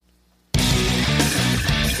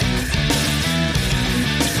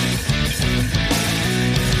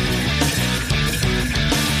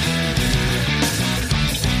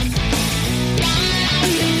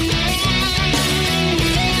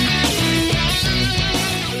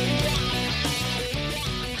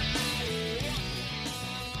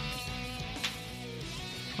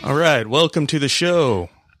All right, welcome to the show.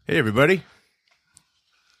 Hey, everybody.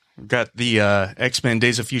 We've got the X-Men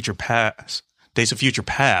Days of Future Past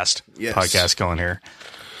podcast going here.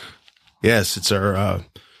 Yes, it's our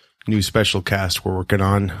new special cast we're working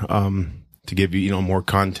on to give you, more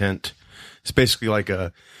content. It's basically like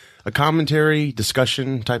a commentary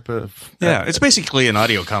discussion type of. Yeah, it's basically an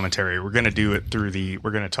audio commentary. We're going to do it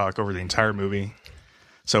we're going to talk over the entire movie.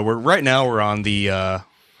 So we're on the.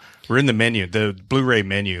 We're in the menu, the Blu-ray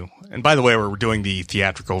menu. And by the way, we're doing the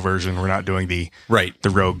theatrical version. We're not doing the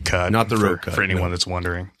Rogue cut. Not the Rogue cut. For anyone that's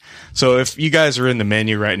wondering. So if you guys are in the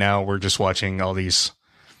menu right now, we're just watching all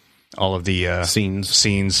of the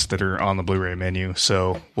scenes that are on the Blu-ray menu.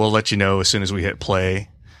 So we'll let you know as soon as we hit play,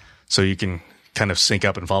 so you can kind of sync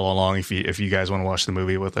up and follow along if you guys want to watch the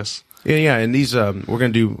movie with us. Yeah, and these we're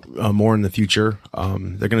going to do more in the future.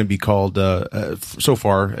 They're going to be called. So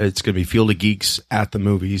far, it's going to be Field of Geeks at the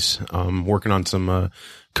Movies. Working on some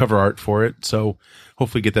cover art for it, so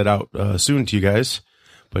hopefully get that out soon to you guys.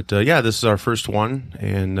 But this is our first one,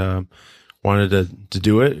 and wanted to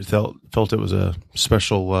do it. Felt it was a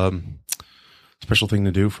special thing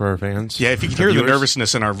to do for our fans. Yeah, if you can hear the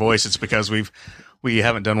nervousness in our voice, it's because we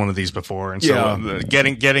haven't done one of these before, and so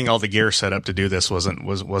getting all the gear set up to do this wasn't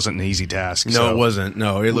an easy task. No, it wasn't.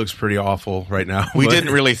 No, it looks pretty awful right now. We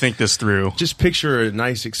didn't really think this through. Just picture a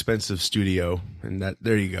nice, expensive studio, and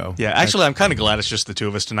there you go. Yeah, actually, I'm kind of glad it's just the two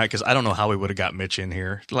of us tonight, because I don't know how we would have got Mitch in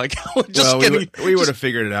here. We would have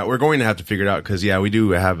figured it out. We're going to have to figure it out because we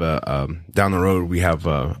do have down the road. We have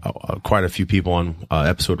quite a few people on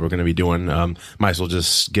episode we're going to be doing. Might as well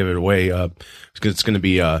just give it away. It's going to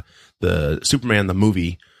be the Superman the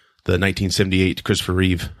movie, the 1978 Christopher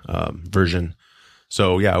Reeve version.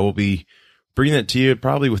 So we'll be bringing it to you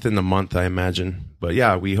probably within the month, I imagine. But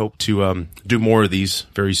we hope to do more of these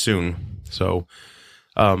very soon. So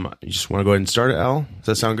you just want to go ahead and start it, Al? Does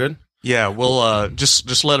that sound good? Yeah, we'll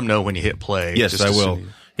just let them know when you hit play. Yes, I will.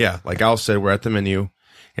 Yeah, like Al said, we're at the menu,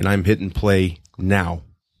 and I'm hitting play now.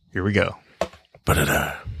 Here we go.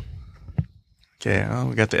 Ba-da-da. Okay,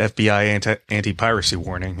 we got the FBI anti-piracy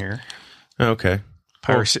warning here. Okay.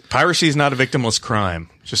 Piracy is not a victimless crime.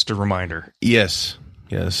 Just a reminder. Yes.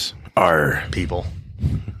 Our people.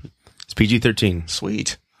 It's PG-13.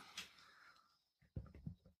 Sweet.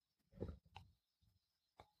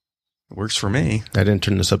 It works for me. I didn't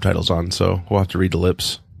turn the subtitles on, so we'll have to read the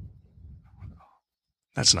lips.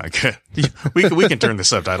 That's not good. We can turn the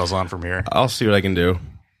subtitles on from here. I'll see what I can do.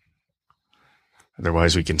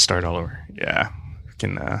 Otherwise, we can start all over. Yeah, we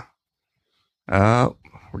can.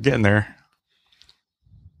 We're getting there.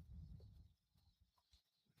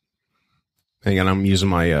 Hang on, I'm using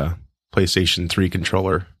my PlayStation 3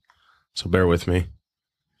 controller, so bear with me.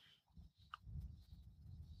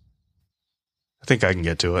 I think I can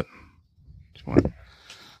get to it. Do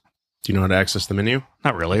you know how to access the menu?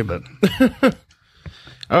 Not really, but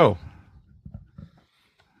oh.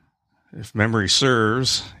 If memory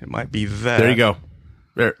serves, it might be that. There you go.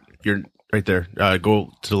 There, you're right there.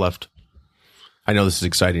 Go to the left. I know this is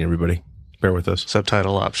exciting, everybody. Bear with us.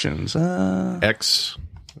 Subtitle options. X,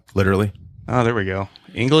 literally. Oh, there we go.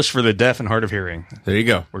 English for the deaf and hard of hearing. There you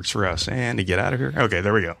go. Works for us. And to get out of here. Okay,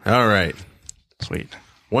 there we go. All right. Sweet.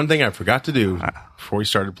 One thing I forgot to do before we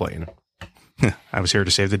started playing. I was here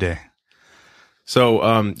to save the day. So,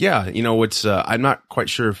 what's I'm not quite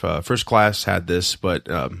sure if First Class had this, but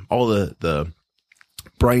all the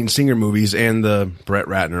Bryan Singer movies and the Brett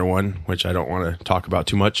Ratner one, which I don't want to talk about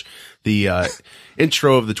too much, the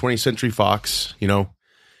intro of the 20th Century Fox,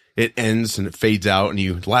 it ends and it fades out, and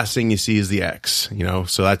the last thing you see is the X,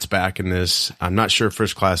 so that's back in this. I'm not sure if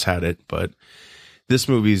First Class had it, but this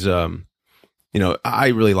movie's, I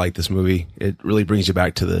really like this movie. It really brings you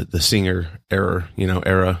back to the Singer era.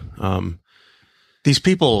 These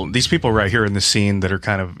people right here in the scene that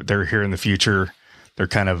are they're here in the future. They're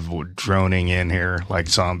kind of droning in here like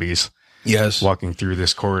zombies. Yes. Walking through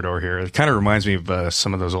this corridor here. It kind of reminds me of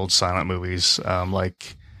some of those old silent movies,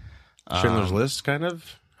 like Schindler's List, kind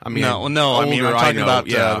of. I mean, no. I mean, I'm talking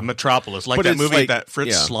about Metropolis, like that movie, that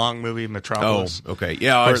Fritz Lang movie, Metropolis. Oh, okay.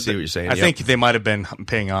 Yeah, I see what you're saying. I think they might have been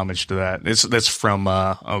paying homage to that. That's from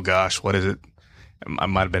what is it? I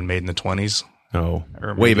might have been made in the 20s. Oh,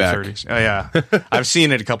 or way back. 30s. Oh, yeah. I've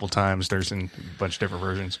seen it a couple times. There's in a bunch of different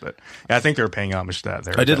versions, but I think they're paying homage to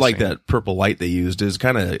that. I did like that purple light they used. It was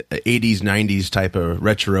kind of 80s, 90s type of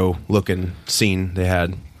retro looking scene they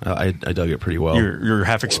had. I dug it pretty well. You're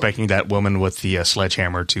half expecting that woman with the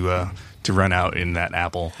sledgehammer to run out in that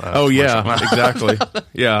apple. Exactly.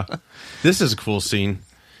 Yeah. This is a cool scene.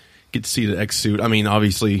 Get to see the X suit. I mean,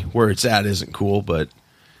 obviously, where it's at isn't cool, but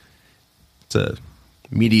it's a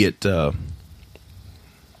immediate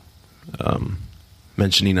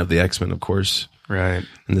mentioning of the X-Men, of course. Right.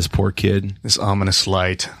 And this poor kid. This ominous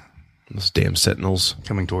light. Those damn Sentinels.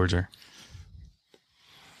 Coming towards her.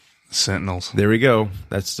 Sentinels. There we go.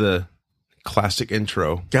 That's the classic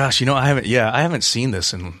intro. Gosh, I haven't seen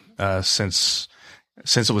this since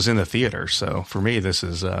it was in the theater. So for me, this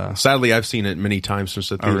is sadly, I've seen it many times since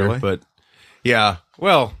the theater. Oh, really? But yeah,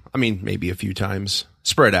 well, I mean, maybe a few times,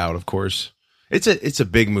 spread out, of course. It's a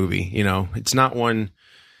big movie. It's not one.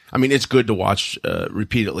 I mean, it's good to watch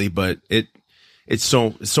repeatedly, but it's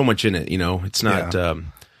so much in it. It's not. Yeah.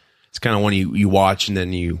 It's kind of one you watch and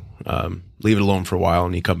then you leave it alone for a while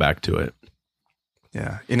and you come back to it.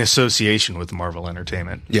 Yeah, in association with Marvel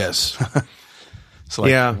Entertainment. Yes. So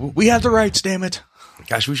yeah, we have the rights. Damn it.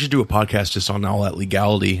 Gosh, we should do a podcast just on all that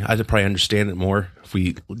legality. I'd probably understand it more if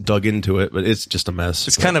we dug into it, but it's just a mess.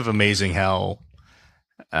 It's kind of amazing how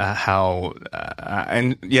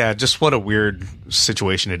just what a weird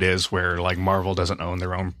situation it is where like Marvel doesn't own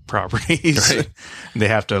their own properties. Right. They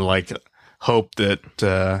have to like hope that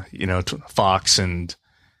Fox and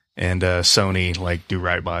Sony like do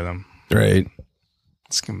right by them. Right.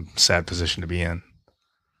 It's a sad position to be in.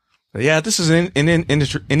 But yeah, this is an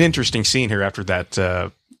interesting scene here after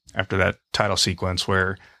that title sequence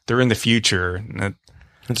where they're in the future.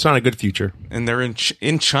 It's not a good future. And they're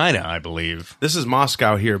in China, I believe. This is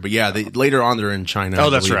Moscow here, but yeah, later on they're in China. Oh,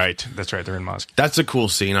 that's right. That's right. They're in Moscow. That's a cool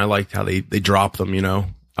scene. I like how they drop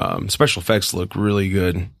them, special effects look really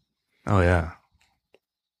good. Oh, yeah.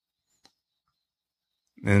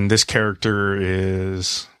 And this character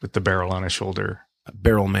is with the barrel on his shoulder.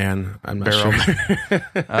 Barrel Man. I'm not sure.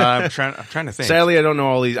 I'm trying to think. Sadly, I don't know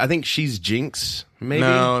all these. I think she's Jinx, maybe?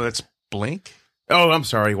 No, that's Blink. Oh, I'm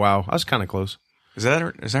sorry. Wow. I was kind of close. Is that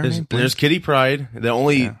her name? There's Kitty Pryde. The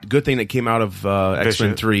only good thing that came out of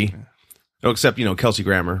X-Men 3. Yeah. Oh, except, Kelsey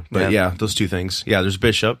Grammer. But yeah, those two things. Yeah, there's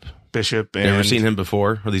Bishop. And never seen him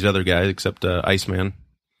before, or these other guys, except Iceman.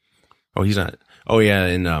 Oh, he's not. Oh, yeah,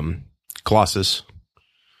 and Colossus.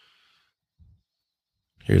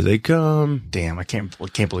 Here they come. Damn, I can't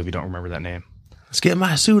believe you don't remember that name. Let's get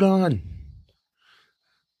my suit on.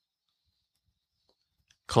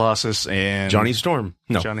 Colossus and Johnny Storm.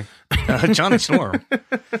 No, Johnny Storm.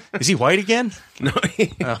 Is he white again? No.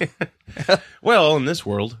 Well, in this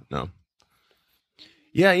world, no.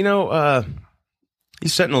 Yeah,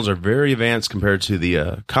 these Sentinels are very advanced compared to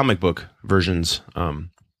the comic book versions,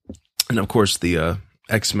 and of course the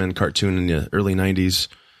X-Men cartoon in the early '90s.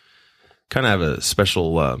 Kind of have a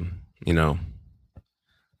special,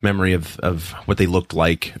 memory of what they looked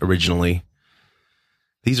like originally.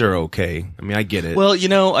 These are okay. I mean, I get it.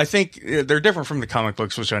 Well, I think they're different from the comic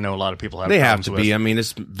books, which I know a lot of people have. They have to be. I mean,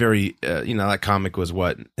 it's very, that comic was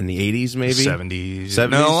what, in the 80s, maybe? 70s.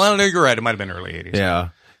 No, I don't know. You're right. It might have been early 80s. Yeah.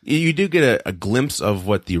 You do get a glimpse of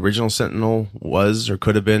what the original Sentinel was or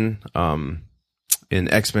could have been in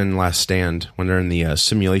X-Men Last Stand when they're in the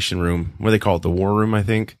simulation room. What do they call it? The War Room, I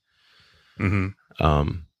think. Mm-hmm.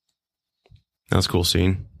 That was a cool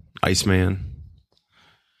scene. Iceman.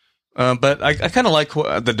 But I kind of like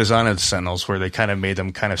the design of the Sentinels, where they kind of made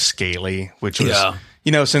them kind of scaly, which was,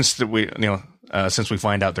 since we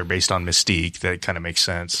find out they're based on Mystique, that kind of makes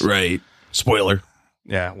sense. Right. Spoiler.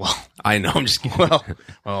 Yeah. Well, I know. I'm just kidding.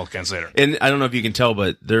 Well, consider. And I don't know if you can tell,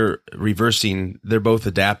 but they're reversing. They're both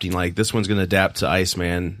adapting. Like this one's going to adapt to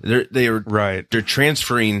Iceman. They're right. They're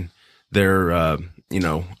transferring their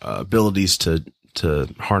abilities to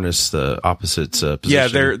harness the opposite's position. Yeah,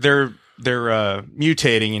 they're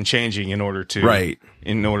mutating and changing in order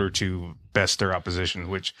to best their opposition,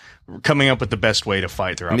 which coming up with the best way to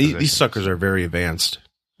fight their opposition. These suckers are very advanced.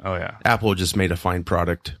 Oh yeah, Apple just made a fine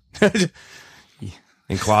product. And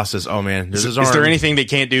Colossus, oh man, is there anything they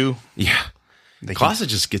can't do? Yeah, Colossus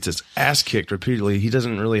just gets his ass kicked repeatedly. He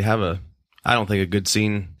doesn't really have I don't think a good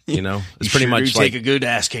scene. It's pretty much take a good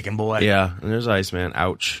ass kicking, boy. Yeah, and there's Iceman.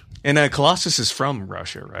 Ouch. And Colossus is from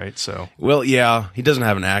Russia, right? So, well, yeah, he doesn't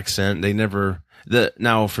have an accent. They never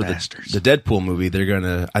now for the Deadpool movie, they're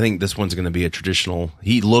gonna. I think this one's gonna be a traditional.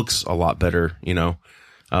 He looks a lot better,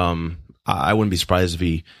 I wouldn't be surprised if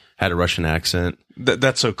he had a Russian accent.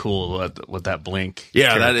 That's so cool with that Blink.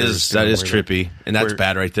 Yeah, that is trippy, and that's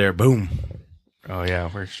bad right there. Boom. Oh yeah,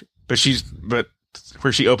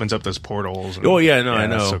 where she opens up those portals. Oh yeah, no, I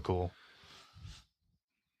know. That's so cool.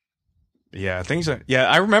 Yeah,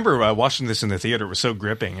 I remember watching this in the theater. It was so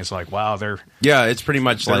gripping. It's like, wow, it's pretty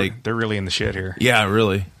much they're really in the shit here. Yeah,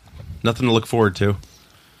 really. Nothing to look forward to.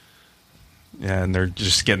 Yeah, and they're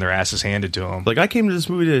just getting their asses handed to them. Like, I came to this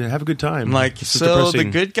movie to have a good time. I'm like, so the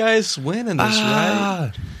good guys win in this,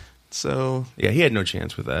 right? So yeah, he had no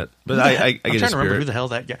chance with that. But I I'm get trying his to remember spirit. who the hell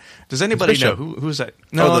that guy. Does anybody know who's that?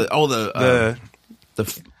 No,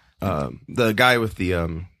 the guy with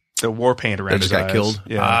the war paint around that his just got eyes. killed.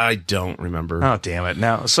 Yeah. I don't remember. Oh damn it!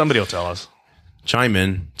 Now somebody will tell us. Chime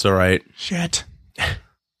in. It's all right. Shit.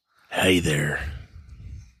 Hey there.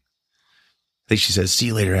 I think she says, "See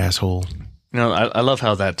you later, asshole." You know, I love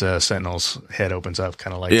how that Sentinel's head opens up,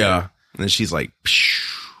 kind of like And then she's like,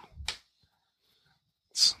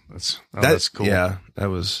 that's cool. Yeah, that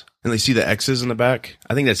was. And they see the X's in the back.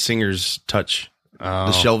 I think that's Singer's touch.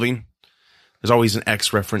 The shelving. There's always an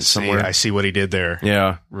X reference somewhere. I see what he did there.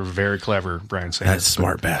 Yeah, We're very clever, Brian Singer. that's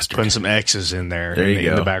smart bastard. Putting some X's in there, There you go.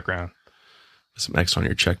 in the background. Some X on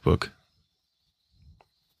your checkbook.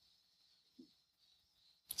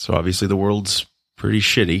 So obviously the world's pretty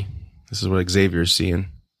shitty. This is what Xavier's seeing.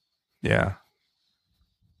 Yeah.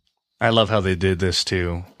 I love how they did this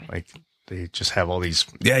too. Like they just have all these.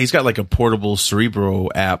 Yeah, he's got like a portable Cerebro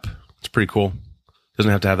app. It's pretty cool.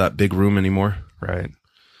 Doesn't have to have that big room anymore. Right.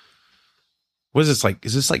 What is this like?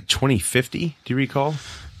 Is this like 2050? Do you recall?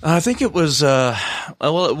 I think it was,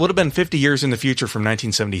 well, it would have been 50 years in the future from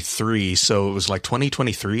 1973. So it was like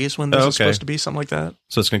 2023 is when this is supposed to be, something like that.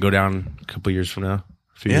 So it's going to go down a couple years from now.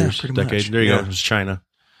 A few Yeah, years, pretty decade. much. There you Yeah. go. It's China.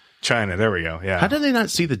 China, there we go. Yeah. How did they not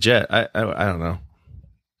see the jet? I don't know.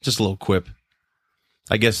 Just a little quip.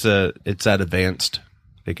 I guess it's that advanced.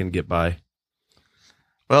 They can get by.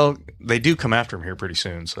 Well, they do come after him here pretty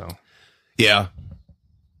soon, so. Yeah.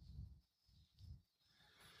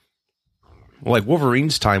 Well, like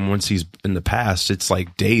Wolverine's time, once he's in the past, it's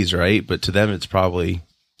like days, right? But to them, it's probably,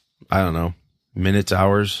 I don't know, minutes,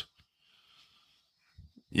 hours.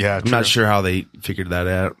 Yeah, I'm not sure how they figured that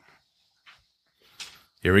out.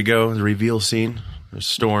 Here we go, the reveal scene. There's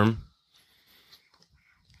Storm.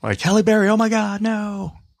 Like, Halle Berry, oh my God,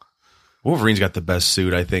 no. Wolverine's got the best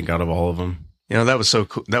suit, I think, out of all of them. You know, that was so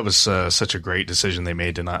cool. That was such a great decision they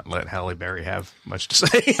made to not let Halle Berry have much to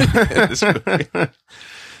say in this movie.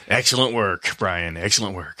 Excellent work, Brian.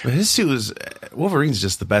 Excellent work. But his suit was, Wolverine's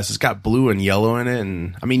just the best. It's got blue and yellow in it.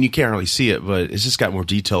 And I mean, you can't really see it, but it's just got more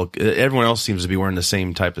detail. Everyone else seems to be wearing the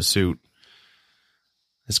same type of suit.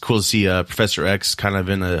 It's cool to see Professor X kind of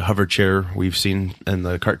in a hover chair we've seen in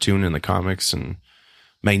the cartoon and the comics, and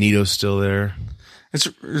Magneto's still there.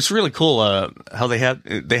 It's really cool how they had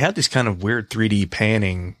these kind of weird 3D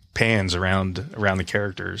pans around the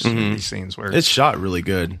characters in these scenes where It's shot really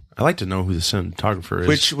good. I like to know who the cinematographer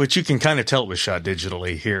is. which you can kind of tell it was shot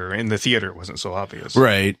digitally here. In the theater it wasn't so obvious.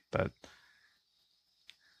 Right. But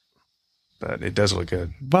it does look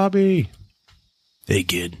good. Bobby. Hey,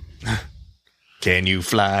 kid. Can you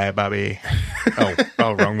fly, Bobby?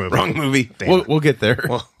 Oh, wrong movie. Wrong movie. Damn We'll get there.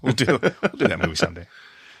 Well, we'll do that movie someday.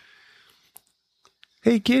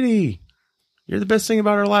 Hey, kitty. You're the best thing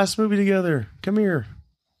about our last movie together. Come here.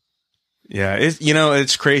 Yeah,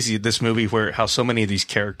 it's crazy, this movie, how so many of these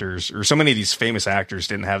characters or so many of these famous actors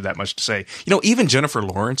didn't have that much to say. You know, even Jennifer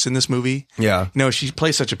Lawrence in this movie. Yeah. You know, she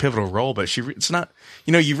plays such a pivotal role, but it's not,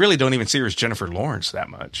 you really don't even see her as Jennifer Lawrence that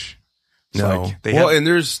much. It's No. like and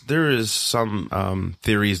there is some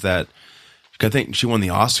theories that I think she won the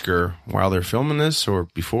Oscar while they're filming this or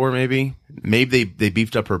before maybe. Maybe they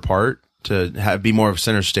beefed up her part to be more of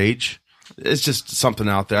center stage. It's just something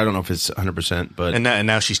out there. I don't know if it's 100%, but and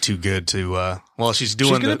now she's too good to. She's she's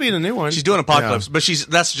going to be in a new one. She's doing Apocalypse, but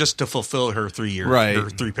that's just to fulfill her 3 year, right? Her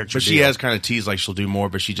 3 picture. But she has kind of teased like she'll do more,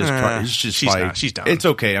 but she just she's done. It's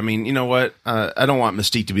okay. I mean, you know what? I don't want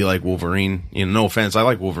Mystique to be like Wolverine. You know, no offense, I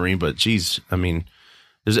like Wolverine, but there's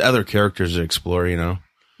other characters to explore. You know.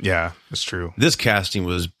 Yeah, that's true. This casting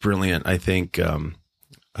was brilliant. I think.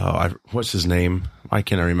 What's his name? I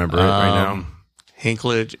can't remember it right now.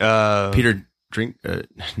 Hinklage, Peter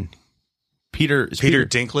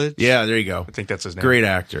Dinklage. Yeah, there you go. I think that's his name. Great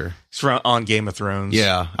actor. He's on Game of Thrones.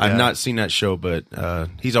 Yeah, I've not seen that show, but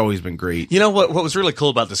he's always been great. You know what was really cool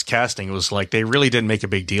about this casting was like they really didn't make a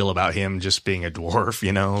big deal about him just being a dwarf.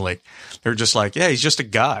 You know, like they're just like, yeah, he's just a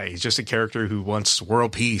guy. He's just a character who wants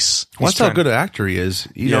world peace. Well, that's how good an actor he is.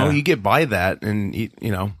 You know, you get by that, and you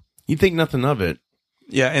think nothing of it.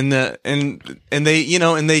 Yeah, and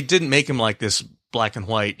they didn't make him like this black and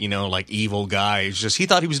white, like evil guy. It's just he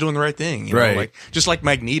thought he was doing the right thing, right? Like just like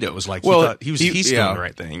Magneto was like he thought he's doing the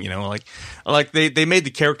right thing, like they made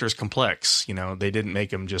the characters complex. They didn't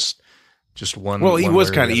make him just one. Well, he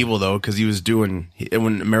was kind of evil though because he was doing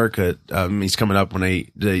when America he's coming up when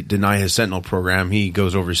they deny his Sentinel program. He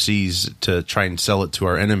goes overseas to try and sell it to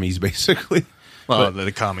our enemies, basically. Well,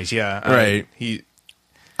 the commies, yeah, right.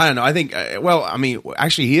 I don't know. I think,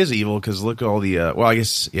 actually he is evil because look at all the, I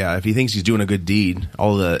guess, yeah, if he thinks he's doing a good deed,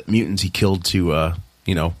 all the mutants he killed to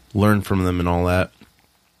learn from them and all that.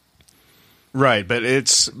 Right, but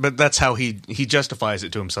that's how he justifies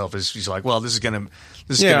it to himself. Is he's like, well, this is gonna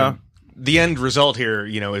the end result here,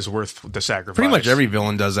 is worth the sacrifice. Pretty much every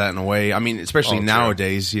villain does that in a way. I mean, especially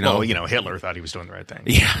nowadays, Well, Hitler thought he was doing the right thing.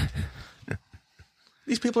 Yeah.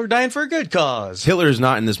 These people are dying for a good cause. Hitler's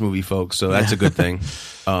not in this movie, folks, so that's a good thing.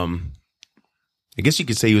 I guess you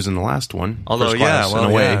could say he was in the last one. Although, in a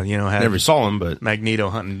way. Never saw him, but Magneto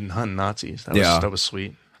hunting Nazis. That was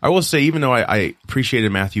sweet. I will say, even though I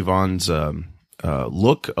appreciated Matthew Vaughn's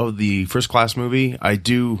look of the First Class movie, I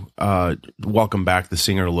do welcome back the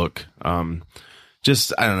Singer look.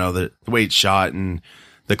 Just, I don't know, the way it's shot and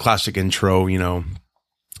the classic intro, and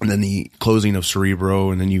then the closing of Cerebro,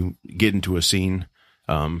 and then you get into a scene.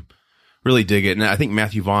 Really dig it. And I think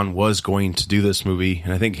Matthew Vaughn was going to do this movie,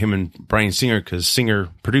 and I think him and Bryan Singer, because Singer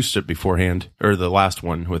produced it beforehand, or the last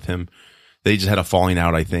one with him, they just had a falling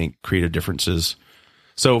out, I think, creative differences.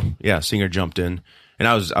 So yeah, Singer jumped in, and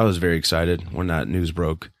I was very excited when that news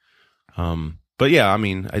broke. But yeah, I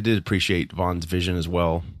mean, I did appreciate Vaughn's vision as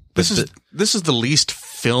well. This is the least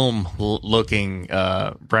film looking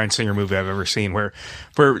Bryan Singer movie I've ever seen, where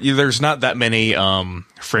there's not that many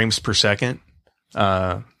frames per second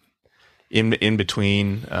in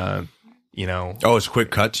between. Oh, it's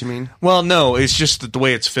quick cuts, you mean? Well, no, it's just that the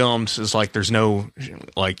way it's filmed is like there's no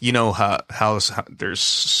how there's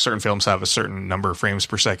certain films have a certain number of frames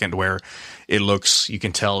per second where it looks, you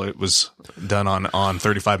can tell it was done on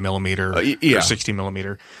 35 millimeter or 60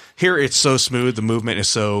 millimeter. Here it's so smooth, the movement is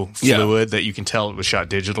so fluid that you can tell it was shot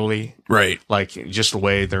digitally. Right. Like just the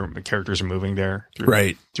way their characters are moving there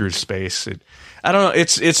through space. I don't know.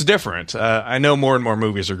 It's different. I know more and more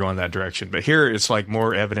movies are going that direction, but here it's like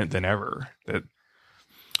more evident than ever that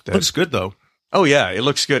looks good though. Oh yeah, it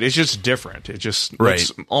looks good. It's just different. It just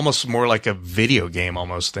looks almost more like a video game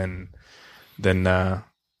almost than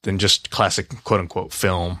just classic quote unquote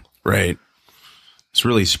film. Right. It's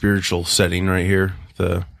really spiritual setting right here.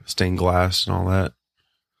 The stained glass and all that.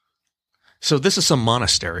 So this is some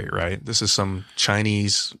monastery, right? This is some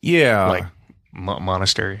Chinese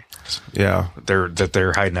monastery. Yeah,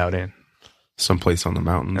 they're hiding out in someplace on the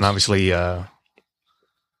mountains. And obviously,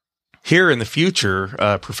 here in the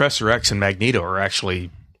future, Professor X and Magneto are actually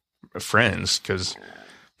friends because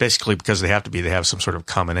they have to be. They have some sort of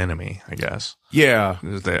common enemy, I guess. Yeah,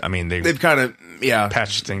 they've kind of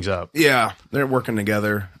patched things up. Yeah, they're working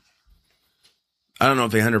together. I don't know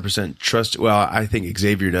if they 100% trust. Well, I think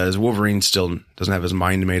Xavier does. Wolverine still doesn't have his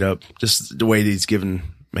mind made up. Just the way he's given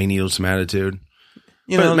Magneto some attitude.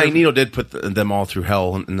 But Magneto did put them all through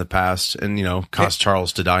hell in the past, and caused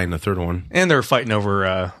Charles to die in the third one. And they're fighting over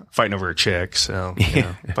a chick, so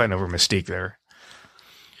fighting over Mystique there.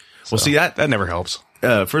 So, well, see that never helps.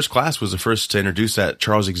 First Class was the first to introduce that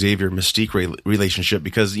Charles Xavier Mystique relationship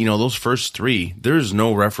because those first three, there's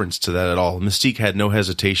no reference to that at all. Mystique had no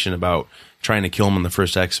hesitation about trying to kill him in the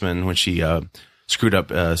first X-Men when she screwed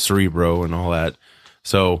up Cerebro and all that.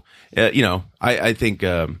 So I think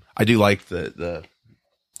I do like them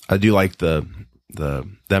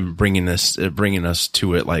bringing us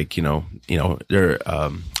to it, like they're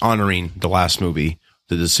honoring the last movie,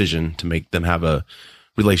 the decision to make them have a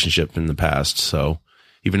relationship in the past. So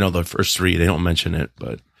even though the first three they don't mention it,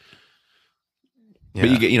 but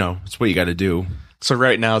you get it's what you got to do. So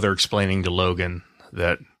right now they're explaining to Logan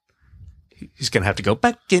that he's gonna have to go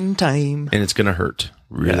back in time, and it's gonna hurt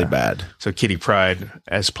really bad. So Kitty Pryde,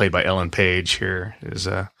 as played by Ellen Page, here is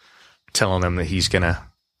telling them that he's gonna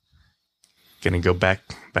go back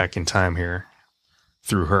in time here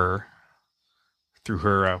through her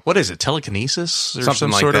what is it, telekinesis or something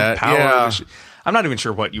some like sort that. Of power? Yeah. I'm not even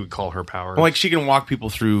sure what you would call her power. Well, like she can walk people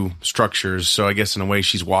through structures, so I guess in a way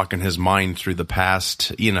she's walking his mind through the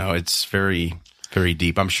past. It's very, very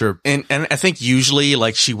deep, I'm sure. And I think usually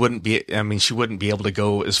like she wouldn't be able to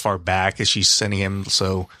go as far back as she's sending him.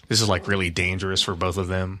 So this is like really dangerous for both of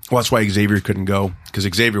them. Well, that's why Xavier couldn't go, because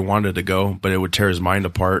Xavier wanted to go, but it would tear his mind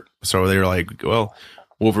apart. So they were like, well,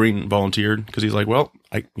 Wolverine volunteered because he's like, well,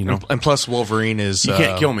 and plus Wolverine is, you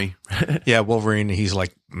can't kill me. Yeah. Wolverine, he's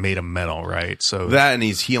like made of metal, right? So that, and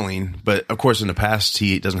he's healing, but of course in the past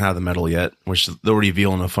he doesn't have the metal yet, which they'll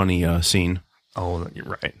reveal in a funny scene. Oh, you're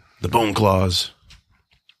right. The bone claws.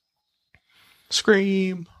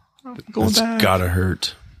 Scream. Going back. It's gotta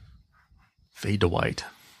hurt. Fade to white.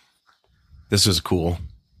 This is cool.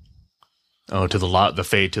 Oh, the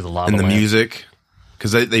fade to the lava. And the music,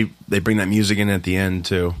 because they bring that music in at the end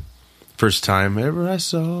too. First time ever I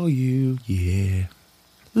saw you, yeah.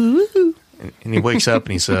 Ooh. And he wakes up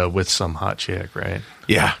and he's with some hot chick, right?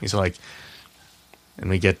 Yeah. He's like,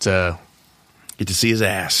 and we get to see his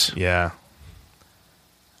ass. Yeah.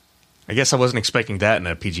 I guess I wasn't expecting that in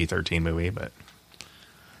a PG-13 movie, but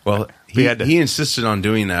well, he insisted on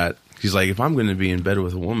doing that. He's like, if I'm going to be in bed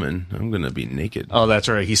with a woman, I'm going to be naked. Oh, that's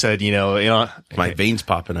right. He said, you know, my veins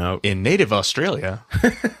popping out in native Australia.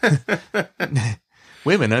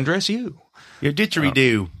 Women undress you. Your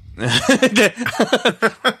didgeridoo.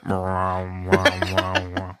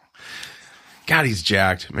 God, he's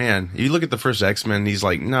jacked, man. You look at the first X-Men, he's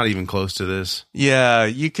like not even close to this. Yeah,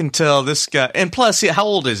 you can tell this guy. And plus, how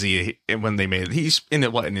old is he when they made it? He's in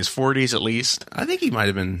his 40s at least. I think he might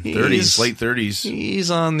have been 30s, late 30s. He's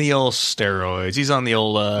on the old steroids. He's on the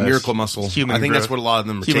old miracle muscle. Human I think growth, that's what a lot of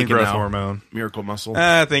them are human taking growth now. Hormone. Miracle muscle.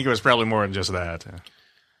 I think it was probably more than just that.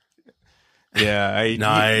 Yeah,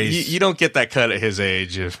 nice. You don't get that cut at his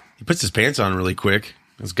age. He puts his pants on really quick.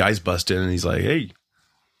 This guy's busted, and he's like, "Hey,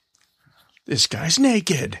 this guy's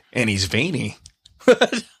naked, and he's veiny."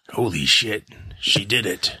 Holy shit! She did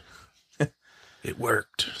it. It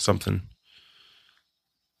worked. Something.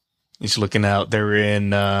 He's looking out. They're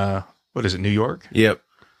in what is it? New York. Yep.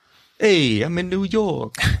 Hey, I'm in New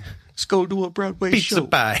York. Let's go to a Broadway pizza show.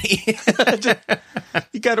 Pie.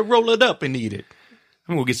 You got to roll it up and eat it.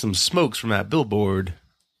 I'm gonna get some smokes from that billboard.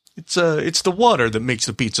 It's the water that makes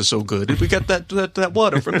the pizza so good. We got that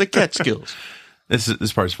water from the Catskills.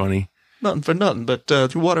 This part's funny. Nothing for nothing, but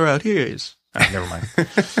the water out here is. Never mind.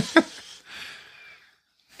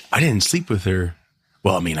 I didn't sleep with her.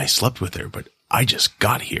 Well, I mean, I slept with her, but I just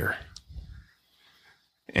got here.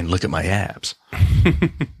 And look at my abs.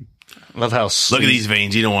 Love how look at these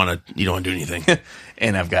veins. You don't want to do anything.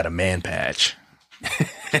 And I've got a man patch.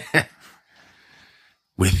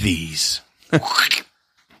 With these.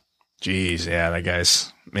 Jeez, yeah, that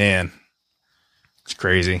guy's, man, it's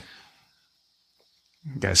crazy.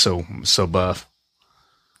 Guy's so buff.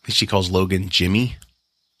 I think she calls Logan Jimmy.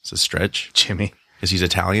 It's a stretch. Jimmy. Because he's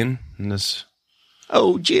Italian in this.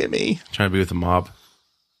 Oh, Jimmy. Trying to be with the mob.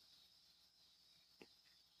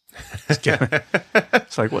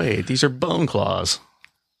 It's like, wait, these are bone claws.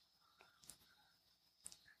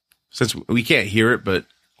 Since we can't hear it, but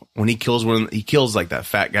when he kills like that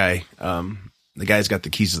fat guy. The guy's got the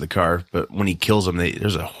keys to the car, but when he kills him,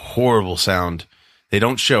 there's a horrible sound. They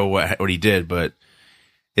don't show what he did, but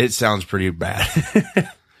it sounds pretty bad.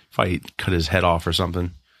 If I cut his head off or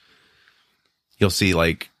something, you'll see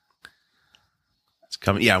like it's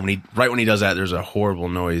coming. Yeah, when he does that, there's a horrible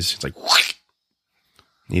noise. It's like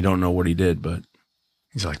you don't know what he did, but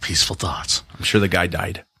he's like peaceful thoughts. I'm sure the guy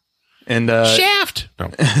died. And Shaft.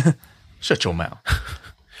 No. Shut your mouth.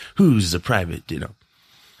 Who's the private?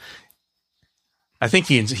 I think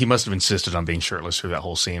he must have insisted on being shirtless through that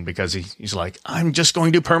whole scene because he's like, I'm just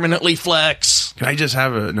going to permanently flex. Can I just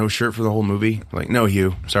have no shirt for the whole movie? Like, no,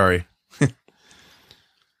 Hugh, sorry.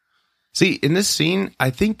 See, in this scene,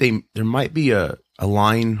 I think there might be a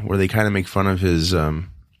line where they kind of make fun of his,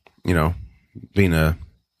 being a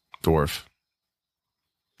dwarf.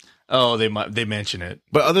 Oh, they mention it,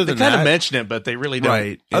 but other than they kind of mention it, but they really don't.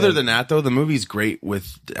 Right. Yeah. Other than that, though, the movie's great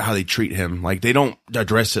with how they treat him. Like they don't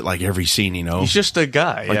address it like every scene. He's just a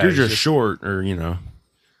guy. Like you're just short, or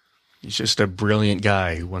he's just a brilliant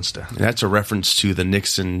guy who wants to. And that's a reference to the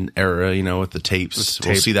Nixon era, with the tapes.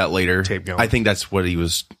 We'll see that later. Tape going. I think that's what he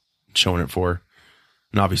was showing it for.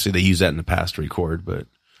 And obviously, they use that in the past to record. But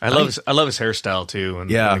I love his hairstyle too. And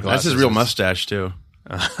yeah, that's his real mustache too.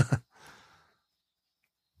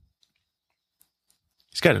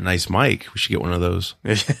 He's got a nice mic. We should get one of those.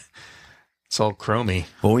 It's all chromy.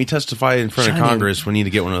 Well, when we testify in front of Congress, we need to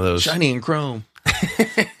get one of those. Shiny and chrome.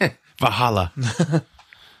 Valhalla.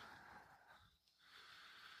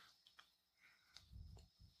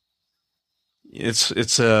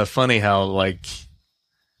 It's funny how like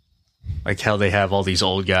how they have all these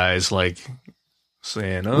old guys like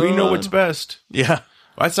saying, "Oh, we know what's best." Yeah,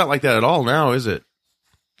 well, it's not like that at all now, is it?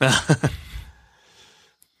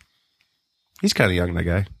 He's kind of young, that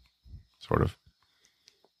guy. Sort of.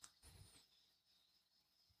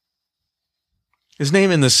 His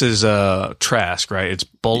name in this is Trask, right? It's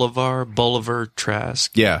Bolivar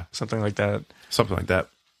Trask. Yeah. Something like that. Something like that.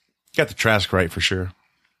 Got the Trask right for sure.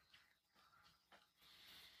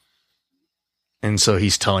 And so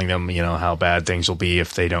he's telling them, how bad things will be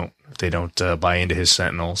if they don't buy into his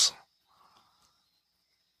Sentinels.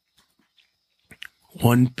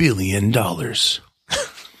 $1 billion.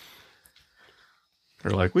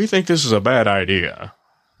 They're like, we think this is a bad idea.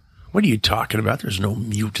 What are you talking about? There's no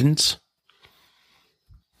mutants.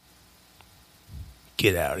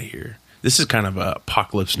 Get out of here. This is kind of a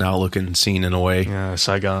Apocalypse Now looking scene in a way. Yeah,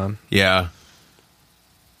 Saigon. Yeah.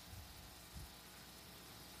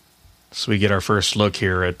 So we get our first look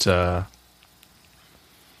here at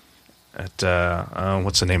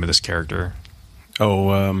what's the name of this character?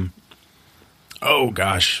 Oh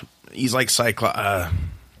gosh, he's like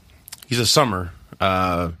he's a Summer.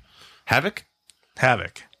 Havoc.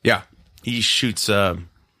 Yeah, he shoots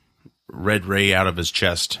red ray out of his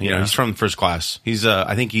chest. You know, he's from First Class. He's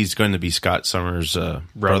I think he's going to be Scott Summers'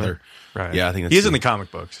 brother. Right. Yeah, I think he's in the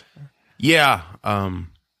comic books. Yeah.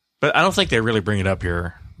 But I don't think they really bring it up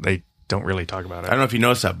here. They don't really talk about it. I don't know if you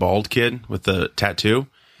noticed that bald kid with the tattoo.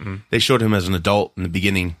 Mm. They showed him as an adult in the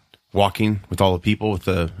beginning, walking with all the people with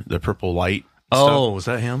the purple light. Oh, was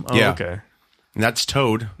that him? Oh, yeah. Okay. And that's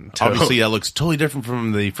Toad. Obviously, that looks totally different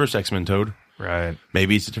from the first X-Men Toad. Right.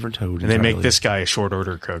 Maybe it's a different Toad. And they make this guy a short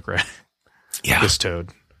order cook, right? Yeah. This Toad.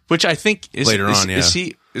 Which I think is... Later on, yeah.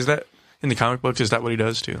 Is that in the comic books? Is that what he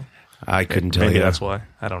does too? I couldn't tell you. Maybe that's why.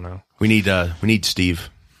 I don't know. We need Steve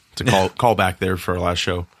to call back there for our last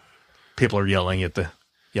show. People are yelling at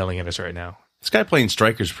us right now. This guy playing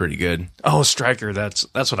Stryker's pretty good. Oh, Stryker. That's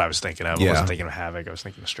what I was thinking of. I wasn't thinking of Havoc. I was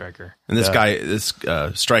thinking of Stryker. And this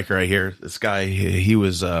guy, Stryker right here, this guy, he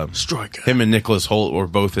was Stryker. Him and Nicholas Hoult were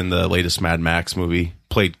both in the latest Mad Max movie.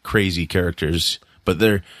 Played crazy characters, but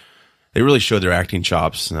they really showed their acting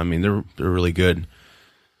chops. I mean, they're really good.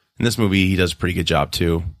 In this movie, he does a pretty good job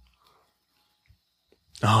too.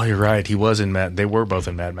 Oh, you're right. He was in Mad. They were both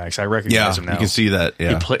in Mad Max. I recognize him now. You can see that.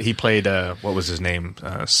 Yeah, he played. What was his name?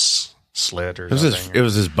 Slit or something. It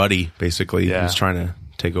was his buddy, basically. Yeah. He was trying to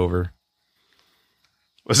take over.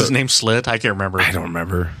 Was his name Slit? I can't remember. I don't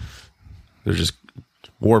remember. They're just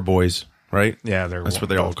war boys, right? Yeah, that's what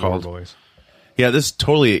they're all called. War boys. Yeah, this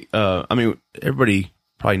totally. I mean, everybody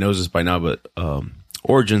probably knows this by now, but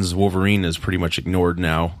Origins Wolverine is pretty much ignored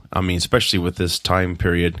now. I mean, especially with this time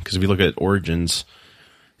period, because if you look at Origins,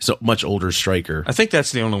 it's a much older Stryker. I think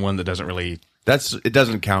that's the only one that doesn't really. It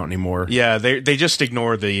doesn't count anymore. Yeah, they just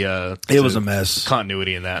ignore the. It was a mess.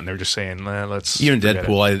 Continuity in that, and they're just saying, let's. Even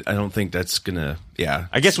Deadpool, I don't think that's gonna. Yeah,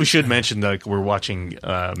 I guess we should mention that we're watching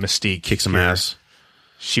Mystique kick some ass.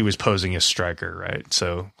 She was posing as Stryker, right?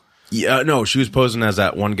 So. Yeah, no, she was posing as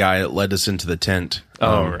that one guy that led us into the tent.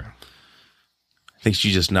 Right. I think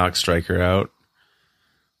she just knocked Stryker out.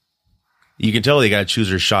 You can tell they got to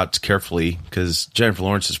choose her shots carefully because Jennifer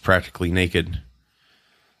Lawrence is practically naked.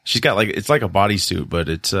 She's got it's like a bodysuit, but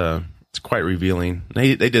it's quite revealing.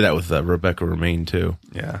 They did that with Rebecca Romijn too.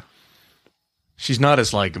 Yeah, she's not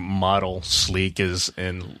as model sleek as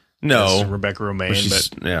Rebecca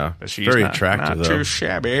Romijn, but she's very attractive. Not though. Too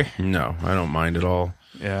shabby. No, I don't mind at all.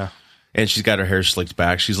 Yeah, and she's got her hair slicked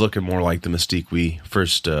back. She's looking more like the Mystique we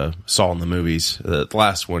first saw in the movies. The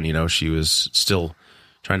last one, she was still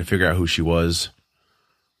trying to figure out who she was,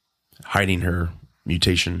 hiding her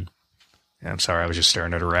mutation. Yeah, I'm sorry. I was just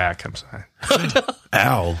staring at a rack. I'm sorry.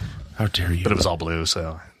 Ow. How dare you? But it was all blue,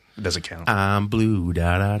 so it doesn't count. I'm blue.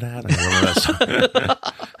 Da, da, da, da.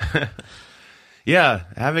 Yeah,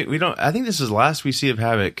 Havoc. I think this is the last we see of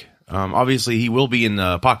Havoc. Obviously, he will be in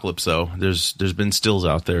Apocalypse, though. There's been stills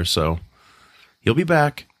out there, so he'll be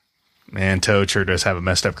back. Man, Toad sure does have a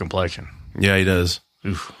messed up complexion. Yeah, he does.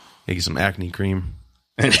 Oof. Make some acne cream.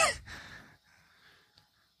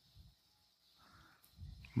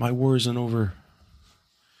 My war isn't over.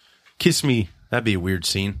 Kiss me. That'd be a weird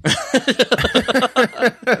scene.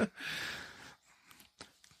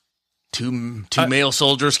 Two male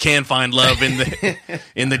soldiers can find love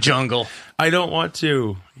in the jungle. I don't want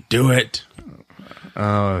to. Do it.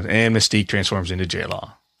 And Mystique transforms into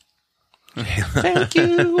J-Law. Thank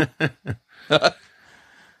you.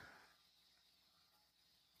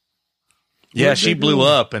 Yeah, she blew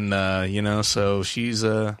up, and so she's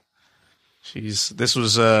this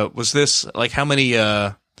was this how many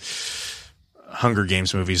Hunger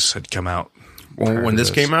Games movies had come out when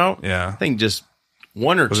this came out? Yeah, I think just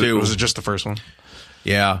one or two. Was it just the first one?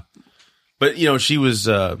 Yeah, but she was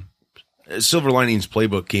Silver Linings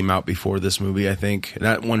Playbook came out before this movie. I think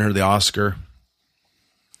that won her the Oscar.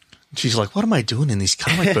 She's like, "What am I doing in these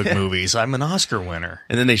comic book movies? I'm an Oscar winner."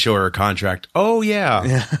 And then they show her a contract. Oh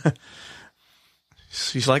yeah.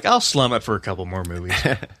 She's like, I'll slum it for a couple more movies.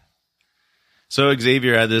 So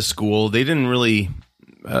Xavier had this school. They didn't really...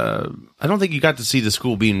 I don't think you got to see the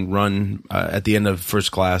school being run at the end of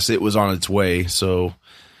First Class. It was on its way. So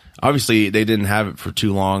obviously they didn't have it for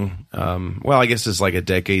too long. Well, I guess it's like a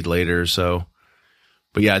decade later or so.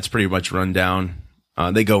 But yeah, it's pretty much run down.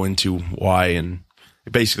 They go into why, and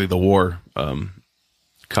basically the war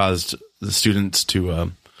caused the students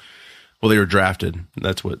to... they were drafted.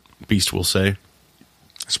 That's what Beast will say.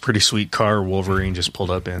 It's a pretty sweet car Wolverine just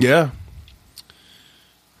pulled up in. Yeah.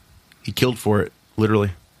 He killed for it,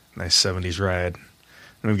 literally. Nice 70s ride.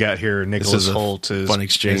 And we've got here Nicholas Hoult as fun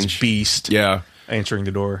exchange. Beast. Yeah. Answering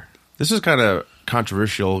the door. This is kind of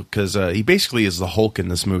controversial because he basically is the Hulk in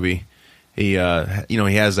this movie. He, he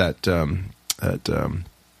has that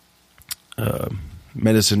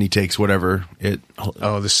medicine he takes, whatever it.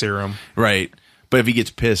 The serum, right? But if he gets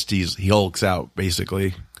pissed, he hulks out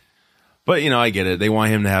basically. But I get it. They want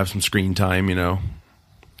him to have some screen time,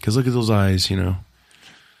 because look at those eyes,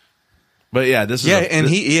 But yeah, this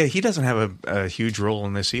is he doesn't have a huge role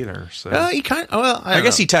in this either. So he kind of, well, I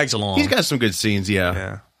guess he tags along. He's got some good scenes,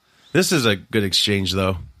 yeah. This is a good exchange,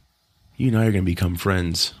 though. You and I are going to become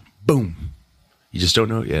friends. Boom. You just don't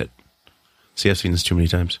know it yet. See, I've seen this too many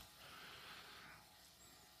times.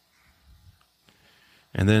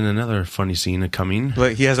 And then another funny scene coming.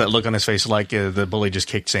 But he has that look on his face like the bully just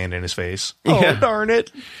kicked sand in his face. Oh, darn it.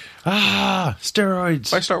 Steroids.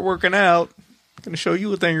 If I start working out, I'm going to show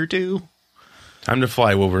you a thing or two. Time to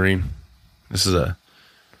fly, Wolverine. This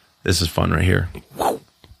is fun right here.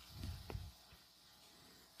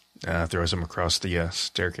 Throws him across the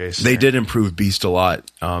staircase. They did improve Beast a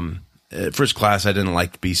lot. At first class, I didn't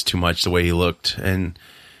like Beast too much, the way he looked, and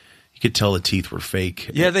you could tell the teeth were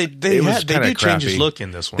fake. Yeah, they did change his look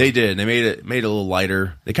in this one. They did. They made it a little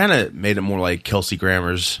lighter. They kind of made it more like Kelsey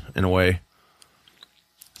Grammer's in a way.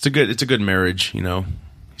 It's a good marriage,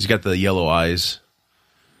 He's got the yellow eyes.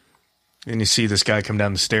 And you see this guy come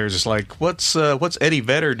down the stairs. It's like, what's Eddie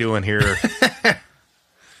Vedder doing here?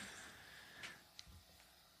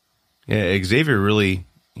 Yeah, Xavier really,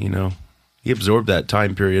 he absorbed that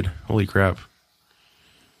time period. Holy crap!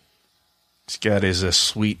 He's got his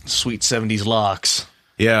sweet 70s locks.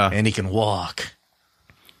 Yeah, and he can walk.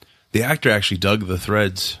 The actor actually dug the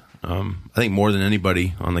threads. I think more than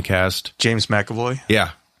anybody on the cast. James McAvoy.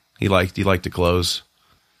 Yeah, he liked the clothes.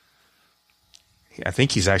 I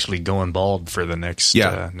think he's actually going bald for the next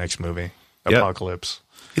movie, Apocalypse.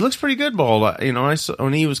 He looks pretty good bald. I saw,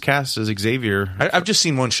 when he was cast as Xavier. I've just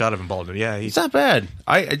seen one shot of him bald. Yeah, he's not bad.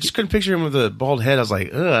 I just couldn't picture him with a bald head. I was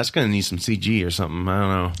like, ugh, that's going to need some CG or something. I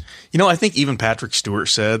don't know. I think even Patrick Stewart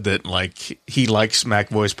said that he likes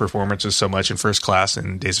McAvoy's performances so much in First Class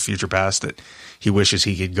and Days of Future Past that he wishes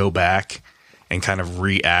he could go back and kind of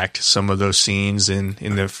react some of those scenes in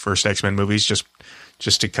the first X-Men movies just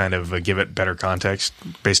to kind of give it better context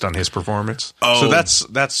based on his performance. Oh, so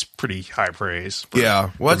that's pretty high praise.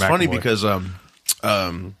 Well, it's funny because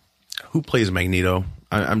who plays Magneto?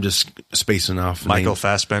 I'm just spacing off. Michael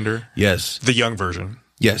Fassbender. Yes, the young version.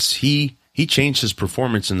 Yes, he changed his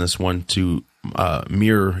performance in this one to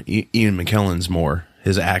mirror Ian McKellen's more,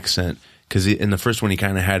 his accent, because in the first one he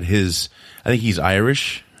kind of had his. I think he's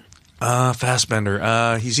Irish.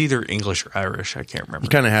 Fassbender. He's either English or Irish. I can't remember. He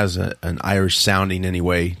kind of has an Irish sounding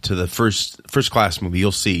anyway to the first Class movie.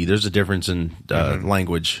 You'll see there's a difference in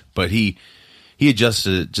language, but he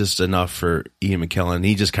adjusted it just enough for Ian McKellen.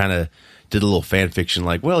 He just kind of did a little fan fiction,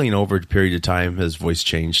 like, well, over a period of time, his voice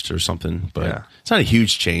changed or something. But it's not a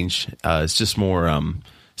huge change. It's just more.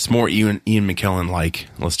 It's more Ian McKellen like.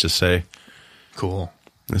 Let's just say. Cool.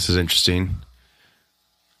 This is interesting.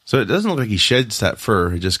 So it doesn't look like he sheds that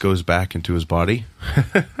fur. It just goes back into his body.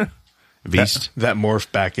 Beast. That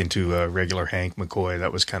morphed back into regular Hank McCoy.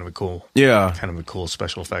 That was kind of a cool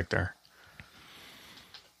special effect there.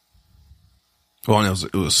 Well, and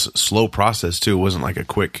it was a slow process too. It wasn't like a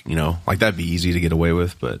quick, like that'd be easy to get away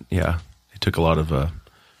with. But yeah, it took a lot of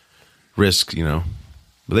risk, but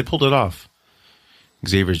they pulled it off.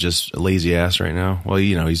 Xavier's just a lazy ass right now. Well,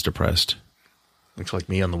 he's depressed. Looks like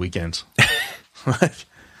me on the weekends.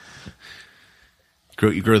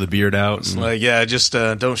 You grow the beard out. It's like, just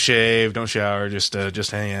don't shave, don't shower, just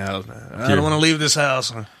hang out. I don't want to leave this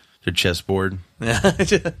house. Your chessboard. Yeah.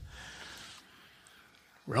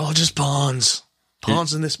 We're all just pawns.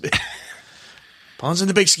 Pawns in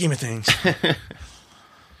the big scheme of things.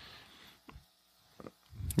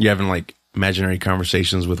 You having imaginary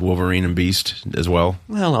conversations with Wolverine and Beast as well?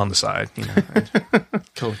 Well, on the side,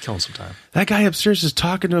 killing some time. That guy upstairs is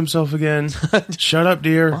talking to himself again. Shut up,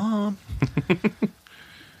 dear. Mom.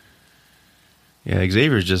 Yeah,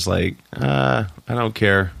 Xavier's just like, I don't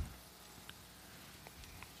care.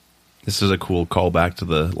 This is a cool callback to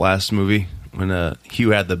the last movie when Hugh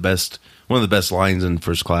had one of the best lines in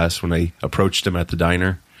First Class when they approached him at the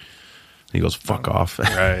diner. He goes, "Fuck off."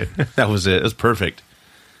 Right. That was it. It was perfect.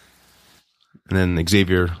 And then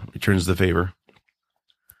Xavier returns the favor.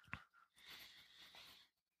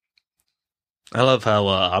 I love how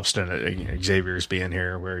obstinate Xavier's being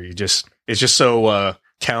here, where it's just so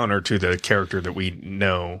counter to the character that we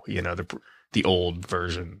know, the old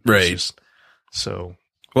version, right? So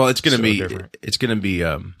well, it's gonna be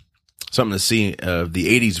something to see of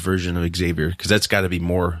the '80s version of Xavier, because that's got to be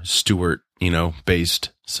more Stewart,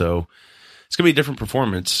 based. So it's gonna be a different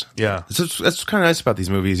performance. Yeah, that's kind of nice about these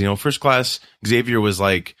movies. You know, First Class, Xavier was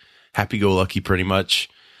like happy-go-lucky pretty much.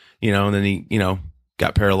 You know, and then he, you know,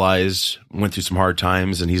 got paralyzed, went through some hard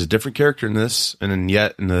times, and he's a different character in this. And then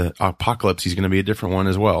yet in the Apocalypse, he's going to be a different one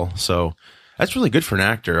as well. So that's really good for an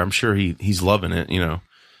actor. I'm sure he's loving it, you know,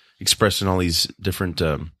 expressing all these different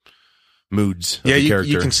moods of the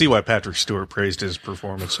character. You can see why Patrick Stewart praised his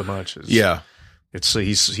performance so much.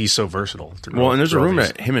 He's so versatile. Well, and there's a rumor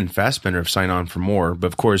that him and Fassbender have signed on for more, but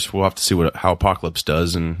of course we'll have to see how Apocalypse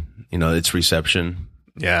does and, you know, its reception.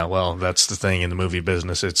 Yeah, well, that's the thing in the movie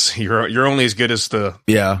business. It's you're only as good as the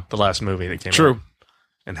last movie that came out.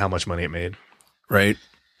 And how much money it made. Right.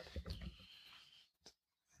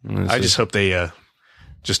 I just hope they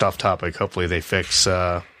just off topic, hopefully they fix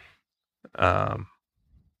Apocalypse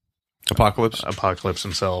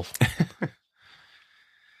himself.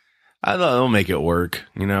 I thought they'll make it work,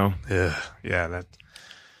 you know. Yeah, that.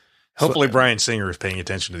 Hopefully, Bryan Singer is paying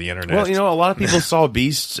attention to the internet. Well, you know, a lot of people saw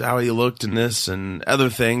Beast, how he looked in this, and other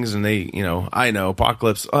things, and they, you know, I know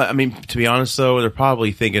Apocalypse. I mean, to be honest, though, they're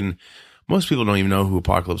probably thinking most people don't even know who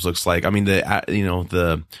Apocalypse looks like. I mean,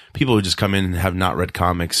 the people who just come in and have not read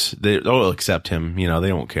comics, they'll accept him. You know, they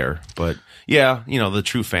don't care. But yeah, you know, the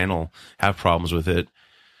true fan will have problems with it.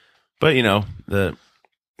 But you know,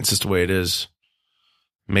 it's just the way it is.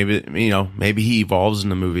 Maybe he evolves in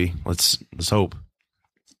the movie. Let's hope.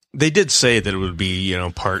 They did say that it would be, you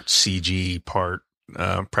know, part CG, part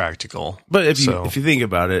practical. But if you think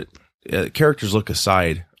about it, characters look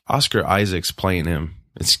aside, Oscar Isaac's playing him.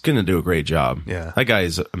 It's going to do a great job. Yeah. That guy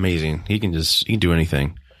is amazing. He can do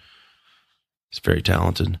anything. He's very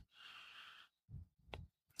talented.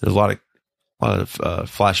 There's a lot of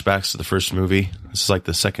flashbacks to the first movie. This is like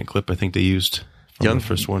the second clip I think they used from the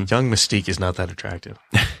first one. Young Mystique is not that attractive.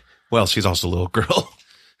 Well, she's also a little girl.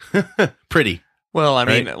 Pretty. Well,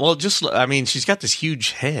 I mean, she's got this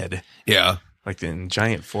huge head. Yeah. Like the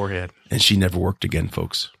giant forehead. And she never worked again,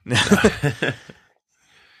 folks. Your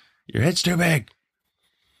head's too big.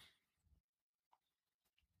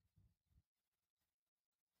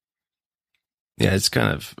 Yeah, it's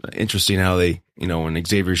kind of interesting how they, you know, when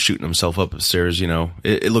Xavier's shooting himself up upstairs, you know,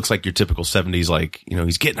 it looks like your typical 70s, like, you know,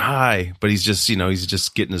 he's getting high, but he's just, you know, he's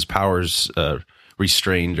just getting his powers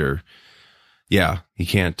restrained or, yeah, he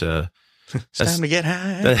can't. It's time to get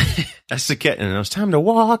high. That's the catch. And it's time to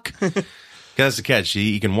walk. That's the catch.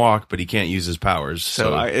 He can walk, but he can't use his powers.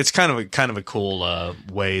 So it's kind of a cool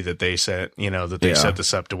way that they set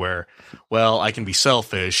this up to where, well, I can be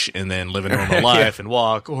selfish and then live a normal life and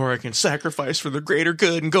walk, or I can sacrifice for the greater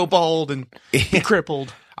good and go bald and be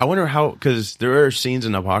crippled. I wonder how, because there are scenes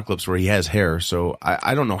in Apocalypse where he has hair, so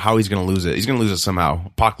I don't know how he's going to lose it. He's going to lose it somehow.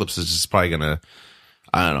 Apocalypse is just probably going to,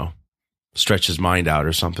 I don't know, stretch his mind out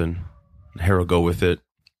or something. Hair will go with it.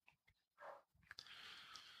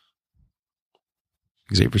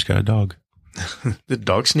 Xavier's got a dog. Did the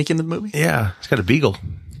dog sneak in the movie? Yeah, he's got a beagle.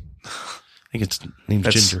 I think it's named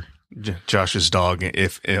Ginger. Josh's dog.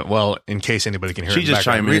 In case anybody can hear it. She just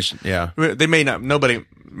chimed in. Yeah. Nobody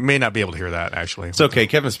may not be able to hear that, actually. It's okay.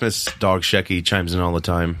 Kevin Smith's dog, Shecky, chimes in all the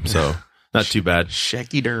time, so not too bad.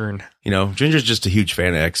 Shecky Dern. You know, Ginger's just a huge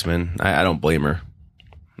fan of X-Men. I don't blame her.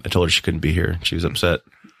 I told her she couldn't be here. She was upset.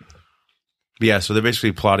 But yeah, so they're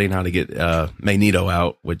basically plotting how to get Magneto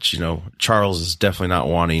out, which, you know, Charles is definitely not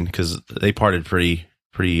wanting because they parted pretty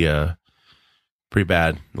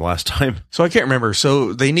bad the last time. So I can't remember.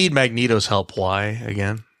 So they need Magneto's help. Why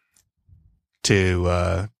again?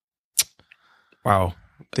 Wow.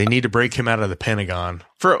 They need to break him out of the Pentagon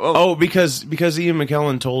because Ian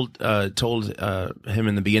McKellen told him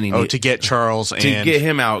in the beginning to get Charles to get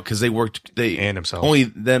him out because and himself, only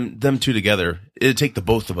them two together. It'd take the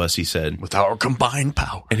both of us, he said, with our combined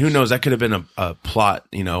power. And who knows, that could have been a plot,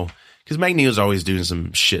 you know, because Magneto's always doing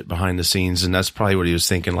some shit behind the scenes, and that's probably what he was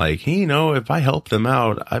thinking. Like, hey, you know, if I help them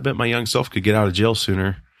out, I bet my young self could get out of jail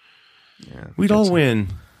sooner. Yeah, we'd all win,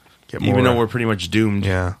 even though we're pretty much doomed.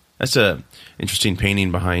 Yeah. That's a interesting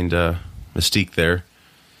painting behind Mystique there.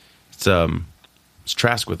 It's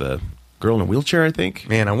Trask with a girl in a wheelchair, I think.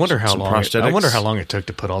 Man, I wonder how long it took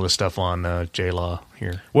to put all this stuff on J-Law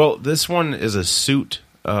here. Well, this one is a suit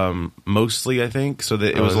mostly, I think, so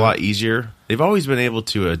that it was a lot easier. They've always been able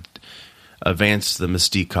to advance the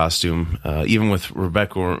Mystique costume, even with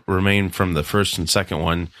Rebecca Remain from the first and second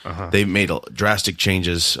one. They made drastic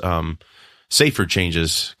changes. Safer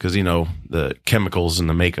changes because, you know, the chemicals and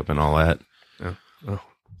the makeup and all that.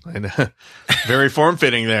 Very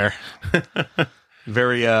form-fitting there.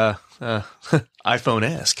 Very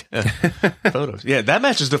iPhone-esque photos. Yeah, that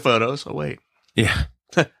matches the photos. Oh, wait. Yeah.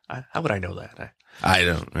 How would I know that? I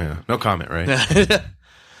don't. Yeah. No comment, right?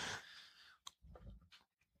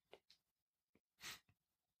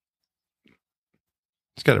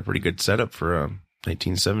 It's got a pretty good setup for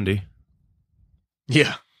 1970.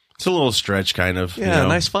 Yeah. It's a little stretch, kind of. Yeah,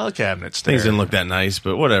 nice file cabinets there. Things didn't look that nice,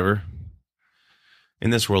 but whatever.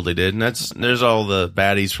 In this world, they did. And there's all the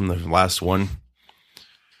baddies from the last one.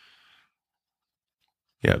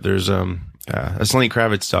 Yeah, there's that's Lenny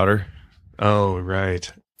Kravitz's daughter. Oh,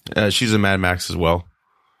 right. She's a Mad Max as well.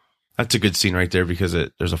 That's a good scene right there because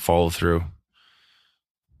there's a follow through.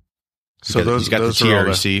 So he's got the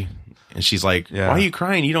TRC, and she's like, "Why are you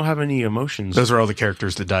crying? You don't have any emotions." Those are all the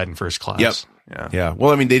characters that died in First Class. Yep. Yeah.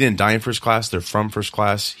 Well, I mean, they didn't die in First Class; they're from First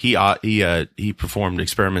Class. He performed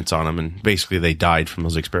experiments on them, and basically they died from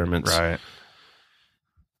those experiments. Right.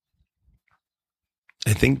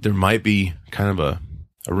 I think there might be kind of a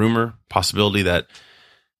rumor, possibility that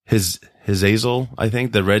his Azazel, I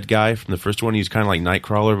think the red guy from the first one, he's kind of like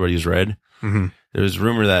Nightcrawler, but he's red. Mm-hmm. There's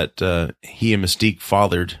rumor that he and Mystique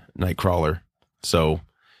fathered Nightcrawler. So,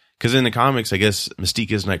 because in the comics, I guess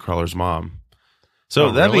Mystique is Nightcrawler's mom.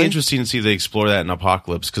 So that'd be interesting to see if they explore that in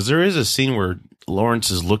Apocalypse, because there is a scene where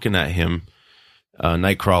Lawrence is looking at him,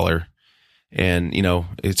 Nightcrawler, and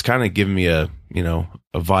it's kind of giving me a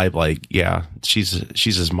vibe like, yeah, she's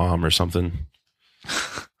his mom or something.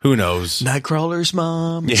 Who knows? Nightcrawler's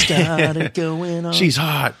mom has got it going on. She's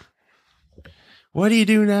hot. What do you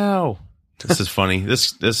do now? This is funny.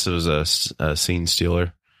 This was a scene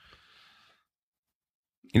stealer.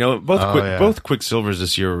 Both Quicksilvers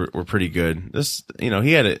this year were pretty good. This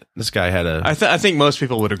guy had a. I think most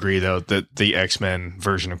people would agree though that the X-Men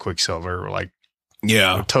version of Quicksilver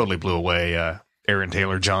totally blew away Aaron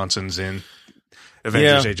Taylor Johnson's in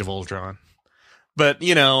Avengers: Age of Ultron. But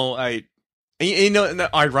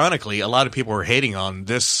ironically, a lot of people were hating on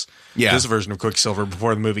this version of Quicksilver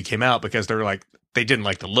before the movie came out because they didn't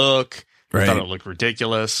like the look. They thought it looked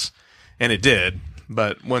ridiculous, and it did.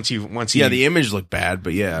 But once the image looked bad,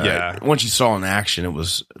 but once you saw in action, it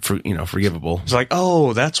was forgivable. It's like,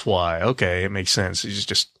 oh, that's why. Okay, it makes sense. He's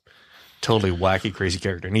just totally wacky, crazy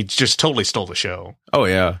character, and he just totally stole the show. Oh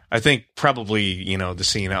yeah, I think probably the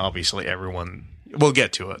scene. Obviously, everyone. We'll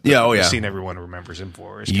get to it. The scene everyone remembers him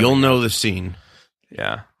for. You'll know the scene.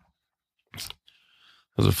 Yeah, it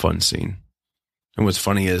was a fun scene. And what's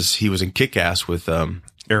funny is he was in Kick-Ass with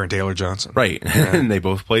Aaron Taylor Johnson. Right. Yeah. And they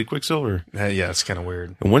both played Quicksilver. Yeah, it's kind of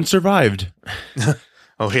weird. And one survived.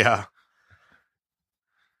 Oh, yeah.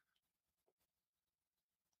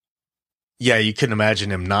 Yeah, you couldn't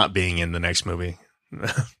imagine him not being in the next movie.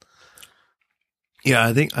 Yeah,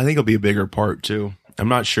 I think it'll be a bigger part, too. I'm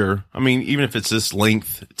not sure. I mean, even if it's this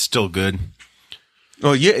length, it's still good.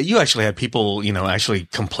 Well, you actually had people, actually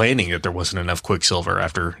complaining that there wasn't enough Quicksilver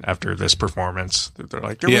after this performance. They're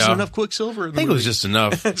like, there wasn't enough Quicksilver. I think it was just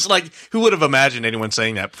enough. It's like, who would have imagined anyone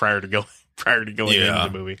saying that prior to going into the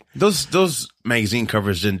movie? Those magazine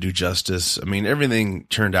covers didn't do justice. I mean, everything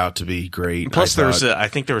turned out to be great. Plus, I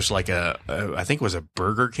think there was I think it was a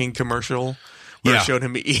Burger King commercial. Where it showed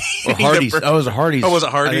him eating. Or Hardee's. Oh, it was a Hardee's. Oh, was it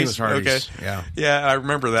Hardee's? I think it was Hardee's. Okay. Yeah, I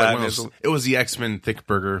remember that. It was the X-Men thick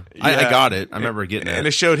burger. I got it. I remember getting it. And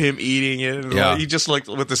it showed him eating it. Yeah. He just looked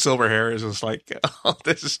with the silver hair. It was like, oh,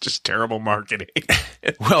 this is just terrible marketing.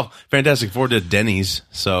 Well, Fantastic Four did Denny's,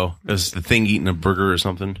 so it was the Thing eating a burger or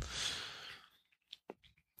something.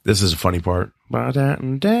 This is a funny part. You'll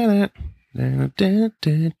know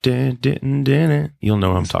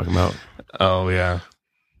what I'm talking about. Oh, yeah.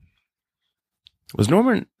 This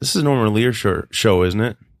is Norman Lear's show, isn't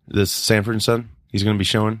it? This Sanford & Son he's going to be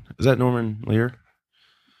showing. Is that Norman Lear?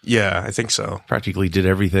 Yeah, I think so. Practically did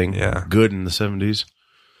everything good in the 70s.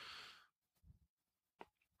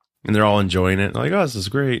 And they're all enjoying it. Like, oh, this is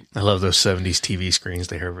great. I love those 70s TV screens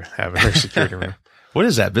they have in their security room. What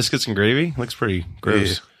is that? Biscuits and gravy? Looks pretty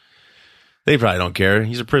gross. Yeah. They probably don't care.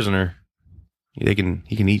 He's a prisoner. He can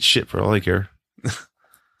eat shit for all they care.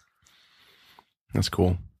 That's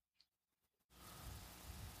cool.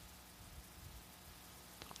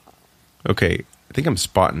 Okay, I think I'm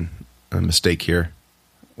spotting a mistake here.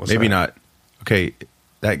 Maybe not. Okay,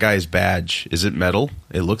 that guy's badge, is it metal?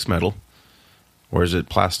 It looks metal. Or is it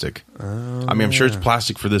plastic? I mean, I'm sure it's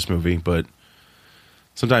plastic for this movie, but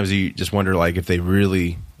sometimes you just wonder, like, if they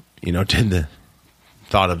really, did the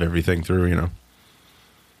thought of everything through,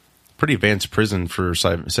 Pretty advanced prison for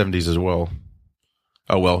 70s as well.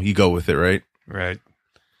 Oh, well, you go with it, right? Right.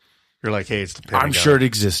 You're like, hey, it's the Pentagon. I'm sure it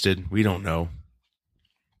existed. We don't know.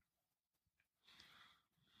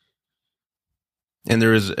 And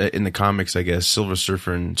there is, in the comics, I guess, Silver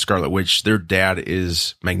Surfer and Scarlet Witch, their dad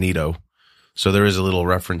is Magneto. So there is a little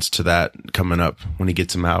reference to that coming up when he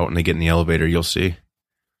gets him out and they get in the elevator. You'll see.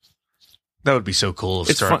 That would be so cool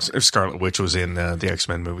if Scarlet Witch was in the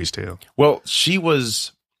X-Men movies too. Well, she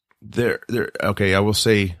was Okay, I will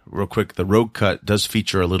say real quick, the road cut does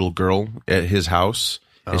feature a little girl at his house,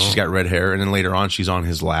 and she's got red hair, and then later on she's on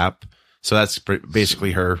his lap. So that's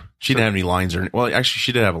basically her. She didn't have any lines well, actually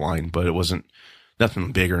she did have a line, but it wasn't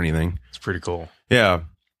nothing big or anything. It's pretty cool. Yeah.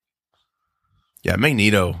 Yeah,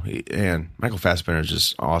 Magneto and Michael Fassbender is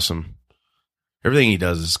just awesome. Everything he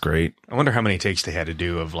does is great. I wonder how many takes they had to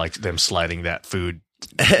do of like them sliding that food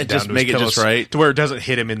just make it just right to where it doesn't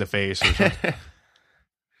hit him in the face or something.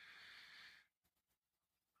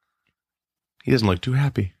 He doesn't look too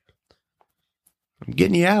happy. I'm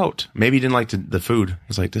getting you out. Maybe he didn't like the food.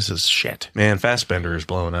 He's like, this is shit. Man, Fassbender is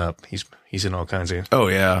blowing up. He's in all kinds of. Oh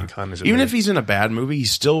yeah. Even if he's in a bad movie,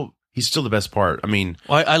 he's still the best part. I mean,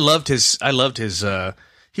 well, I loved his.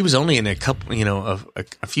 He was only in a couple,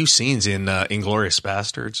 a few scenes in Inglourious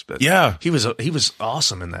Bastards, but yeah, he was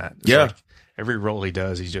awesome in that. Yeah, like every role he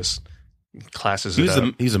does, he just classes it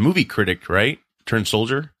up. He's a movie critic, right? Turned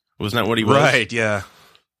soldier. Wasn't that what he was? Right. Yeah.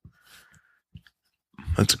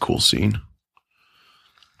 That's a cool scene.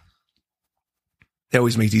 They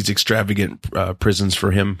always make these extravagant prisons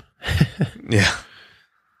for him. Yeah.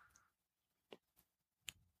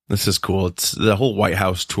 This is cool. It's the whole White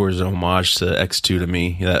House tour is an homage to X2 to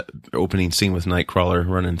me. That opening scene with Nightcrawler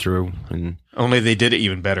running through, and only they did it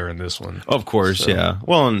even better in this one. Of course, yeah.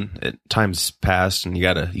 Well, and time's passed, and you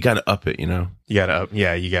gotta up it. You gotta up.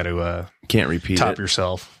 Yeah, you gotta. Can't repeat top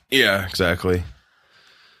yourself. Yeah, exactly.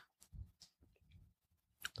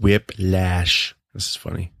 Whiplash. This is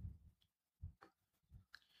funny.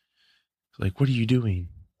 It's like, what are you doing?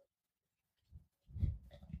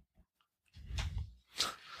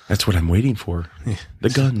 That's what I'm waiting for. The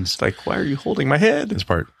guns. It's like, why are you holding my head? This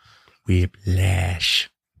part. Whiplash.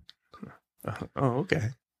 Oh, okay.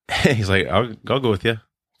 He's like, I'll go with you.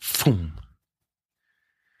 Boom.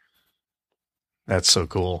 That's so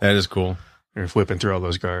cool. That is cool. You're whipping through all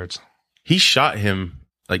those guards. He shot him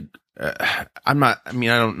like, I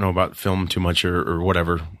don't know about film too much or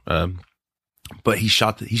whatever. But he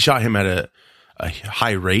shot him at a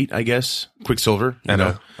high rate, I guess. Quicksilver.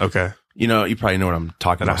 Okay. You probably know what I'm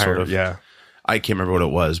talking about, sort of. Yeah. I can't remember what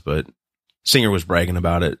it was, but Singer was bragging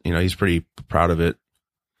about it. He's pretty proud of it.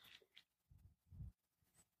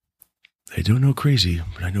 I don't know crazy,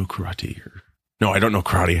 but I know karate. No, I don't know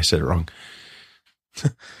karate. I said it wrong.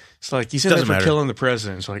 It's like, you said that for killing the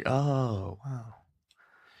president. It's like, oh, wow.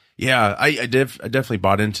 Yeah, I definitely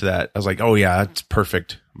bought into that. I was like, oh, yeah, that's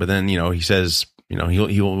perfect. But then, he says...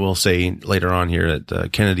 he will say later on here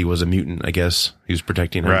that Kennedy was a mutant, I guess. He was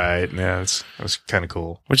protecting him. Right. Yeah, that was kind of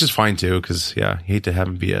cool. Which is fine, too, because, you hate to have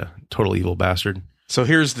him be a total evil bastard. So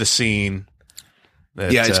here's the scene.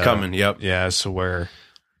 It's coming. Yep. Yeah, so where...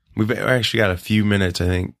 We've actually got a few minutes, I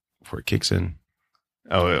think, before it kicks in.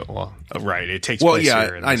 Oh, well, right. It takes place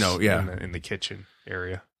here I know, yeah. In the kitchen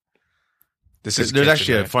area. There's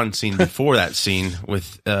actually a fun scene before that scene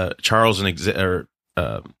with Charles and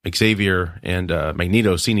Xavier and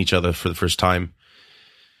Magneto seeing each other for the first time,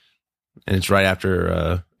 and it's right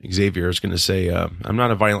after Xavier is going to say, "I'm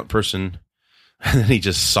not a violent person," and then he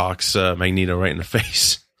just socks Magneto right in the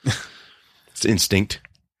face. It's instinct.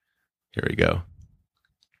 Here we go.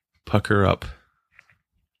 Pucker up.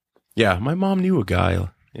 Yeah, my mom knew a guy.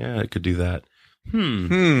 Yeah, I could do that.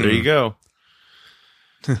 There you go.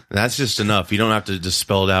 That's just enough. You don't have to just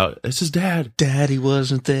spell it out. This is Dad. Daddy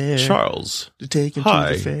wasn't there. Charles. To take him to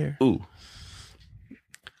the fair. Ooh.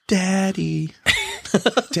 Daddy.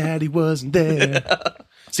 Daddy wasn't there.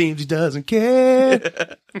 Seems he doesn't care.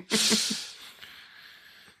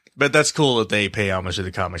 But that's cool that they pay homage to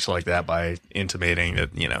the comics like that by intimating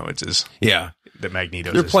that, it's his... Yeah. That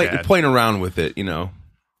Magneto's they're his dad. They're playing around with it, Because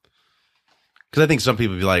I think some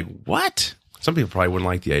people would be like, what? Some people probably wouldn't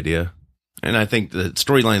like the idea. And I think the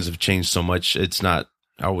storylines have changed so much. It's not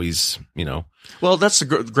always, Well, that's the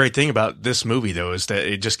great thing about this movie, though, is that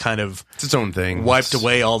it just kind of... It's its own thing. Wiped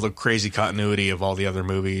away all the crazy continuity of all the other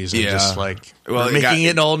movies. And just making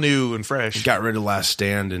it all new and fresh. It got rid of Last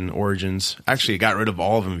Stand and Origins. Actually, it got rid of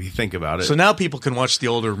all of them if you think about it. So now people can watch the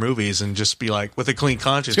older movies and just be like, with a clean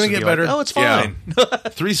conscience. It's going to get better. Like, oh, it's fine. Yeah.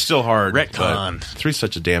 3's still hard. Retcon. 3's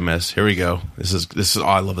such a damn mess. Here we go. This is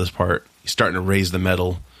I love this part. He's starting to raise the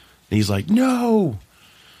metal. And he's like, no.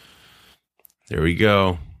 There we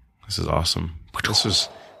go. This is awesome. This was.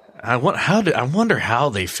 I wonder how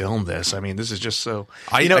they filmed this. I mean, this is just so.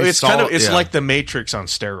 It's like the Matrix on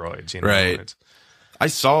steroids. Right. I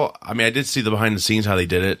did see the behind the scenes how they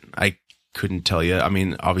did it. I couldn't tell you. I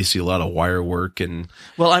mean, obviously a lot of wire work and.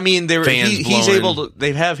 Well, I mean, he's able to.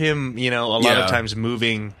 They have him, a lot of times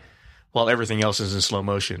moving while everything else is in slow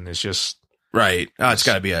motion. It's just. Right. It's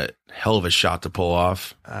got to be a hell of a shot to pull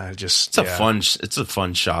off. It's a fun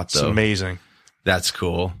shot though. It's amazing. That's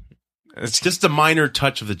cool. It's just a minor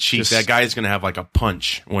touch of the cheek. That guy is going to have like a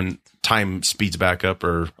punch when time speeds back up,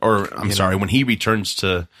 or when he returns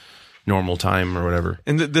to normal time or whatever.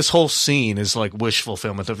 And this whole scene is like wish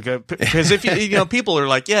fulfillment because if you people are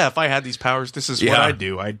like, yeah, if I had these powers, this is what I'd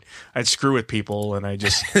do. I'd screw with people, and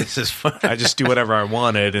this is fun. I just do whatever I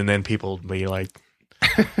wanted, and then people would be like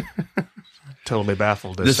totally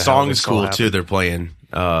baffled. The song's cool too. They're playing.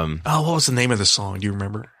 What was the name of the song? Do you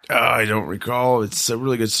remember? I don't recall. It's a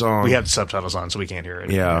really good song. We have the subtitles on, so we can't hear it.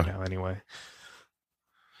 Right now anyway.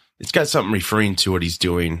 It's got something referring to what he's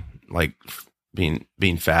doing, like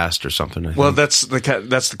being fast or something. I think. That's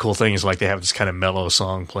the cool thing is like they have this kind of mellow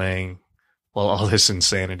song playing while all this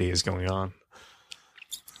insanity is going on.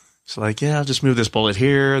 It's like, yeah, I'll just move this bullet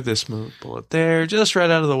here, this bullet there, just right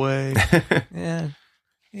out of the way. Yeah.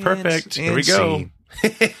 Perfect. Here we go.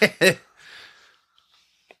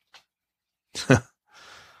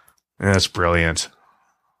 That's brilliant.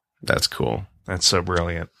 That's cool. That's so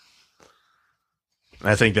brilliant.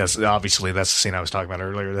 I think that's the scene I was talking about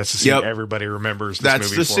earlier. That's the scene everybody remembers.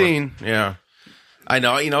 That's the scene. Yeah. I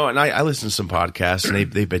know, and I listen to some podcasts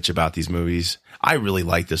and they bitch about these movies. I really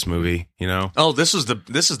like this movie, Oh, this is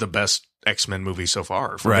the best X-Men movie so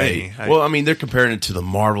far for me. Well, I mean, they're comparing it to the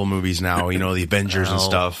Marvel movies now, the Avengers and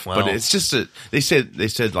stuff. Well. But it's just they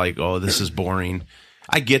said like, oh, this is boring.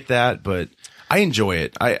 I get that, but I enjoy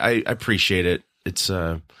it. I appreciate it. It's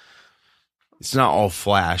not all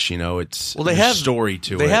flash, It's they have story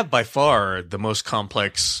to it. They have by far the most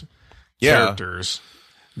complex characters.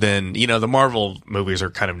 Then the Marvel movies are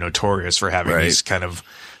kind of notorious for having these kind of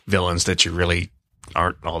villains that you really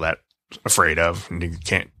aren't all that afraid of, and you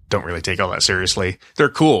don't really take all that seriously. They're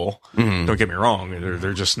cool. Mm-hmm. Don't get me wrong.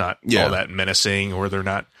 They're just not all that menacing, or they're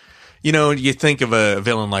not. You think of a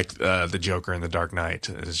villain like the Joker in The Dark Knight.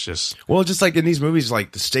 It's just just like in these movies,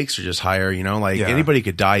 like the stakes are just higher. Anybody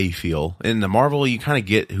could die. You feel in the Marvel, you kind of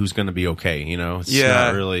get who's going to be okay. It's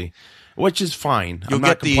not really, which is fine. I'm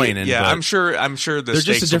not complaining. I'm sure. They're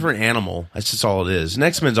just a different animal. That's just all it is. And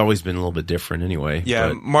X-Men's always been a little bit different anyway. Yeah,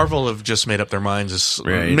 but Marvel have just made up their minds.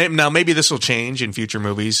 Now maybe this will change in future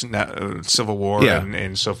movies, Civil War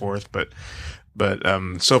and so forth, But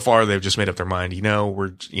so far they've just made up their mind.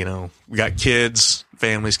 We got kids,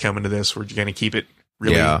 families coming to this. We're going to keep it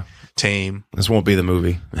really tame. This won't be the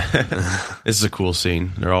movie. This is a cool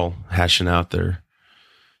scene. They're all hashing out their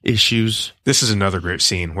issues. This is another great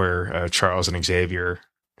scene where Charles and Xavier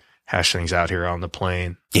hash things out here on the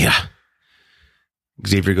plane. Yeah.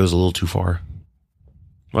 Xavier goes a little too far.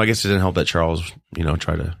 Well, I guess it didn't help that Charles,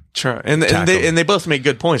 try to. And they both make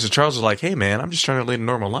good points. And Charles is like, "Hey, man, I'm just trying to lead a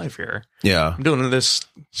normal life here. Yeah, I'm doing this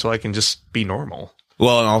so I can just be normal."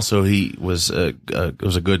 Well, and also it was a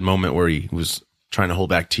good moment where he was trying to hold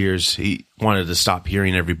back tears. He wanted to stop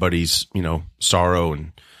hearing everybody's, sorrow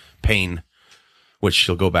and pain, which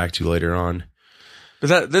he'll go back to later on.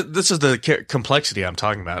 But this is the complexity I'm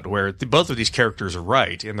talking about, where both of these characters are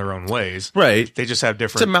right in their own ways. Right. They just have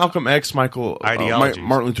different. It's a Malcolm X, ideologies.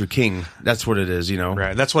 Martin Luther King. That's what it is,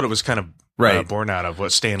 Right. That's what it was kind of born out of.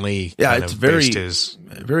 What Stan Lee. Yeah, it's very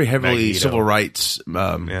heavily Magneto. Civil rights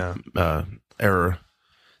era.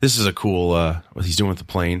 This is a cool what he's doing with the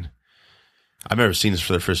plane. I've never seen this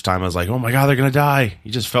for the first time. I was like, oh my God, they're gonna die.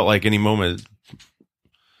 You just felt like any moment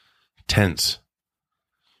tense.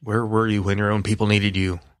 Where were you when your own people needed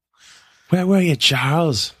you? Where were you,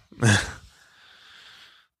 Charles?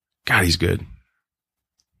 God, he's good.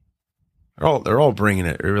 They're all bringing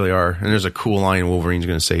it. They really are. And there's a cool line Wolverine's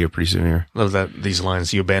going to say here pretty soon here. Love that these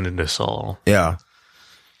lines. You abandoned us all. Yeah.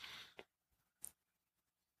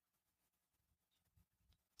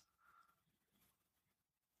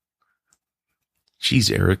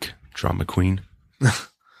 Jeez, Eric, drama queen. Can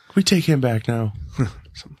we take him back now?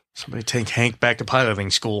 Somebody take Hank back to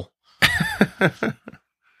piloting school.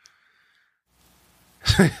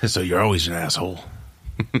 So you're always an asshole.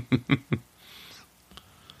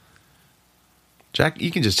 Jack,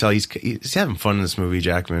 you can just tell he's having fun in this movie,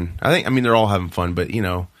 Jackman. I mean, they're all having fun, but,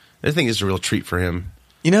 I think it's a real treat for him.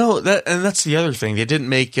 That's the other thing. They didn't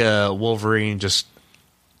make Wolverine just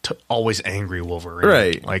always angry Wolverine.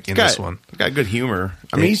 Right. Like in this one. Got good humor.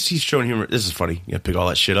 I mean, he's showing humor. This is funny. You gotta pick all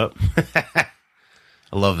that shit up.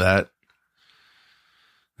 I love that.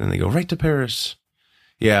 Then they go right to Paris.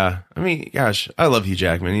 Yeah. I mean, gosh, I love Hugh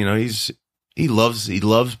Jackman. He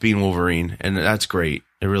loves being Wolverine, and that's great.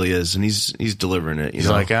 It really is. And he's delivering it. He's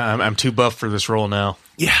like, I'm too buff for this role now.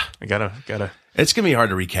 Yeah. I gotta It's gonna be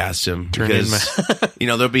hard to recast him because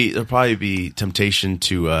there'll probably be temptation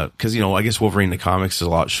to because I guess Wolverine in the comics is a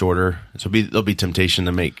lot shorter, so there'll be temptation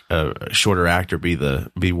to make a shorter actor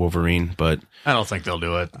be Wolverine, but I don't think they'll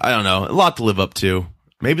do it. I don't know, a lot to live up to.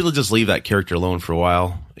 Maybe they'll just leave that character alone for a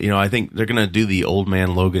while. I think they're gonna do the Old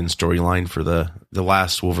Man Logan storyline for the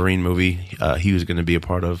last Wolverine movie. He was gonna be a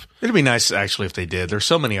part of. It'd be nice actually if they did. There's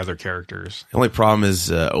so many other characters. The only problem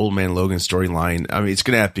is Old Man Logan storyline. I mean, it's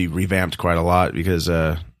gonna have to be revamped quite a lot because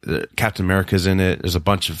Captain America's in it. There's a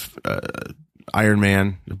bunch of Iron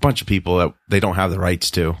Man, a bunch of people that they don't have the rights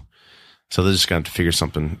to, so they're just gonna have to figure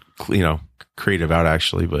something creative out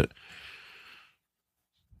actually. But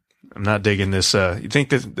I'm not digging this. You think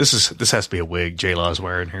that this has to be a wig J-Law's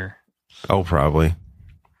wearing here? Oh, probably.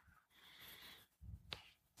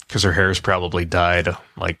 Because her hair is probably dyed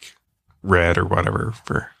like red or whatever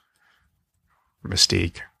for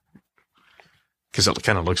Mystique. Because it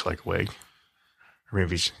kind of looks like a wig. Or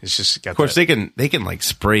maybe it's just got. Of course, they can like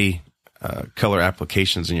spray color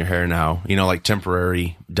applications in your hair now. Like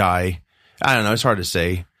temporary dye. I don't know. It's hard to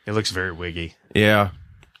say. It looks very wiggy. Yeah,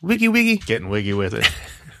 wiggy. Getting wiggy with it.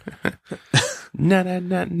 Nah.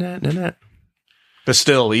 But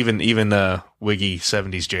still, even wiggy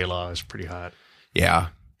 70s J-Law is pretty hot. Yeah.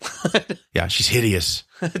 Yeah, she's hideous.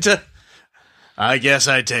 I guess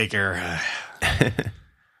I'd take her.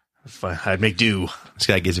 I'd make do. This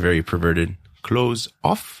guy gets very perverted. Clothes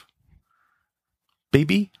off,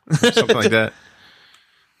 baby. Something like that.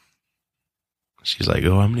 She's like,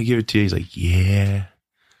 oh, I'm going to give it to you. He's like, yeah.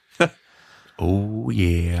 Oh,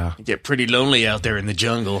 yeah. You get pretty lonely out there in the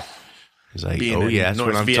jungle. He's like, oh, yeah, that's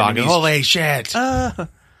what I'm talking. Holy shit.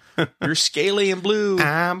 You're scaly and blue.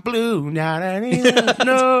 I'm blue, not anyone.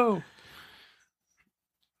 No.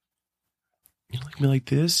 You like me like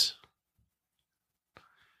this?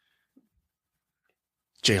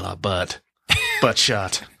 J-La butt. Butt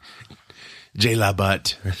shot. J-La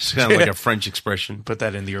butt. It's kind of like a French expression. Put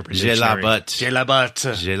that in the Urban Dictionary. J-La butt. J-La butt.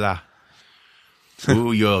 J-La.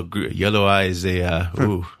 Ooh, your yellow eyes, they, I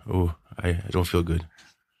don't feel good.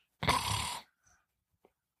 I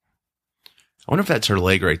wonder if that's her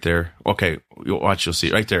leg right there. Okay, you'll see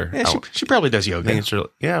it right there. Yeah, she probably does yoga. I think it's her,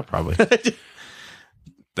 yeah, probably.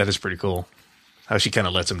 That is pretty cool. How she kind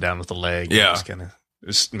of lets him down with the leg. Yeah. Just kind of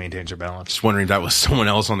maintains her balance. Just wondering if that was someone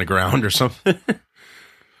else on the ground or something.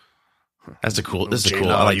 This is cool.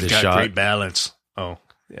 I like this shot. You've got great balance. Oh,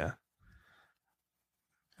 yeah.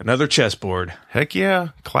 Another chessboard. Heck yeah.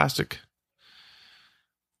 Classic.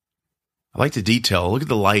 I like the detail. Look at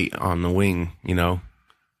the light on the wing,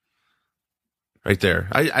 right there.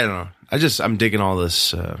 I don't know. I'm digging all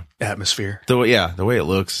this atmosphere. The way it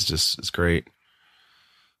looks is it's great.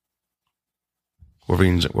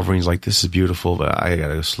 Wolverine's like, this is beautiful, but I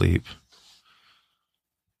gotta go sleep.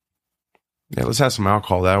 Yeah, let's have some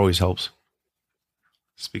alcohol. That always helps.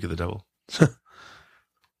 Speak of the devil.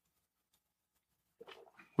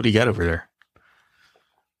 What do you got over there?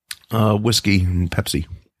 Whiskey and Pepsi.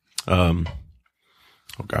 Oh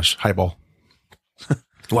gosh, highball.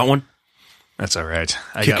 Want one? That's all right.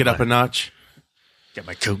 Kick it up a notch. Got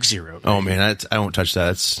my Coke Zero. Baby. Oh man, I won't touch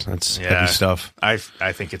that. That's heavy stuff. I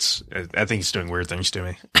think it's doing weird things to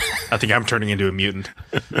me. I think I'm turning into a mutant.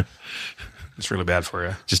 It's really bad for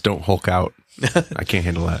you. Just don't Hulk out. I can't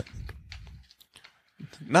handle that.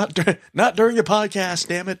 Not during a podcast,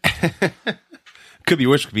 damn it. Could be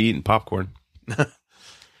worse. Could be eating popcorn.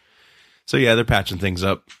 So yeah, they're patching things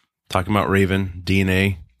up. Talking about Raven,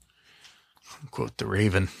 DNA. Quote the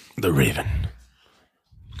Raven. The Raven.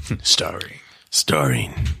 Starring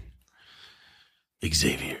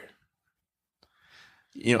Xavier.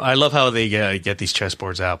 I love how they get these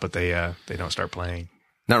chessboards out, but they don't start playing.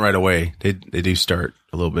 Not right away. They do start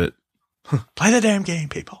a little bit. Play the damn game,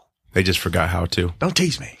 people. They just forgot how to. Don't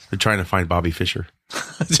tease me. They're trying to find Bobby Fischer.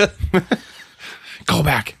 Go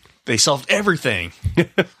back. They solved everything.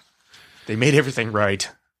 They made everything right.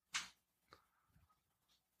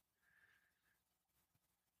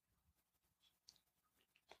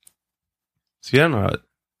 See, I don't know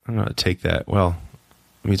how to take that. Well,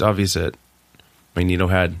 I mean, it's obvious that Magneto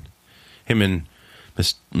had him and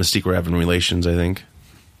Mystique were having relations, I think.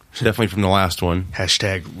 Definitely from the last one.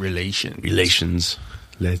 # relations. Relations.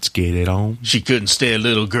 Let's get it on. She couldn't stay a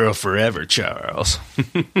little girl forever, Charles.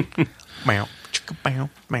 Meow, chicka,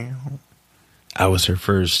 meow, meow. I was her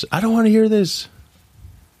first. I don't want to hear this.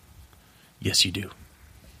 Yes, you do.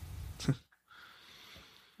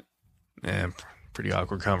 Yeah, pretty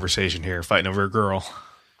awkward conversation here, fighting over a girl.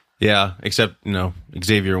 Yeah, except,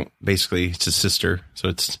 Xavier, basically, it's his sister. So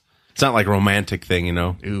it's not like a romantic thing,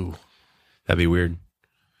 Ooh. That'd be weird.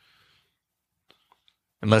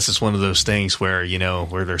 Unless it's one of those things where,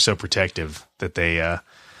 where they're so protective that they, have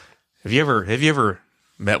you ever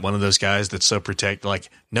met one of those guys that's so protective, like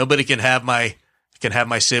nobody can have my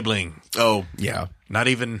sibling. Oh yeah. Not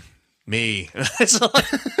even me. It's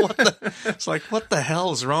like, what the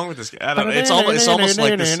hell is wrong with this guy? I don't know. It's almost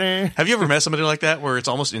like this. Have you ever met somebody like that where it's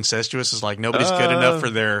almost incestuous? It's like nobody's good enough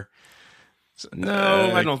for their.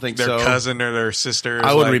 No, I don't think their cousin or their sister.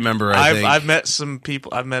 I would remember. I've met some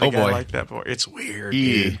people. I've met a guy like that before. It's weird,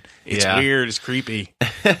 dude. It's weird. It's creepy.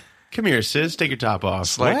 Come here, sis. Take your top off.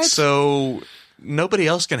 It's like, so nobody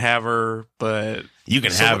else can have her, but you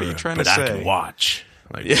can have her. But I can watch.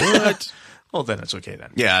 Like what? Well, then it's okay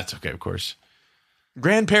then. Yeah, it's okay. Of course.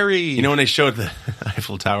 Grand Perry. You know, when they showed the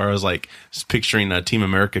Eiffel Tower, I was like just picturing Team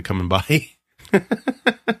America coming by.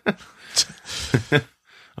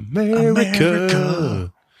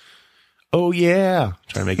 America. Oh, yeah.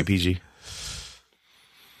 Trying to make it PG.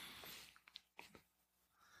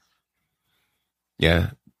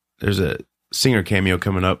 Yeah. There's a singer cameo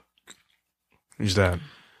coming up. Who's that?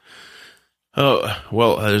 Oh,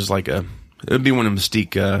 well, there's like it would be when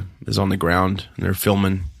Mystique is on the ground and they're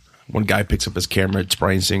filming. One guy picks up his camera. It's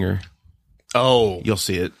Bryan Singer. Oh. You'll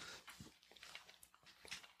see it.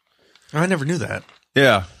 I never knew that.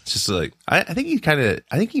 Yeah, it's just like I think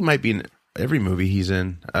he might be in every movie he's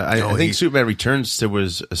in. I think Superman Returns there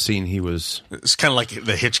was a scene he was. It's kind of like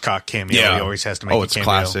the Hitchcock cameo. Yeah. He always has to make. It's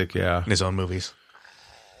classic. Yeah, in his own movies.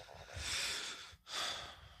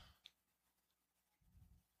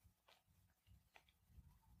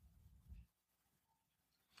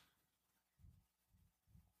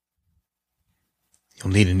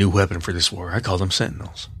 You'll need a new weapon for this war. I call them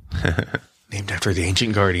Sentinels, named after the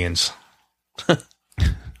ancient Guardians.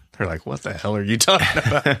 They're like, what the hell are you talking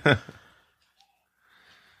about?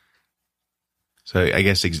 So I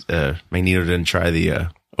guess Magneto didn't try the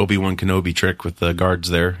Obi-Wan Kenobi trick with the guards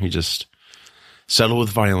there. He just settled with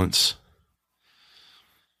violence.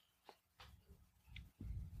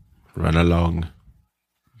 Run along.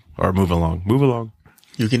 Or move along. Move along.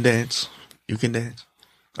 You can dance. You can dance.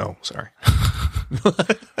 Oh, sorry.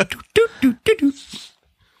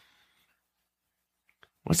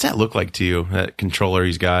 What's that look like to you? That controller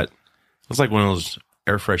he's got. Looks like one of those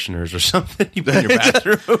air fresheners or something you put in your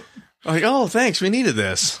bathroom. Like, oh, thanks. We needed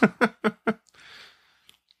this.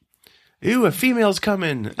 Ooh, a female's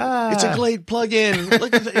coming. It's a Glade plug-in.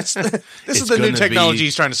 Look at this is the new technology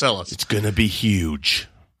he's trying to sell us. It's going to be huge,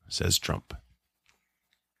 says Trump.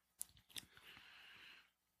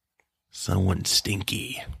 Someone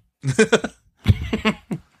stinky.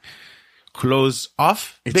 Clothes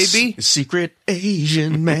off, baby. A secret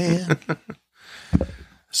Asian man.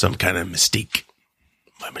 Some kind of mystique.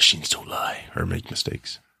 My machines don't lie or make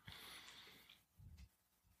mistakes.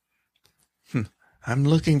 I'm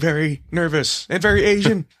looking very nervous and very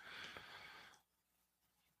Asian.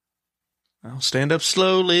 I'll stand up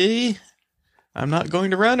slowly. I'm not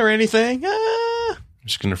going to run or anything. I'm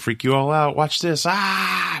just going to freak you all out. Watch this.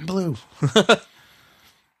 I'm blue.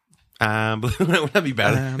 I'm blue. Wouldn't that be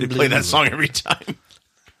bad? They play that song every time.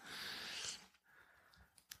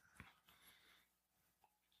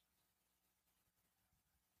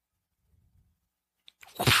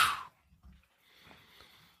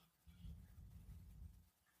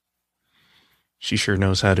 She sure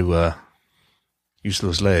knows how to use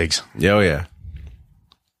those legs. Oh, yeah.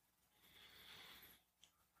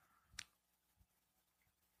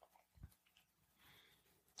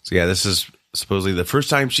 So, yeah, this is supposedly the first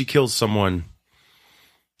time she kills someone.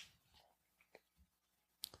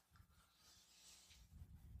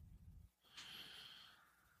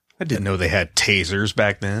 I didn't know they had tasers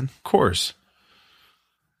back then. Of course.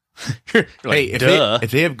 Like, hey,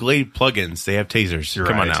 if they have Glade plugins, they have tasers. You're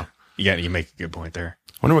Come right. on now. Yeah, you make a good point there.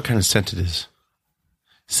 I wonder what kind of scent it is.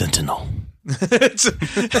 Sentinel.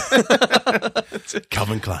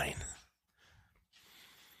 Calvin Klein.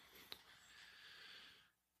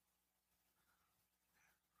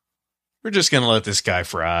 We're just going to let this guy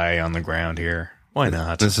fry on the ground here. Why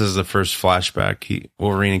not? This is the first flashback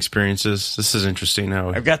Wolverine experiences. This is interesting how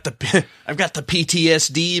I've got the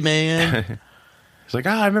PTSD, man. He's like,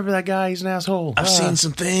 I remember that guy. He's an asshole. I've seen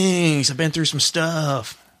some things. I've been through some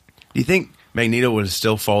stuff. Do you think Magneto would have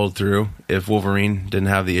still followed through if Wolverine didn't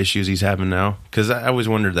have the issues he's having now? Because I always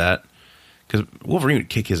wondered that. Because Wolverine would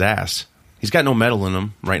kick his ass. He's got no metal in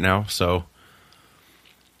him right now, so.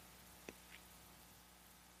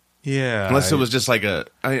 Yeah. Unless it was just like I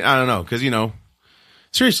don't know. Because,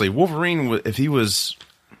 seriously, Wolverine, if he was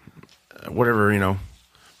whatever,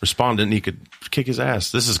 respondent, he could kick his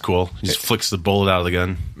ass. This is cool. He just flicks the bullet out of the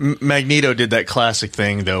gun. Magneto did that classic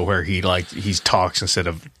thing, though, where he talks instead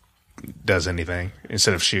of does anything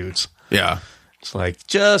instead of shoots. Yeah. It's like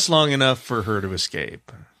just long enough for her to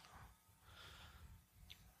escape.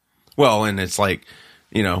 Well, and it's like,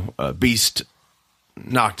 Beast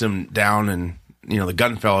knocked him down and, the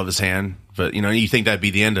gun fell out of his hand. But, you think that'd be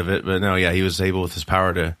the end of it. But no, yeah, he was able with his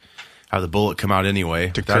power to have the bullet come out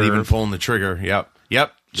anyway. Without even pulling the trigger. Yep.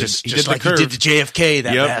 Just like he did to JFK,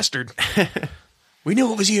 that bastard. We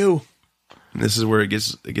knew it was you. And this is where it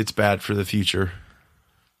gets bad for the future.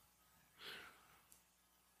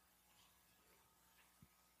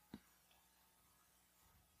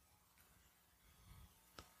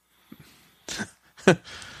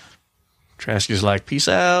 Trask is like, peace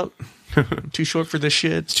out. I'm too short for this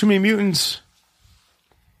shit. It's too many mutants.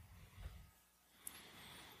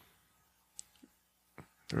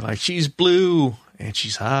 They're like, she's blue and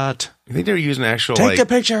she's hot. You think they were using actual Take the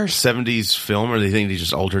pictures. 70s film, or do you think they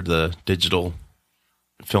just altered the digital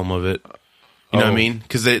film of it? You know what I mean?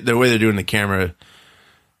 Because the way they're doing the camera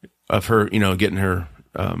of her, getting her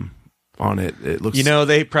on it, it looks.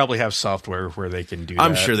 They probably have software where they can do that.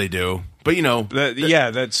 I'm sure they do. But,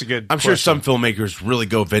 that's a good I'm question. sure some filmmakers really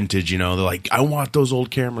go vintage, they're like, I want those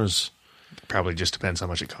old cameras. Probably just depends how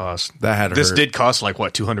much it costs. That had to This hurt. did cost like,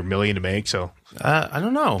 what, $200 million to make, so. I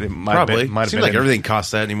don't know. It might Probably. Might have Seems been like everything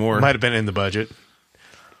costs that anymore. Might have been in the budget.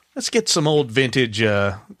 Let's get some old vintage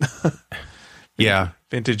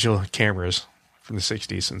vintage cameras from the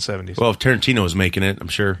 60s and 70s. Well, if Tarantino was making it, I'm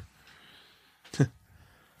sure.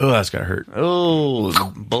 Oh, that's got to hurt. Oh,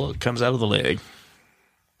 the bullet comes out of the leg.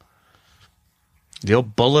 The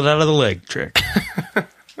old bullet out of the leg trick.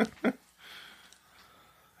 We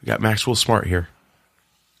got Maxwell Smart here.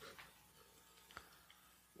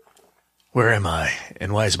 Where am I?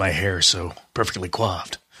 And why is my hair so perfectly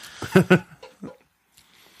coiffed?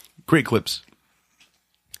 Great clips.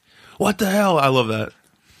 What the hell? I love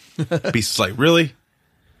that. Beast is like, really?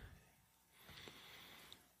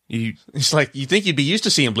 It's like, you think you'd be used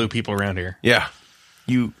to seeing blue people around here. Yeah.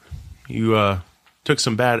 You took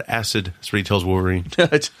some bad acid. That's what he tells Wolverine.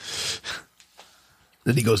 Then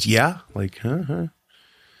he goes, yeah? Like, huh?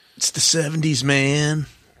 It's the 70s, man.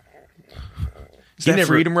 Is that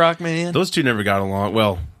Freedom Rock, man? Those two never got along.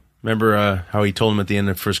 Well, remember how he told him at the end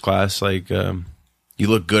of First Class, like, you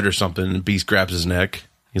look good or something, and Beast grabs his neck.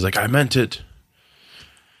 He's like, I meant it.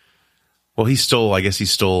 Well, he stole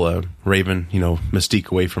Raven,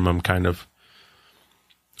 Mystique away from him, kind of.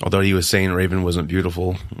 Although he was saying Raven wasn't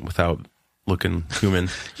beautiful without looking human.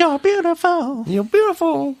 You're beautiful. You're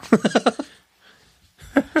beautiful.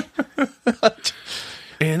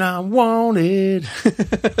 And I want it.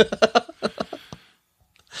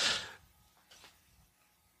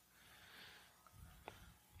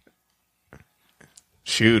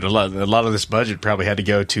 Shoot, a lot of this budget probably had to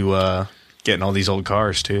go to getting all these old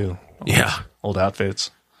cars too. Old outfits.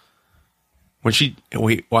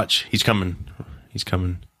 Watch, he's coming.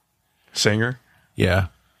 Singer? Yeah.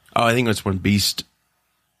 Oh, I think that's when Beast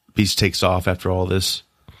takes off after all this.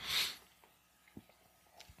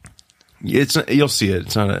 You'll see it.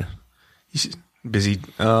 It's not a... He's busy.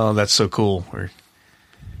 Oh, that's so cool. Where he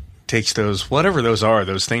takes those, whatever those are,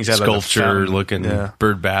 those things out sculpture of the looking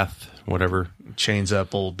bird bath, whatever. Chains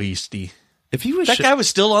up old Beastie. If he was that guy was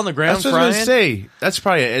still on the ground, that's what I was going to say. That's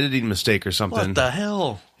probably an editing mistake or something. What the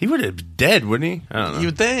hell? He would have been dead, wouldn't he? I don't know. You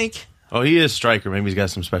would think. Oh, he is Stryker. Maybe he's got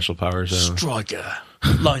some special powers. Stryker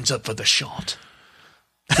lines up for the shot.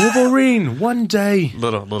 Wolverine, one day.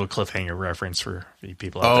 Little cliffhanger reference for you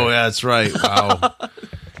people out there. Oh, yeah, that's right. Wow.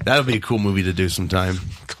 That would be a cool movie to do sometime.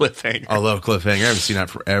 Cliffhanger. I love Cliffhanger. I haven't seen that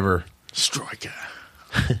forever. Stryker.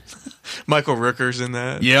 Michael Rooker's in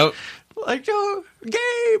that. Yep. Like, oh,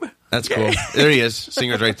 Gabe. That's cool. There he is.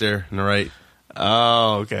 Singer's right there on the right.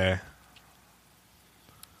 Oh, okay.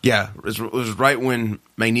 Yeah, it was right when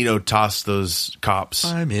Magneto tossed those cops.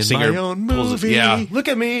 I'm in my own movie. Yeah, look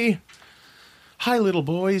at me. Hi, little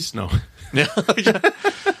boys. No.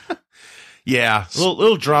 Yeah,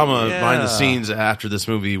 little drama behind the scenes after this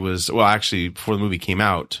movie was, well, actually, before the movie came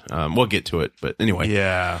out. We'll get to it, but anyway.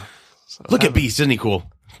 Yeah. So look at Beast. Isn't he cool?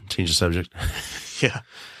 Change the subject. Yeah.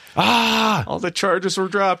 All the charges were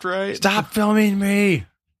dropped, right? Stop filming me.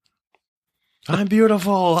 I'm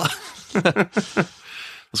beautiful.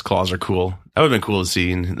 Those claws are cool. That would have been cool to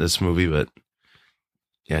see in this movie, but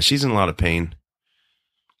yeah, she's in a lot of pain.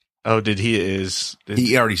 Oh,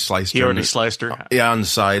 he already sliced her. He already sliced her? Yeah, on the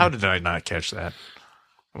side. How did I not catch that?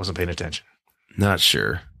 I wasn't paying attention. Not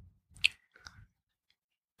sure.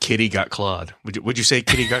 Kitty got clawed. Would you say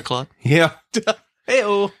Kitty got clawed? Yeah.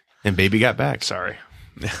 Hey-oh. And baby got back. Sorry.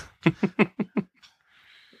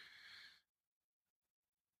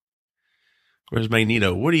 Where's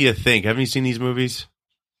Magneto? What do you think? Haven't you seen these movies?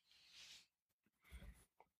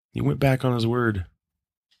 He went back on his word.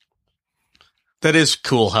 That is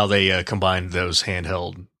cool how they combined those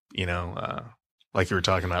handheld, like you were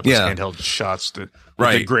talking about, those handheld shots, with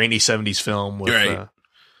the grainy 70s film with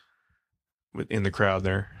in the crowd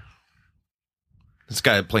there. This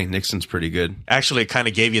guy playing Nixon's pretty good. Actually, it kind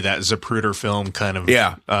of gave you that Zapruder film kind of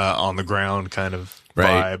on the ground kind of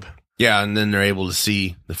vibe. Yeah, and then they're able to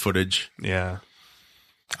see the footage. Yeah.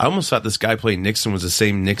 I almost thought this guy playing Nixon was the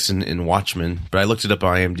same Nixon in Watchmen, but I looked it up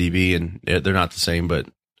on IMDb, and they're not the same, but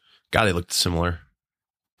God, they looked similar.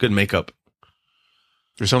 Good makeup.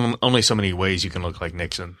 There's only so many ways you can look like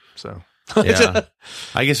Nixon, so... Yeah,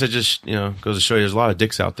 I guess it just goes to show you there's a lot of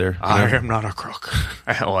dicks out there. I am not a crook.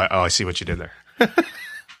 I see what you did there.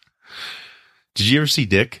 Did you ever see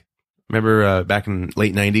Dick? Remember back in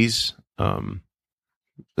late 90s? It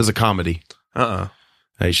was a comedy.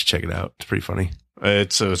 You should check it out. It's pretty funny.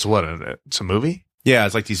 It's what? It's a movie? Yeah,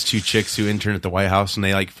 it's like these two chicks who intern at the White House, and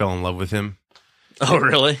they like fell in love with him. Oh,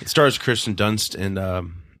 really? It stars Kirsten Dunst and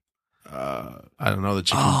I don't know, the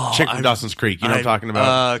chick from Dawson's Creek. You know what I'm talking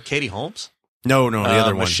about? Katie Holmes? No, the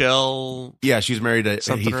other one. Michelle. Yeah, she was married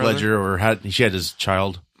to Heath Ledger, she had his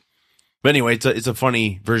child. But anyway, it's a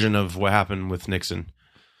funny version of what happened with Nixon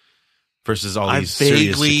versus all these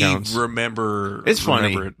serious accounts. It's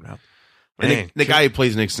funny. And the guy who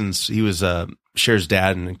plays Nixon's, he was Cher's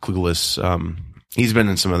dad in Clueless. He's been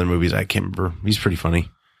in some other movies. I can't remember. He's pretty funny.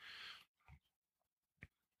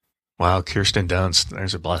 Wow, Kirsten Dunst.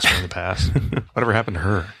 There's a blast from the past. Whatever happened to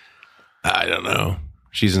her? I don't know.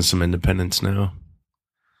 She's in some independence now.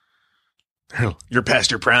 You're past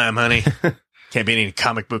your prime, honey. Can't be in any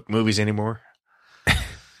comic book movies anymore.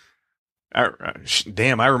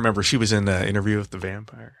 Damn, I remember she was in the Interview with the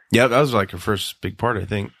Vampire. Yeah, that was like her first big part, I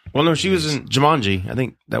think. Well, no, she was in Jumanji. I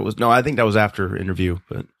think that was after Interview,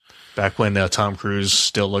 but back when Tom Cruise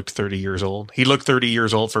still looked 30 years old. He looked 30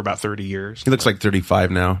 years old for about 30 years. He looks like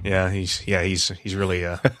 35 now. Yeah, he's really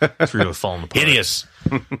falling apart. Hideous.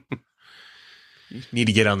 You need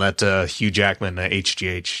to get on that Hugh Jackman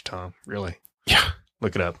HGH, Tom. Really? Yeah.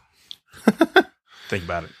 Look it up. Think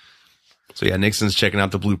about it. So yeah, Nixon's checking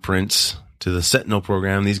out the blueprints to the Sentinel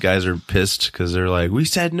program. These guys are pissed because they're like, we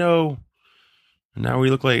said no. And now we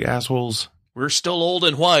look like assholes. We're still old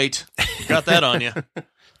and white. Got that on you.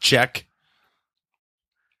 Check.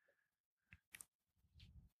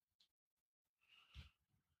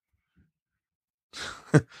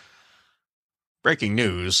 Breaking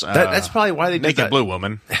news. That's probably why they did Naked Blue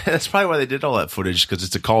Woman. That's probably why they did all that footage, because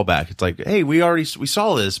it's a callback. It's like, hey, we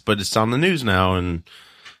saw this, but it's on the news now, and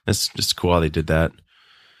it's just cool how they did that.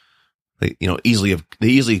 They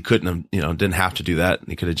easily couldn't have, didn't have to do that.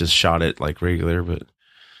 They could have just shot it like regular, but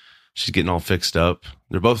she's getting all fixed up.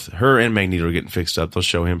 They're both, her and Magneto, are getting fixed up. They'll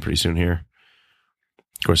show him pretty soon here.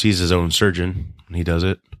 Of course, he's his own surgeon when he does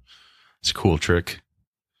it. It's a cool trick.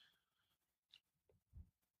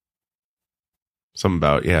 Something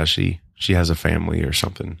about, she has a family or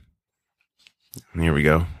something. And here we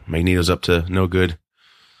go. Magneto's up to no good.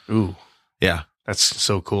 Ooh. Yeah. That's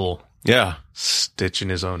so cool. Yeah. Stitch in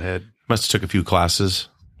his own head. Must have took a few classes,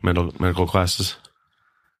 medical classes.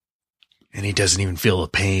 And he doesn't even feel the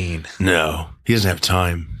pain. No. He doesn't have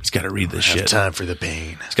time. He's got to read this shit. Time for the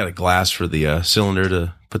pain. He's got a glass for the cylinder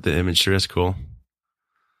to put the image through. That's cool.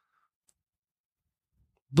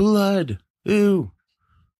 Blood. Ooh.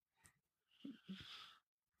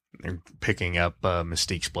 They're picking up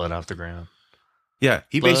Mystique's blood off the ground. Yeah,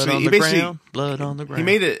 he blood basically blood on the ground. He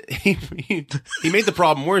made it. He made the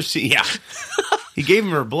problem worse. He gave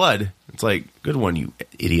him her blood. It's like, good one, you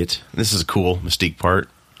idiot. This is a cool Mystique part.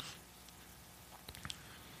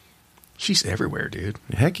 She's everywhere, dude.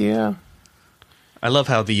 Heck yeah! I love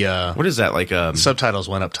how the what is that like? Subtitles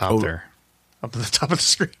went up top there, up at the top of the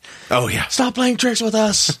screen. Oh yeah! Stop playing tricks with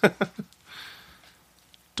us.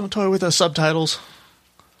 Don't toy with the subtitles.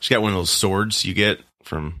 She got one of those swords you get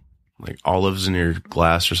from like olives in your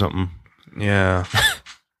glass or something. Yeah.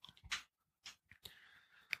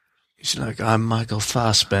 She's like, I'm Michael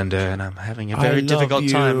Fassbender, and I'm having a very difficult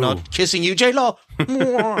time not kissing you, J-Lo.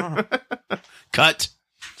 Cut.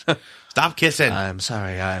 Stop kissing. I'm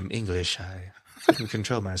sorry, I'm English. I can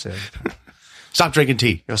control myself. Stop drinking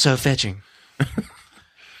tea. You're so fetching.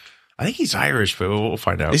 I think he's Irish, but we'll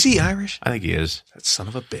find out. Is he Irish? I think he is. That son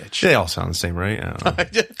of a bitch. They all sound the same, right? I don't know.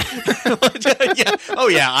 Yeah. Oh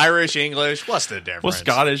yeah, Irish, English. What's the difference? Well,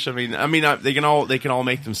 Scottish. I mean, they can all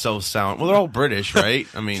make themselves sound. Well, they're all British, right?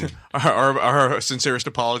 I mean, our sincerest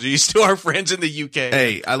apologies to our friends in the UK.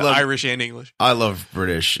 Hey, I love Irish and English. I love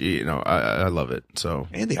British. I love it. So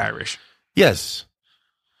and the Irish. Yes,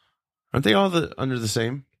 aren't they all under the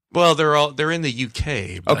same? Well, they're in the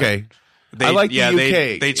UK. Okay. I like the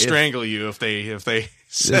UK. They'd strangle you if they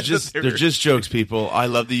they're just jokes, people. I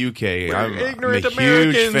love the UK. I'm ignorant a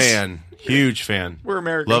Americans. Huge fan. We're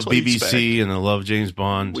Americans. Love BBC and I love James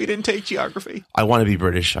Bond. We didn't take geography. I want to be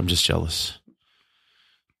British. I'm just jealous.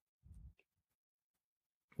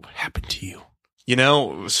 What happened to you? I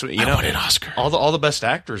want an Oscar. All the best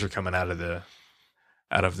actors are coming out of the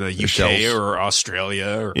UK shells. or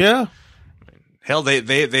Australia. Yeah. Hell,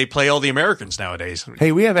 they play all the Americans nowadays.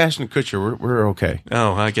 Hey, we have Ashton Kutcher. We're okay.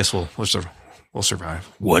 Oh, I guess we'll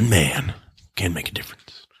survive. One man can make a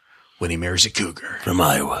difference When he marries a cougar from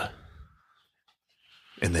Iowa,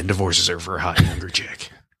 and then divorces her for a hot younger chick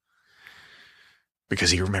because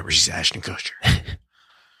he remembers he's Ashton Kutcher.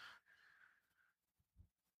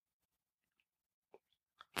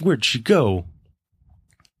 Where'd she go?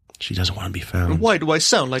 She doesn't want to be found. Why do I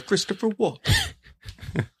sound like Christopher Walken?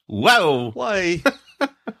 Whoa! Why?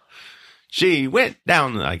 She went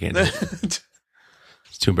down. I can't. It's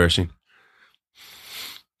too embarrassing.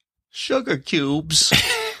 Sugar cubes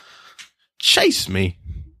Chase me,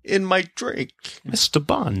 in my drink. Mr.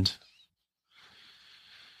 Bond.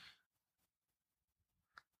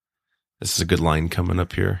 This is a good line coming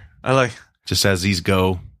up here. I like just as these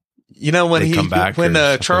go.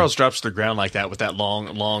 When Charles drops to the ground like that with that long,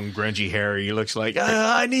 grungy hair, he looks like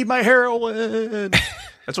I need my heroin.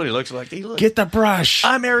 That's what he looks like. Get the brush.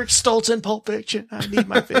 I'm Eric Stoltz in Pulp Fiction. I need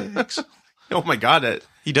my fix. Oh my god,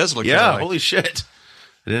 he does look. Yeah, holy shit!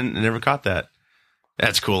 I never caught that.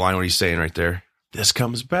 That's a cool line. What he's saying right there. This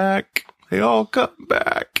comes back. They all come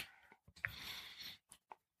back.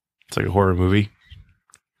 It's like a horror movie.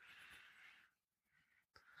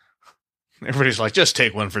 Everybody's like, just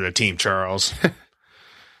take one for the team, Charles.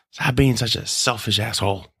 Stop being such a selfish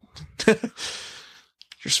asshole. You're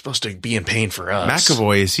supposed to be in pain for us.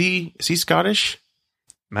 McAvoy, is he Scottish?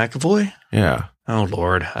 McAvoy? Yeah. Oh,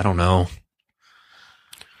 Lord. I don't know.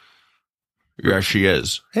 Yeah, she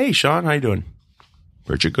is. Hey, Sean, how you doing?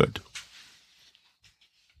 Pretty good.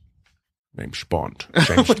 Name's Bond.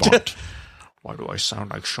 James Bond. Why do I sound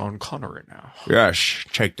like Sean Connery now? Yes,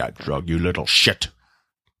 take that drug, you little shit.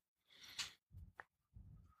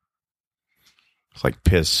 It's like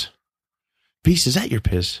piss. Beast, is that your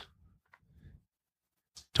piss?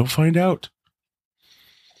 Don't find out.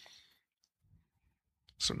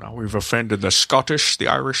 So now we've offended the Scottish, the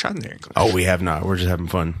Irish, and the English. Oh, we have not. We're just having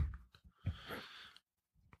fun.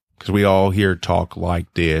 Because we all here talk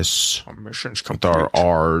like this. Our mission's with complete. our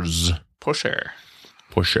R's. Pusher.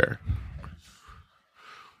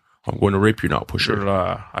 I'm going to rape you now, Pusher.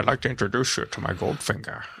 I'd like to introduce you to my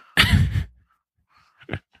Goldfinger.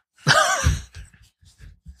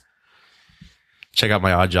 Check out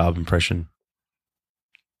my Odd Job impression.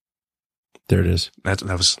 There it is. That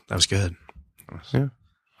was good. Yeah.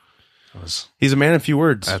 He's a man of few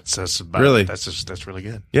words. That's really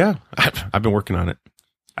good. Yeah, I've been working on it.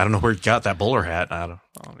 I don't know where you got that bowler hat.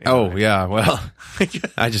 Yeah. Well,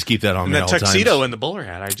 I just keep that on me all the time. That tuxedo and the bowler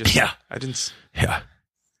hat. I didn't. Yeah.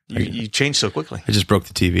 You changed so quickly. I just broke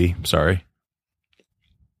the TV. I'm sorry.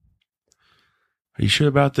 Are you sure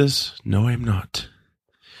about this? No, I'm not.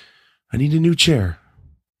 I need a new chair.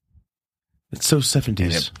 It's so 70s.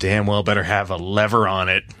 And it damn well better have a lever on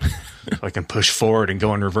it so I can push forward and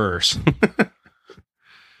go in reverse.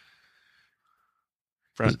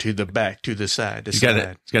 Front to the back, to the side. He's got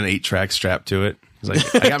an 8-track strapped to it. He's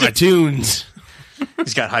like, I got my tunes.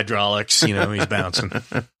 He's got hydraulics, he's bouncing.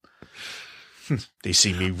 They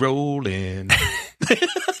see me rolling.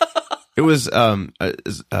 It was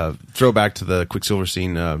a throwback to the Quicksilver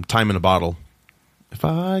scene, Time in a Bottle. If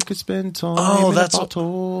I could spend time in a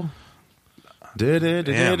bottle.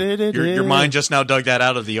 Your mind just now dug that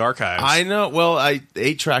out of the archives. I know. Well,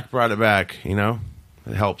 8-track brought it back, It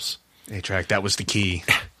helps. 8-track, that was the key.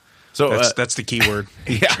 So that's the key word.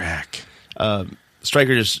 8-track.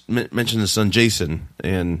 Stryker just mentioned his son Jason,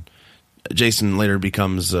 and Jason later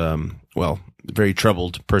becomes a very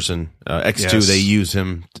troubled person. X2, yes. They use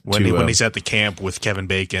him when he's at the camp with Kevin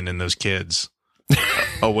Bacon and those kids.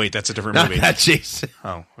 Oh wait, that's a different movie. Not Jason.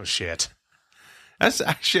 Oh shit. That's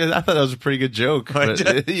actually, I thought that was a pretty good joke. But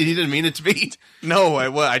you didn't mean it to be. No,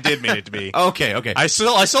 I did mean it to be. Okay. I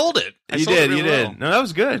sold it. You did. No, that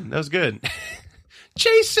was good.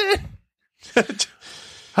 Jason.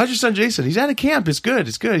 How's your son Jason? He's at a camp. It's good.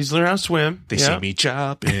 He's learning how to swim. They see me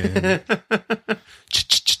chopping.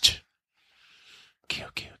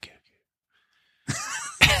 Okay.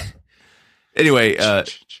 Anyway,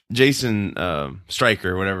 Jason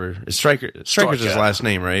Stryker, whatever. Stryker's his last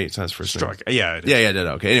name, right? It's not his first name. Yeah.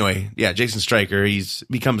 Okay. Anyway, Jason Stryker,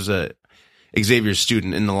 becomes a Xavier's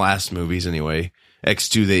student in the last movies anyway.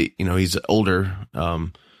 X2, he's older.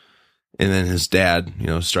 And then his dad,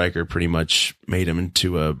 Stryker, pretty much made him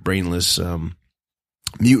into a brainless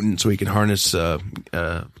mutant so he can harness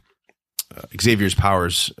Xavier's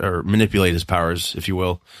powers, or manipulate his powers, if you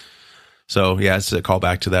will. So, yeah, it's a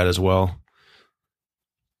callback to that as well.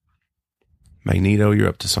 Magneto, you're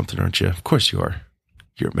up to something, aren't you? Of course you are.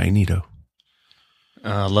 You're Magneto.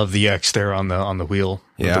 Love the X there on the wheel,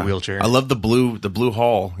 with the wheelchair. I love the blue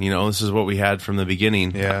hull. This is what we had from the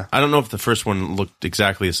beginning. Yeah. I don't know if the first one looked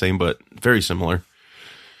exactly the same, but very similar.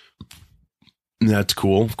 And that's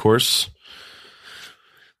cool, of course.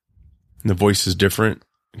 And the voice is different.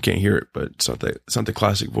 I can't hear it, but it's not the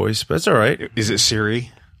classic voice, but it's all right. Is it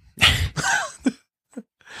Siri?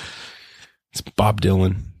 It's Bob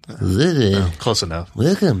Dylan. Oh, close enough.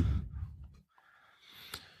 Welcome.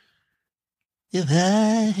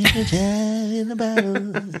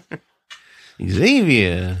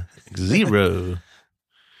 Xavier, Zero,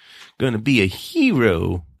 gonna be a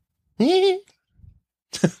hero. I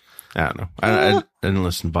don't know. I didn't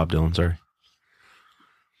listen to Bob Dylan. Sorry.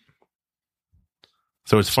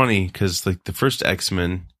 So it's funny because like the first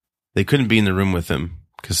X-Men, they couldn't be in the room with him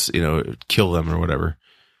because it would kill them or whatever.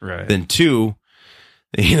 Right. Then 2,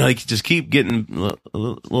 he just keep getting a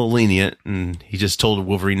little lenient, and he just told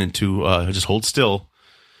Wolverine to just hold still.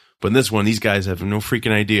 But in this one, these guys have no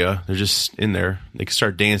freaking idea. They're just in there. They can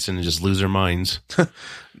start dancing and just lose their minds.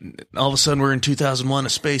 All of a sudden, we're in 2001: A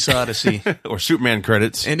Space Odyssey, or Superman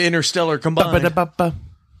credits and Interstellar combined.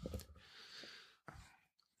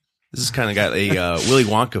 This has kind of got a Willy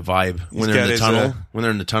Wonka vibe when they're in the tunnel. When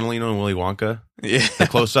they're in the tunnel, in Willy Wonka. Yeah. The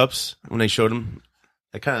close-ups, when they showed him.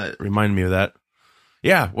 That kind of reminded me of that.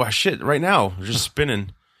 Yeah, well, shit, right now, they're just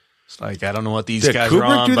spinning. It's like, I don't know what these guys are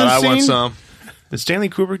on, but I want some. Did Stanley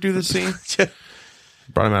Kubrick do this scene?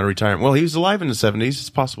 Brought him out of retirement. Well, he was alive in the 70s. It's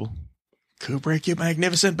possible. Kubrick, you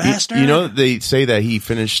magnificent bastard. They say that he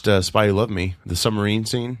finished Spy Who Loved Me, the submarine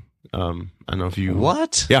scene. I don't know if you...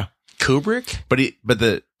 What? Yeah. Kubrick? But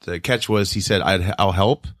the catch was, he said, I'll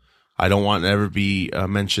help. I don't want to ever be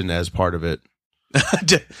mentioned as part of it.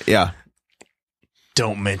 Yeah.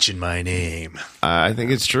 Don't mention my name. I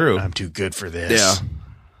think it's true. I'm too good for this.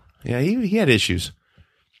 Yeah. Yeah, he had issues.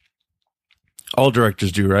 All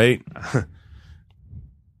directors do, right?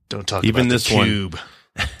 Don't talk even about this the Cube.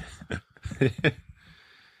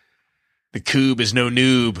 The Cube is no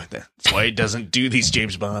noob. That's why he doesn't do these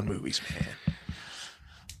James Bond movies, man.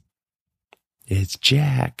 It's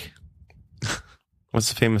Jack. What's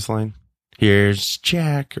the famous line? Here's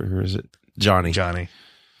Jack, or is it Johnny?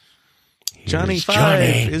 Johnny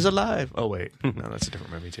 5 is alive. Oh, wait. No, that's a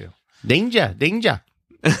different movie, too. Danger.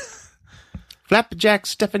 Flapjack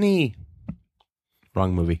Stephanie.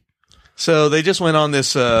 Wrong movie. So they just went on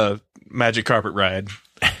this magic carpet ride.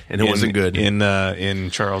 And it wasn't good. In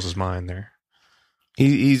Charles's mind there.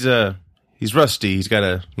 He's rusty. He's got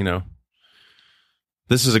a,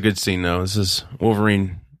 This is a good scene, though. This is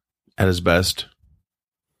Wolverine at his best.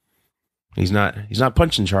 He's not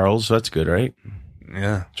punching Charles, so that's good, right?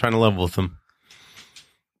 Yeah. Trying to level with him.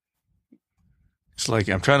 It's like,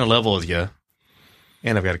 I'm trying to level with you,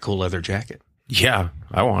 and I've got a cool leather jacket. Yeah,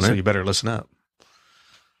 I want it. So you better listen up.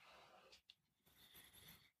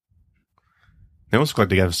 They almost look like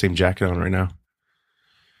they got the same jacket on right now.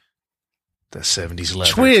 The 70s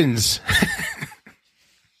leather. Twins!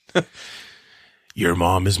 Your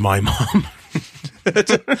mom is my mom.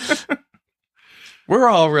 We're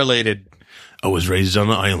all related. I was raised on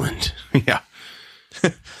the island. Yeah.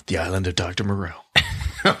 The island of Dr. Moreau.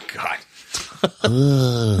 Oh, God.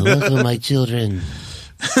 Welcome, my children.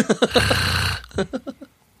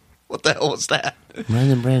 What the hell was that?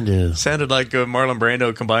 Marlon Brando. Sounded like Marlon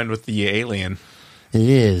Brando combined with the alien. It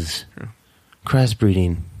is.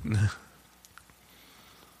 Crossbreeding.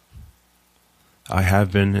 I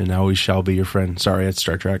have been and always shall be your friend. Sorry, it's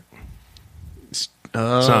Star Trek. It's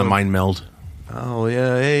not a mind meld. Oh,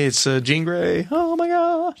 yeah. Hey, it's Jean Grey. Oh, my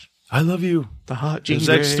gosh. I love you. The hot Jean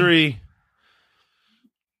Grey. X3.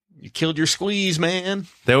 You killed your squeeze, man.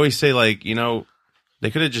 They always say, like,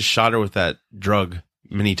 they could have just shot her with that drug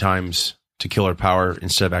many times to kill her power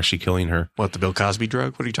instead of actually killing her. What, the Bill Cosby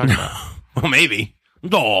drug? What are you talking about? Well, maybe.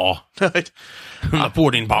 Oh, the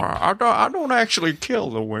pudding pop. I don't actually kill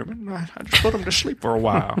the women. I just put them to sleep for a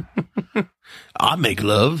while. I make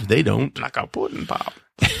love. They don't. Like a pudding pop.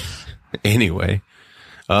 Anyway.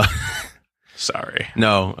 Sorry.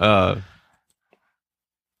 No,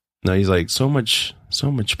 he's like, so much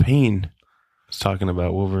pain. He's talking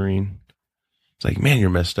about Wolverine. It's like, man, you're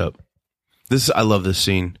messed up. I love this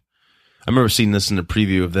scene. I remember seeing this in the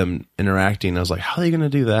preview of them interacting. I was like, how are they going to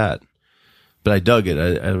do that? But I dug it.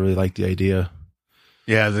 I really liked the idea.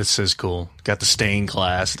 Yeah, this is cool. Got the stained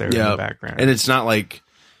glass there in the background. And it's not like,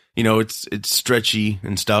 it's stretchy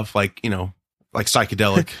and stuff like, like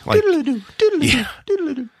psychedelic. Like, yeah.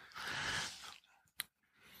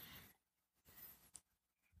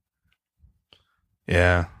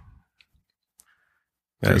 Yeah.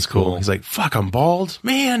 That is cool. He's like, fuck, I'm bald.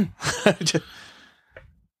 Man.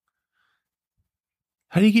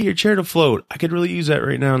 How do you get your chair to float? I could really use that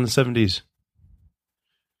right now in the 70s.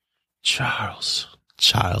 Charles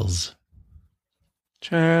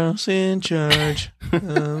in charge.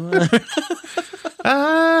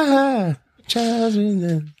 Charles in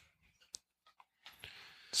there.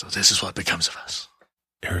 So this is what becomes of us.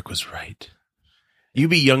 Eric was right. You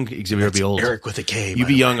be young, Xavier, I'll be old. Eric with a K. You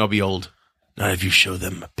be young, I'll be old. Not if you show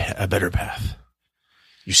them a better path.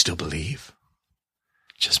 You still believe?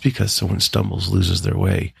 Just because someone stumbles, loses their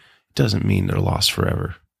way, doesn't mean they're lost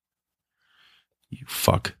forever. You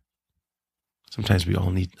fuck. Sometimes we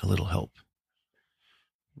all need a little help.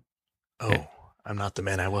 Oh, okay. I'm not the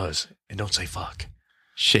man I was. And don't say fuck.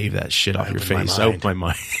 Shave that shit off your face. I open my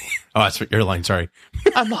mind. Oh, that's your line. Sorry.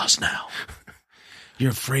 I'm lost now.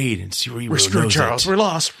 You're afraid and see where you We're screwed, Charles. We're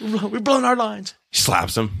lost. We've blown our lines. He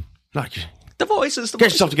slaps him. Knock you. The voices.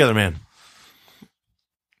 Get yourself together, man.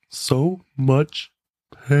 So much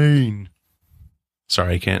pain.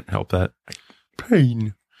 Sorry, I can't help that.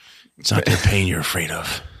 Pain. It's not the pain you're afraid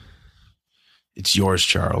of. It's yours,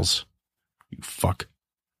 Charles. You fuck.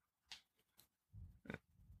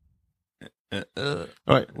 All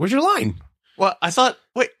right, where's your line? Well, I thought.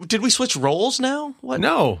 Wait, did we switch roles now? What?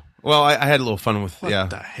 No. Well, I had a little fun with. What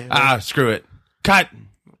the hell? Screw it. Cut.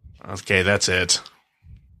 Okay, that's it.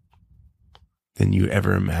 Than you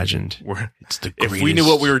ever imagined. It's the greatest. If we knew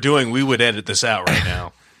what we were doing, we would edit this out right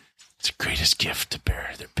now. It's the greatest gift to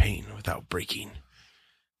bear their pain without breaking,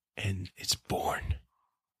 and it's born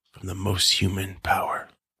from the most human power.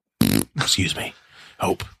 Excuse me.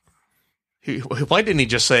 Hope. Why didn't he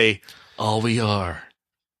just say, all we are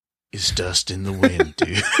is dust in the wind,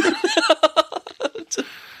 dude?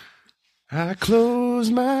 I close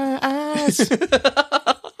my eyes.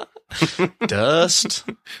 Dust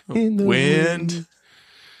in the wind.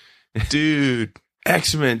 Dude.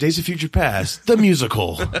 X-Men, Days of Future Past, the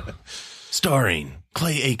musical. Starring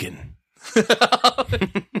Clay Aiken.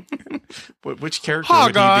 Which character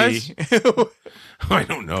would he be? I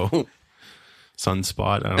don't know.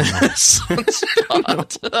 Sunspot? I don't know.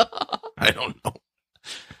 Sunspot. I don't know.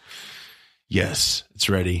 Yes, it's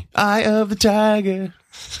ready. Eye of the Tiger.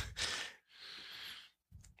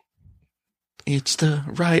 It's the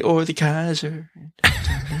right or the Kaiser.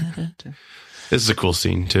 This is a cool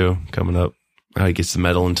scene, too, coming up. How he gets the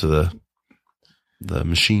metal into the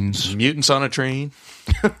machines. Mutants on a train.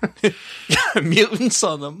 Mutants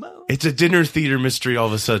on the mountain. It's a dinner theater mystery all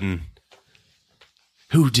of a sudden.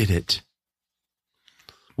 Who did it?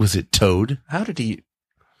 Was it Toad? How did he...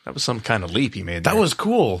 That was some kind of leap he made there. That was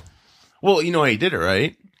cool. Well, you know how he did it,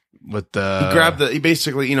 right? With he grabbed he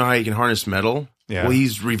basically, you know how you can harness metal? Yeah. Well,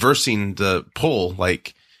 he's reversing the pull.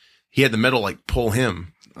 Like, he had the metal, like, pull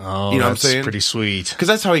him. Oh, you know that's what I'm saying? Pretty sweet. Because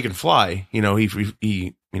that's how he can fly. You know, he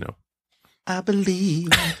you know. I believe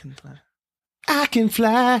I can fly. I can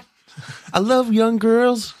fly. I love young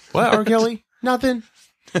girls. What, R. Kelly? Nothing.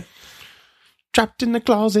 Trapped in the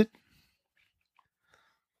closet.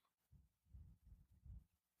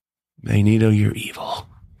 Magneto, you're evil.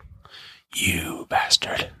 You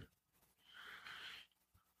bastard.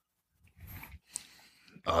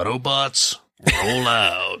 Autobots, roll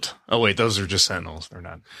out. Oh, wait, those are just Sentinels. They're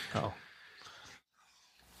not. Oh.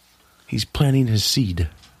 He's planting his seed.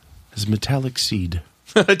 His metallic seed.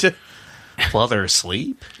 While they're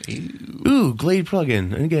asleep? Ew. Ooh, Glade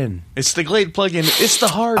plugin. And again. It's the Glade plugin. It's the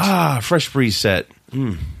heart. Fresh Breeze set.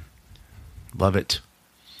 Love it.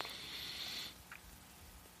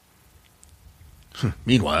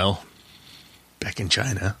 Meanwhile, back in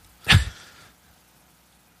China.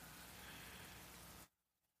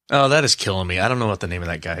 Oh, that is killing me. I don't know what the name of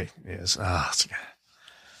that guy is.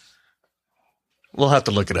 We'll have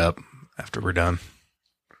to look it up after we're done.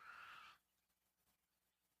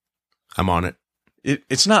 I'm on it.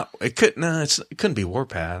 It's not. It couldn't be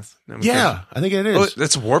Warpath. Yeah, I think it is. Oh,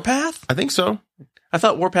 that's Warpath? I think so. I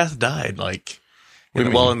thought Warpath died.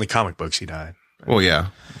 In the comic books, he died. Well, yeah.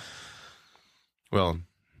 Well,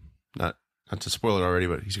 not to spoil it already,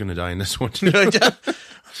 but he's going to die in this one.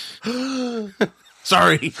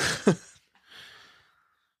 Sorry.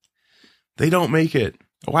 They don't make it.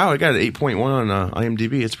 Wow, I got an 8.1 on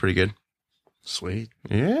IMDb. It's pretty good. Sweet.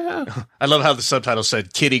 Yeah. I love how the subtitle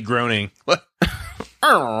said kitty groaning. What?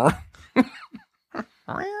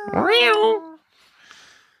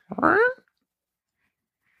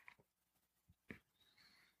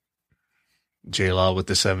 J-Law with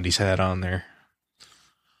the 70s hat on there.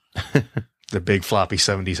 The big floppy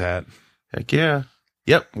 70s hat. Heck yeah.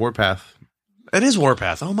 Yep, Warpath. It is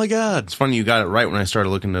Warpath. Oh my God. It's funny you got it right when I started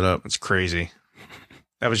looking it up. It's crazy.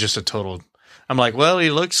 That was just a total... I'm like, well,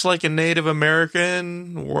 he looks like a Native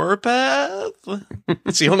American Warpath.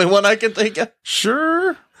 It's the only one I can think of.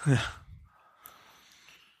 Sure.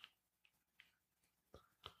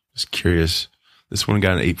 Just curious. This one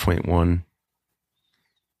got an 8.1.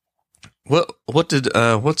 What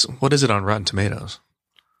is it on Rotten Tomatoes?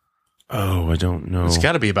 Oh, I don't know. It's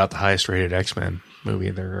got to be about the highest rated X-Men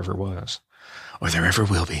movie there ever was. Or there ever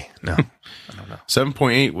will be. No, I don't know.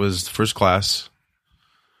 7.8 was First Class.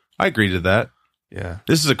 I agree to that. Yeah.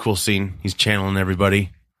 This is a cool scene. He's channeling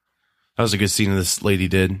everybody. That was a good scene this lady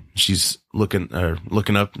did. She's looking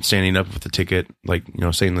up and standing up with the ticket, like, you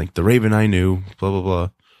know, saying like the Raven I knew, blah, blah, blah.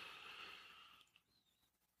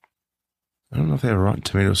 I don't know if they have a Rotten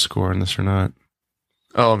Tomatoes score on this or not.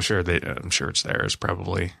 Oh, I'm sure it's theirs,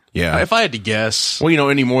 probably. Yeah. If I had to guess. Well, you know,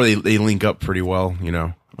 anymore they link up pretty well, you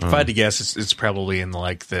know. If I had to guess, it's probably in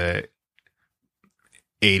like the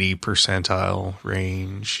 80 percentile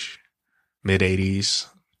range, mid 80s.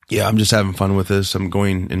 Yeah, I'm just having fun with this. I'm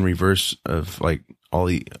going in reverse of like all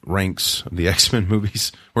the ranks of the X-Men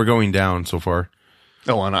movies. We're going down so far.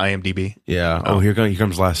 Oh, on IMDb? Yeah. Oh, here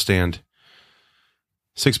comes Last Stand.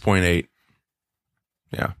 6.8.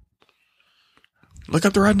 Yeah. Look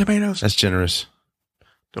up the Rotten Tomatoes. That's generous.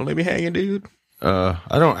 Don't leave me hanging, dude. I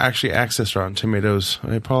don't actually access Rotten Tomatoes.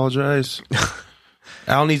 I apologize.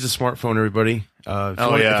 Al needs a smartphone, everybody. If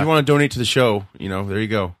you want to donate to the show, you know, there you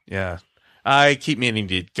go. Yeah. I keep meaning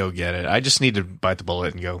to go get it. I just need to bite the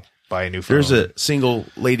bullet and go buy a new phone. There's a single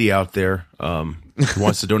lady out there who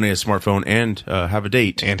wants to donate a smartphone and have a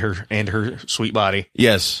date. And her sweet body.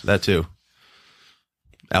 Yes, that too.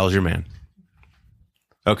 Al's your man.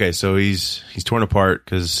 Okay, so he's torn apart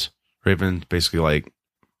because Raven's basically like,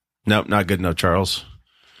 nope, not good enough, Charles.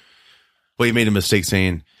 Well, he made a mistake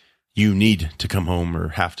saying, you need to come home or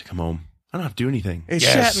have to come home. I don't have to do anything. It's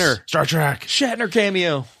Shatner. Star Trek. Shatner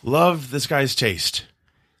cameo. Love this guy's taste.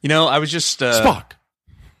 You know, I was just... Spock.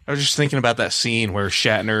 I was just thinking about that scene where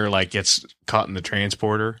Shatner like gets caught in the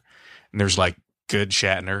transporter and there's like good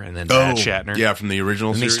Shatner and then bad Shatner. Yeah, from the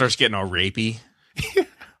original series. And he starts getting all rapey.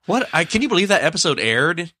 What? Can you believe that episode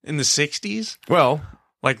aired in the 60s? Well,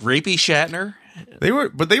 like rapey Shatner? They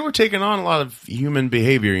were taking on a lot of human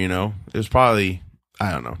behavior, you know. It was probably,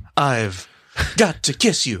 I don't know. I've got to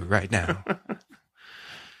kiss you right now.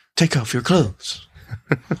 Take off your clothes.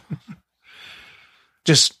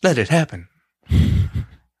 Just let it happen.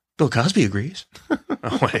 Bill Cosby agrees.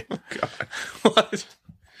 Oh, wait. Oh, God. What?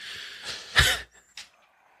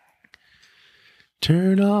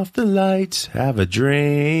 Turn off the lights, have a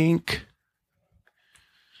drink.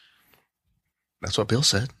 That's what Bill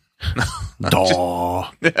said.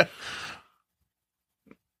 Daw.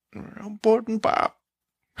 Important Pop.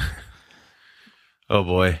 Oh,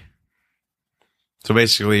 boy. So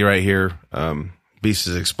basically right here, Beast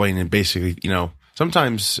is explaining basically, you know,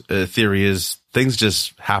 sometimes theory is things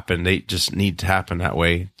just happen. They just need to happen that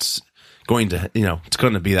way. It's going to, you know, it's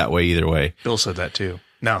going to be that way either way. Bill said that too.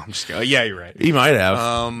 No, I'm just kidding. Yeah, you're right. He might have.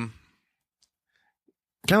 Kind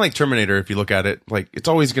of like Terminator, if you look at it. Like, it's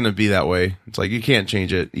always going to be that way. It's like, you can't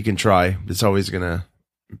change it. You can try. It's always going to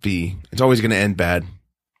end bad.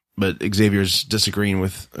 But Xavier's disagreeing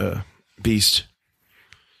with Beast.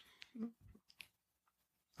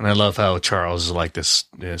 And I love how Charles is like this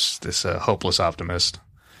hopeless optimist.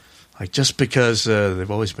 Like, just because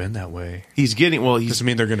they've always been that way. Doesn't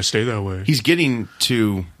mean they're going to stay that way. He's getting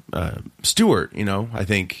to Stewart, you know. I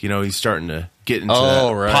think, you know, he's starting to get into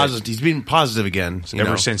right. positive. He's being positive again.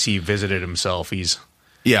 Ever since he visited himself, he's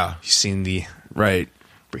seen the right.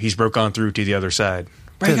 He's broke on through to the other side.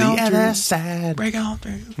 Break on the other side. Break on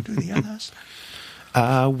through to the other side.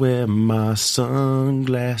 I wear my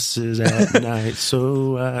sunglasses at night,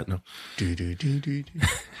 so I no.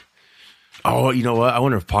 Oh, you know what? I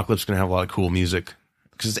wonder if Apocalypse is going to have a lot of cool music.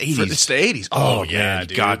 Because it's 80s. It's the 80s. Oh, yeah, man,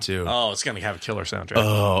 dude. Got to. Oh, it's going to have a killer soundtrack.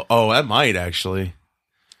 Oh, that might actually.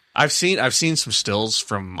 I've seen some stills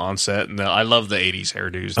from on set, and I love the 80s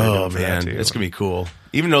hairdos. Oh, man. It's going to be cool.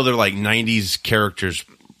 Even though they're like 90s characters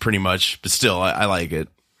pretty much, but still, I like it.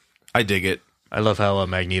 I dig it. I love how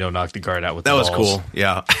Magneto knocked the guard out with that the balls. balls. Cool.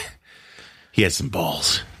 Yeah. He had some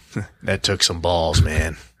balls. That took some balls,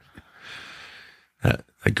 man.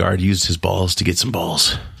 The guard used his balls to get some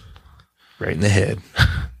balls. Right in the head.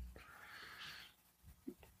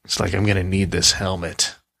 It's like, I'm going to need this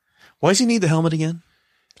helmet. Why does he need the helmet again?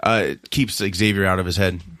 It keeps Xavier out of his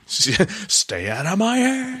head. Stay out of my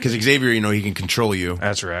head. Because Xavier, he can control you.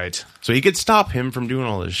 That's right. So he could stop him from doing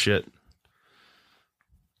all this shit.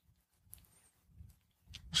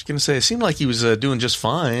 I was gonna say, it seemed like he was doing just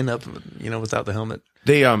fine up, without the helmet.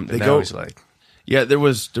 They go. He's like, yeah, there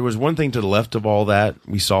was one thing to the left of all that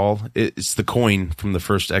we saw. It's the coin from the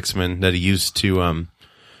first X-Men that he used to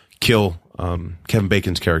kill Kevin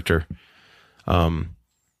Bacon's character.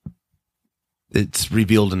 It's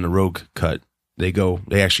revealed in the Rogue cut. They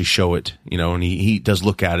actually show it, and he does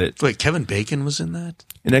look at it. Wait, Kevin Bacon was in that?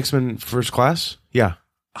 In X-Men First Class? Yeah.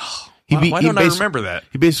 Oh, why don't I remember that?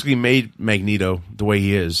 He basically made Magneto the way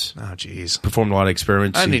he is. Oh, jeez. Performed a lot of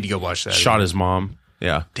experiments. I need to go watch that. Shot his mom.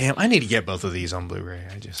 Yeah. Damn, I need to get both of these on Blu-ray.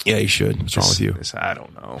 Yeah, you should. What's wrong with you? I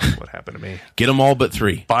don't know what happened to me. Get them all but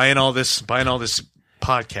 3. Buying all this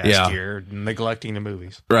podcast gear, neglecting the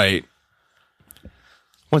movies. Right.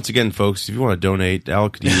 Once again, folks, if you want to donate, Al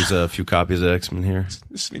could use a few copies of X-Men here.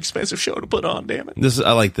 It's an expensive show to put on, damn it.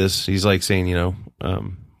 I like this. He's like saying,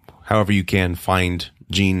 however you can find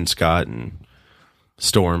Jean and Scott and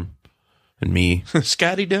Storm and me.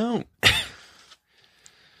 Scotty don't.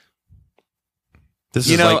 This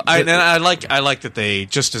is like, I like that they,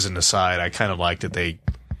 just as an aside, I kind of like that they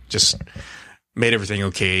just made everything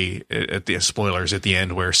okay at the spoilers at the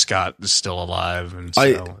end where Scott is still alive. And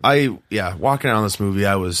so. Walking out on this movie,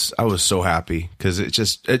 I was so happy because it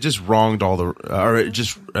just wronged it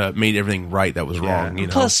just made everything right that was wrong.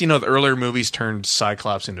 Plus, the earlier movies turned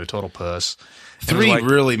Cyclops into a total puss. 3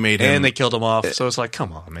 really made him, and they killed him off. So it's like,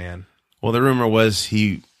 come on, man. Well, the rumor was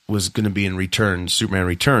he was going to be in Returns, Superman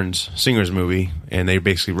Returns, Singer's movie, and they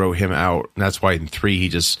basically wrote him out. And that's why in 3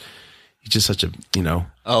 he's just such a emo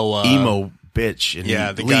bitch, and he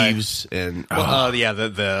leaves. Guy, and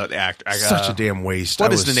the actor, such a damn waste.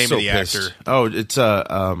 What is the name of the actor? Oh, it's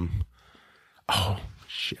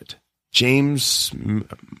James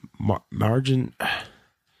Margin.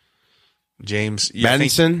 James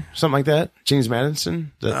Madison, something like that. James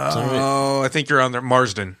Madison. I think you're on there.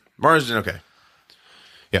 Marsden. Okay.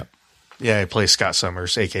 Yeah. Yeah, he plays Scott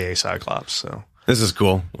Summers, aka Cyclops. So this is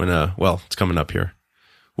cool. When it's coming up here.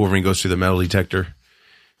 Wolverine goes through the metal detector,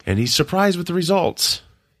 and he's surprised with the results.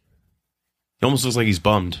 He almost looks like he's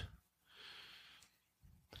bummed.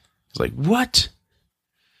 He's like, "What?"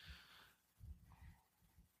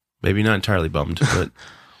 Maybe not entirely bummed, but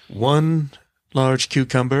one large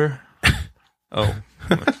cucumber. Oh.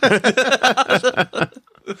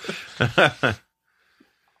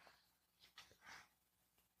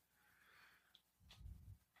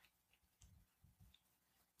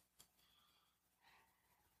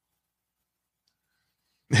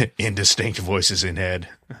 Indistinct voices in head.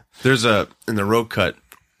 There's in the Rogue cut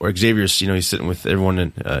where Xavier's, he's sitting with everyone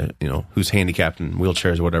in, who's handicapped in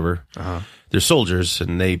wheelchairs or whatever. Uh-huh. They're soldiers,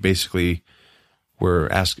 and they basically were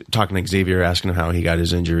talking to Xavier, asking him how he got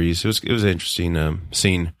his injuries. It was an interesting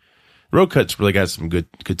scene. Rogue cut's really got some good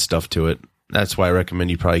stuff to it. That's why I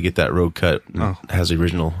recommend you probably get that Rogue cut. Oh. Has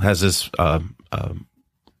this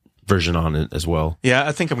version on it as well. Yeah,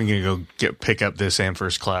 I think I'm going to go pick up this and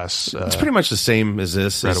First Class. It's pretty much the same as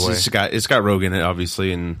this. Right away. It's got Rogue in it,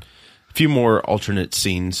 obviously, and a few more alternate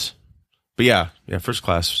scenes. But yeah, First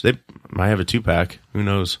Class. They might have a 2-pack. Who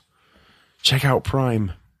knows? Check out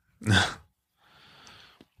Prime.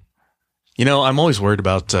 I'm always worried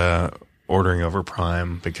about ordering over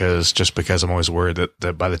Prime because I'm always worried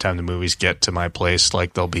that by the time the movies get to my place,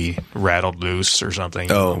 like they'll be rattled loose or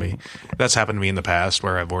something. Oh. That's happened to me in the past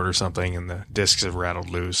where I've ordered something and the discs have rattled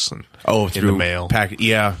loose and through the mail.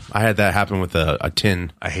 Yeah, I had that happen with a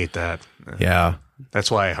tin. I hate that. Yeah. That's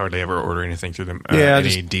why I hardly ever order anything through the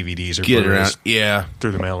any DVDs or get around. Yeah,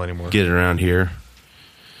 through the mail anymore. Get it around here.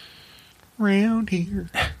 Round here.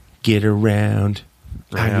 Get around.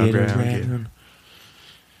 Round.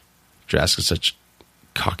 Drask is such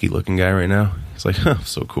a cocky looking guy right now. He's like,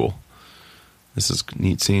 so cool. This is a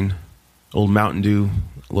neat scene. Old Mountain Dew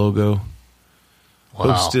logo.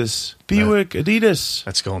 Wow. Hostess. Buick Adidas.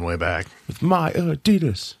 That's going way back. With my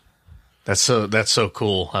Adidas. That's so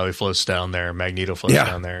cool how he floats down there. Magneto floats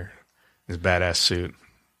down there. His badass suit.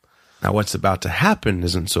 Now what's about to happen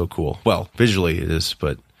isn't so cool. Well, visually it is,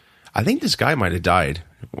 but I think this guy might have died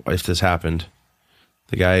if this happened.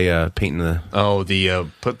 The guy painting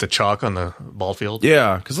put the chalk on the ball field?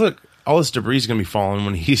 Yeah, because look, all this debris is going to be falling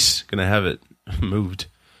when he's going to have it moved.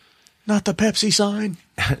 Not the Pepsi sign.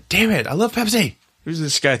 Damn it, I love Pepsi. Who's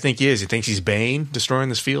this guy think he is? He thinks he's Bane destroying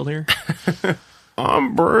this field here?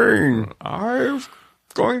 I'm Bane. I'm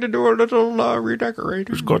going to do a little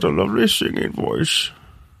redecorating. He's got a lovely singing voice.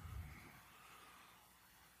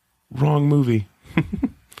 Wrong movie.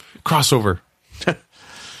 Crossover.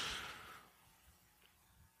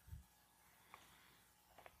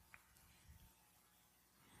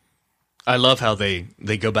 I love how they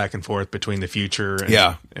go back and forth between the future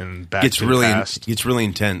and back to the past. It's really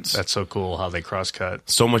intense. That's so cool how they cross cut.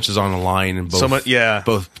 So much is on the line in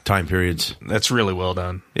both time periods. That's really well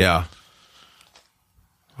done. Yeah.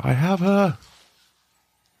 I have her.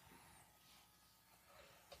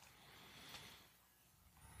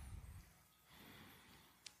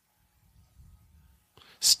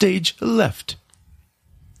 Stage left.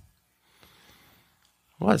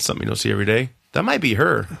 Well, that's something you don't see every day. That might be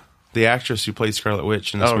her, the actress who plays Scarlet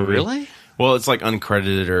Witch in this movie. Oh, really? Well, it's like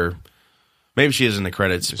uncredited, or maybe she is in the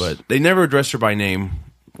credits, but they never address her by name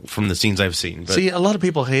from the scenes I've seen. But see, a lot of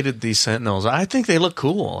people hated these Sentinels. I think they look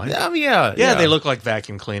cool. Yeah, they look like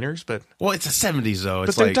vacuum cleaners, but well, it's the 70s though.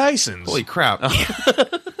 It's but like they're Dysons. Holy crap!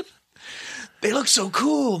 They look so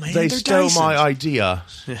cool, man. They They're stole Dysons. my idea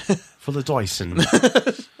for the Dyson.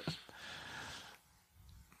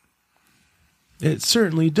 It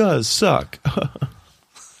certainly does suck.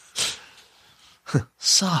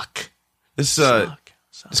 Suck. This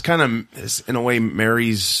kind of, in a way,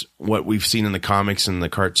 marries what we've seen in the comics and the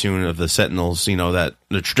cartoon of the Sentinels. You know, that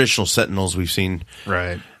the traditional Sentinels we've seen,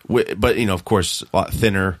 right? But of course, a lot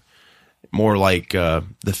thinner, more like the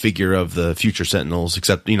figure of the future Sentinels.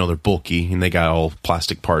 Except they're bulky and they got all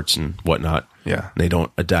plastic parts and whatnot. Yeah, and they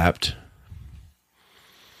don't adapt.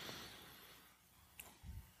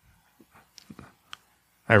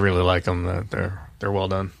 I really like them. They're well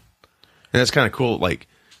done. And that's kind of cool. Like,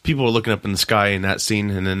 people are looking up in the sky in that scene,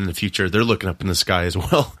 and then in the future, they're looking up in the sky as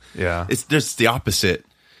well. Yeah. It's just the opposite.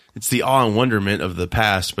 It's the awe and wonderment of the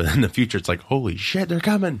past, but in the future, it's like, holy shit, they're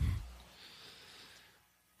coming.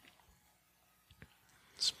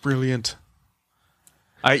 It's brilliant.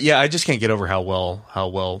 I just can't get over how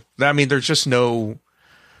well. I mean, there's no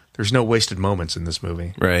wasted moments in this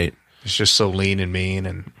movie. Right. It's just so lean and mean,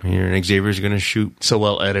 and here, and Xavier's going to shoot. So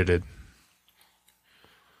well edited.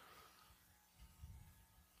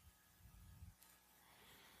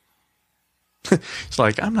 It's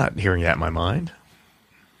like, I'm not hearing that in my mind.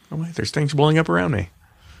 Oh, wait, there's things blowing up around me.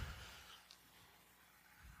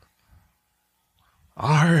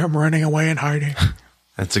 I am running away and hiding.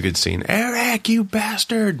 That's a good scene. Eric, you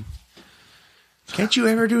bastard. Can't you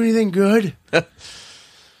ever do anything good?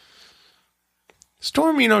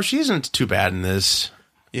 Storm, she isn't too bad in this.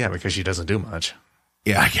 Yeah, because she doesn't do much.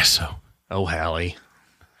 Yeah, I guess so. Oh, Hallie.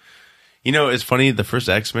 It's funny. The first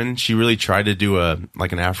X-Men, she really tried to do an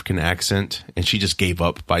African accent, and she just gave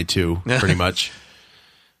up by 2, pretty much.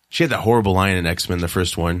 She had that horrible line in X-Men, the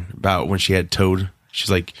first one, about when she had Toad.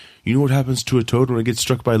 She's like, you know what happens to a toad when it gets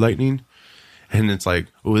struck by lightning? And it's like,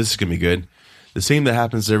 oh, this is going to be good. The same that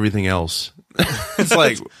happens to everything else. It's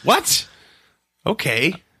like, what?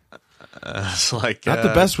 Okay. It's like... Not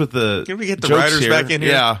the best with the Can we get the writers back in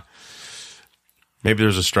here? Yeah. Maybe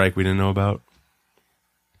there's a strike we didn't know about.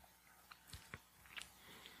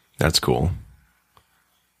 That's cool.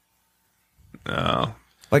 Oh.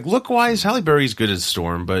 Like, look-wise, Halle Berry's good as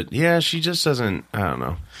Storm, but yeah, she just doesn't, I don't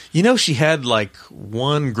know. She had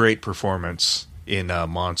one great performance in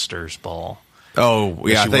Monsters Ball. Oh,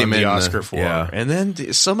 yeah, they won the Oscar for. Yeah. And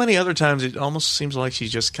then so many other times, it almost seems like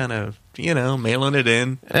she's just kind of, mailing it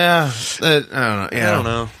in. Yeah, I don't know. Yeah. I don't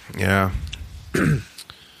know. Yeah.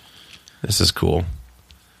 This is cool.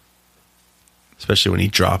 Especially when he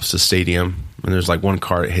drops the stadium and there's one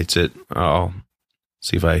car that hits it. I'll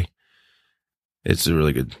see if it's a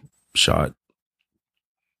really good shot.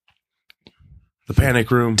 The panic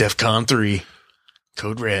room. DEFCON 3.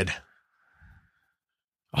 Code Red.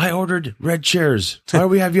 I ordered red chairs. Why do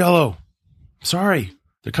we have yellow? Sorry.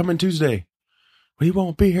 They're coming Tuesday. We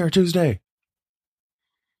won't be here Tuesday.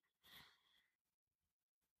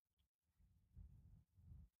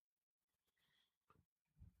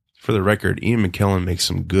 For the record, Ian McKellen makes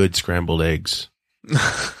some good scrambled eggs.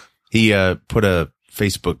 He put a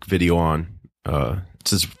Facebook video on.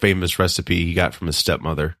 It's his famous recipe he got from his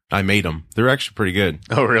stepmother. I made them. They're actually pretty good.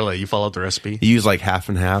 Oh, really? You followed the recipe? He used half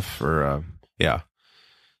and half, or yeah.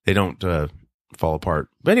 They don't fall apart.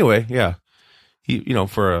 But anyway, yeah. He,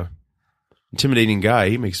 for a intimidating guy,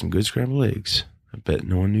 he makes some good scrambled eggs. I bet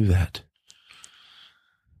no one knew that.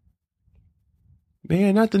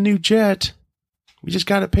 Man, not the new jet. We just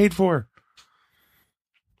got it paid for.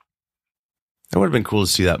 That would have been cool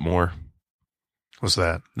to see that more. What's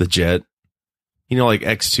that? The jet. Like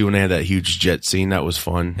X2 when they had that huge jet scene. That was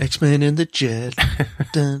fun. X-Men in the jet.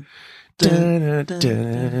 Dun, dun, dun,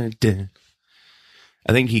 dun, dun.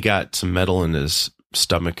 I think he got some metal in his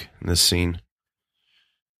stomach in this scene.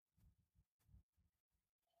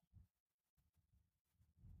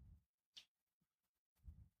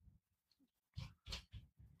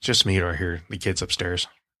 Just me right here. The kids upstairs.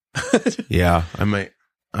 Yeah, I might.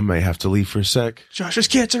 I might have to leave for a sec. Josh's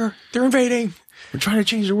kids they're invading. We're trying to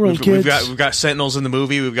change the world, kids. We've got Sentinels in the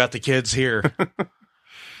movie. We've got the kids here.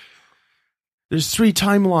 There's 3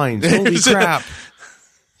 timelines. Holy crap.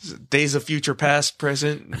 Days of future, past,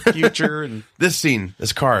 present, future. And this scene,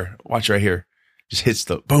 this car, watch right here. Just hits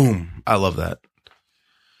the boom. I love that.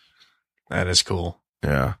 That is cool.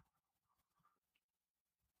 Yeah.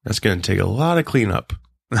 That's going to take a lot of cleanup.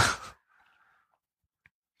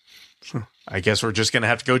 I guess we're just going to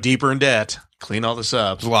have to go deeper in debt. Clean all this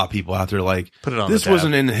up. There's a lot of people out there like, put it on this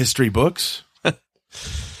wasn't in the history books.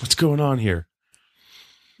 What's going on here?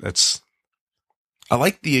 I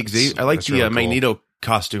like the really Magneto cool.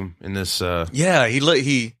 Costume in this. Yeah,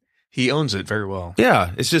 he owns it very well.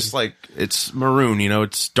 Yeah, it's just like, it's maroon,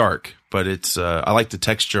 it's dark, but it's, I like the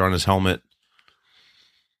texture on his helmet.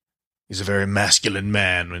 He's a very masculine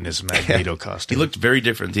man in his Magneto costume. He looked very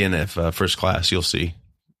different at the end of First Class, you'll see.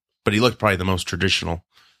 But he looked probably the most traditional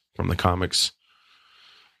from the comics.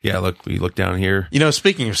 Yeah, look, we look down here.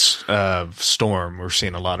 Speaking of Storm, we're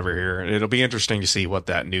seeing a lot of her here. It'll be interesting to see what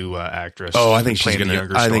that new actress. Oh, I think she's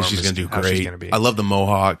gonna do great. I love the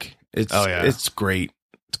mohawk. It's great.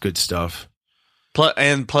 It's good stuff.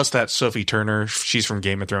 Plus that Sophie Turner, she's from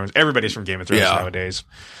Game of Thrones. Everybody's from Game of Thrones nowadays.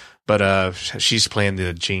 But she's playing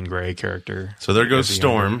the Jean Grey character. So there goes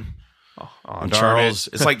Storm. And Charles,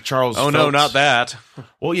 it's like Charles. Oh, no, not that.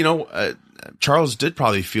 Well, Charles did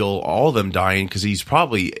probably feel all of them dying because he's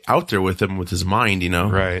probably out there with them with his mind,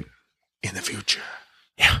 Right. In the future.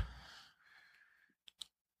 Yeah.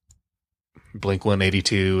 Blink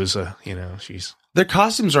 182 is she's. Their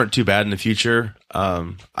costumes aren't too bad in the future.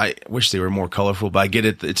 I wish they were more colorful, but I get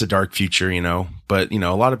it. It's a dark future, But,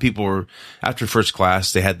 a lot of people were, after First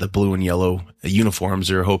Class, they had the blue and yellow uniforms.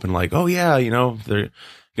 They were hoping like, oh, yeah, they're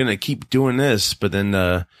going to keep doing this. But then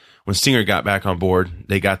when Stinger got back on board,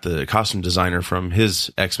 they got the costume designer from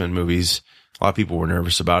his X-Men movies. A lot of people were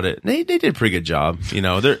nervous about it. They did a pretty good job.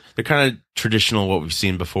 They're kind of traditional, what we've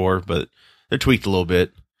seen before, but they're tweaked a little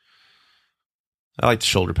bit. I like the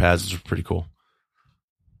shoulder pads. It's pretty cool.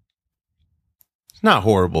 Not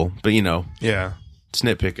horrible, but yeah, it's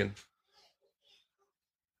nitpicking.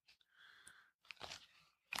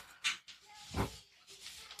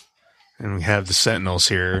 And we have the Sentinels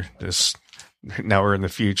here. Now we're in the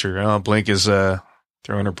future. Oh, Blink is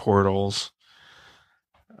throwing her portals,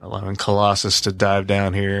 allowing Colossus to dive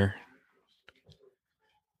down here,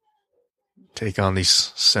 take on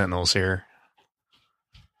these Sentinels here.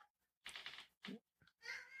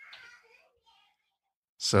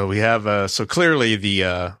 So we have so clearly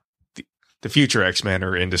the future X-Men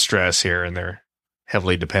are in distress here, and they're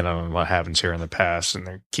heavily dependent on what happens here in the past, and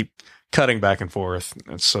they keep cutting back and forth.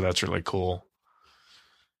 And so that's really cool.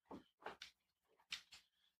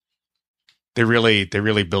 They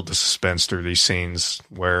really build the suspense through these scenes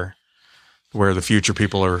where the future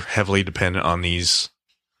people are heavily dependent on these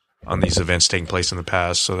events taking place in the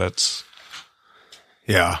past. So that's.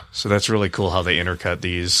 Yeah. So that's really cool how they intercut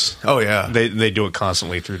these. Oh yeah. They do it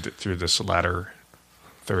constantly through this latter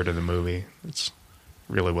third of the movie. It's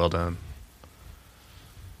really well done.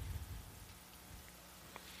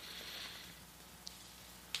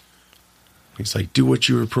 He's like, do what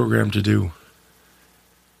you were programmed to do.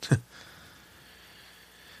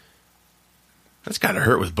 That's gotta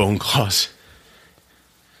hurt with bone claws.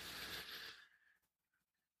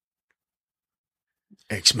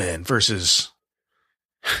 X-Men versus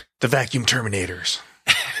the Vacuum Terminators.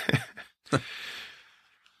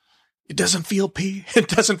 It doesn't feel It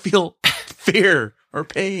doesn't feel fear or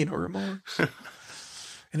pain or remorse,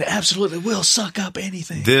 and it absolutely will suck up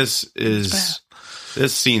anything. This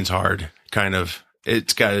scene's hard. Kind of.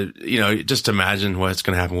 It's got just imagine what's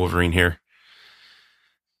going to happen with Wolverine here.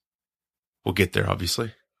 We'll get there,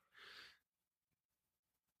 obviously.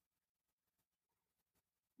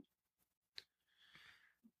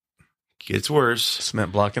 Gets worse.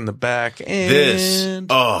 Cement block in the back. And this.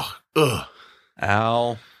 Ow.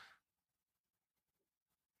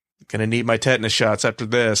 Gonna need my tetanus shots after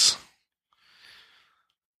this.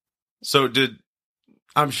 So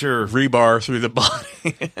I'm sure rebar through the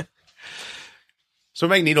body. So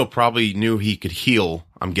Magneto probably knew he could heal,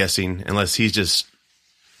 I'm guessing, unless he's just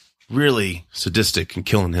really sadistic and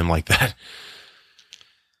killing him like that.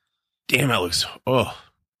 Damn, that looks. I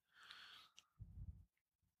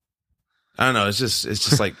don't know. It's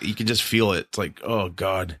just like you can just feel it. It's like, oh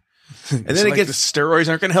god. And then it gets the steroids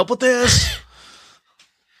aren't going to help with this.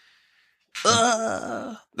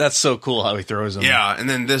 That's so cool how he throws them. Yeah, and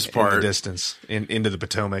then this part, in the distance into the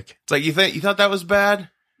Potomac. It's like you thought that was bad.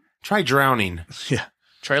 Try drowning. Yeah,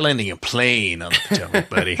 try landing a plane on the Potomac,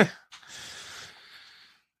 buddy.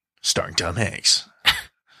 Starring Tom Hanks.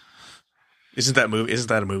 Isn't that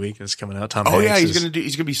a movie that's coming out? Tom Hanks. Yeah,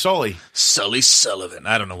 he's gonna be Sully. Sully Sullivan.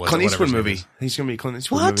 I don't know what Clint Eastwood movie. He's gonna be Clint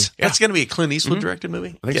Eastwood movie. Yeah. That's gonna be a Clint Eastwood directed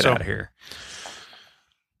movie? I think Get so. out of here.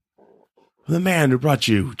 The man who brought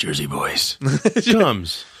you Jersey Boys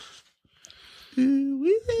comes.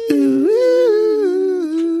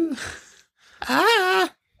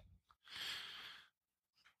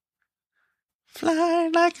 Fly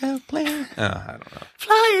like a plane. Oh, I don't know.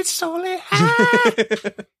 Fly it solely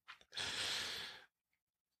high.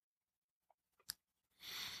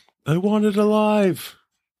 I want it alive.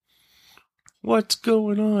 What's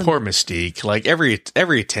going on? Poor Mystique. Like every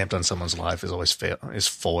attempt on someone's life is always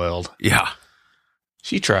foiled. Yeah.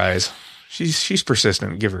 She tries. She's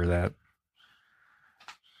persistent. Give her that.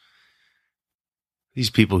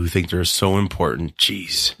 These people who think they're so important.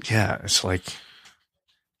 Jeez. Yeah, it's like,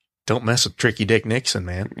 don't mess with Tricky Dick Nixon,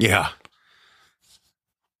 man. Yeah.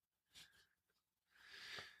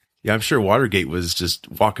 Yeah, I'm sure Watergate was just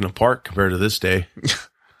walk in the park compared to this day.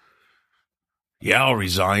 Yeah, I'll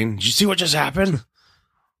resign. Did you see what just happened?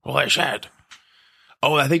 Well, I said.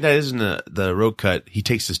 Oh, I think that is in the road cut. He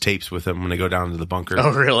takes his tapes with him when they go down to the bunker.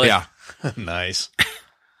 Oh, really? Yeah. Nice.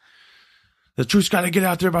 The truth's got to get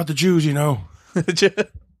out there about the Jews, you know.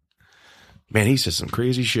 Man, he says some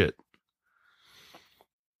crazy shit.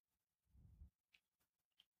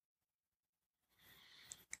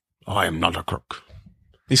 I am not a crook.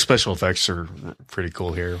 These special effects are pretty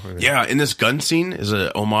cool here. Yeah, in this gun scene is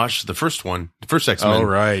a homage to the first one, the first X-Men. Oh,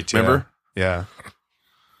 right. Remember? Yeah.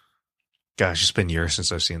 Gosh, it's been years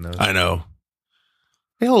since I've seen those. I know.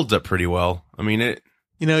 It holds up pretty well. I mean, it.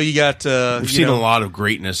 You know, you got... we've seen a lot of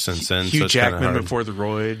greatness since then. Hugh so Jackman before the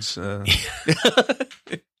roids.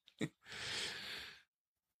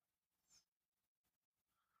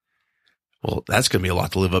 Well, that's going to be a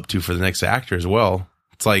lot to live up to for the next actor as well.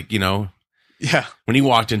 It's like, you know... Yeah. When he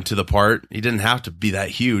walked into the part, he didn't have to be that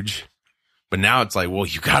huge. But now it's like, well,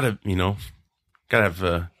 you gotta, gotta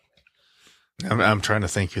have, I'm trying to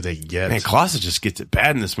think who they can get. Man, Clausen just gets it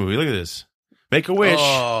bad in this movie. Look at this. Make a wish.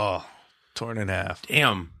 Oh, torn in half.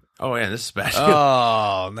 Damn. Oh, yeah, this is bad.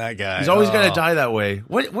 Oh, that guy. He's always got to die that way.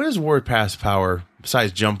 What is Warpath's power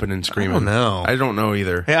besides jumping and screaming? I don't know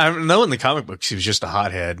either. Yeah, I know in the comic books he was just a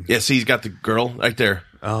hothead. Yeah, see, he's got the girl right there.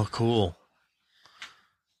 Oh, cool.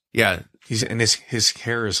 Yeah. His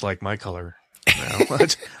hair is like my color.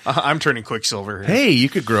 I'm turning Quicksilver. Hey, you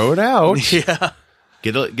could grow it out. Yeah.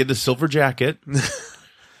 Get a silver jacket.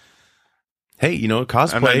 Hey,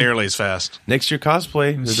 cosplay. I'm not nearly as fast. Next year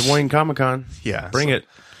cosplay, the Des Moines Comic-Con. Yeah. Bring it.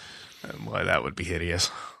 Boy, that would be hideous.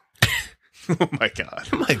 Oh my God.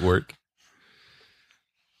 It might work.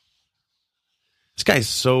 This guy's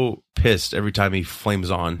so pissed every time he flames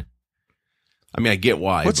on. I mean, I get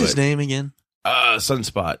why. What's his name again?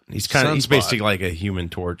 Sunspot. He's basically like a Human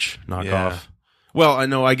Torch knockoff. Yeah. Well, I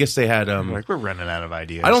know. I guess they had we're running out of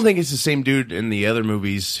ideas. I don't think it's the same dude in the other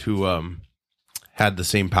movies who had the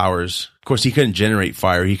same powers. Of course, he couldn't generate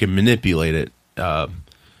fire. He could manipulate it. I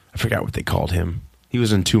forgot what they called him. He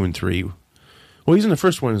was in 2 and 3. Well, he's in the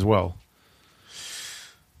first one as well.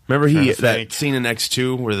 Remember that scene in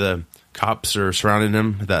X2 where the cops are surrounding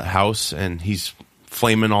him at that house and he's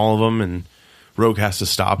flaming all of them and Rogue has to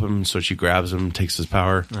stop him, so she grabs him and takes his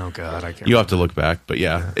power. Oh, God. I can't. You'll have to look back. But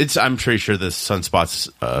yeah, I'm pretty sure this Sunspot's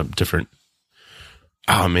different.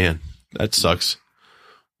 Oh, man. That sucks.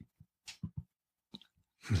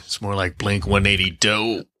 It's more like Blink 180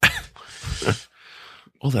 dough.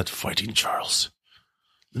 Oh, that's Fighting Charles.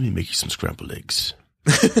 Let me make you some scrambled eggs.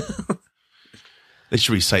 They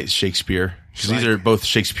should recite Shakespeare. Because these are both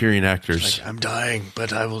Shakespearean actors. I'm dying,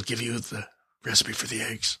 but I will give you the recipe for the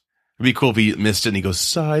eggs. It'd be cool if he missed it and he goes,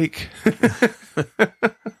 psych.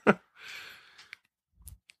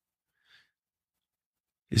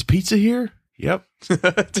 Is pizza here? Yep.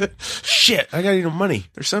 Shit, I gotta eat no money.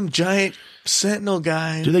 There's some giant sentinel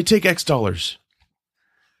guy. Do they take X dollars?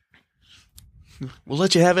 We'll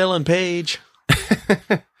let you have Ellen Page.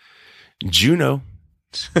 Juno.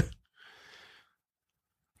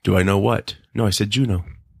 Do I know what? No, I said Juno.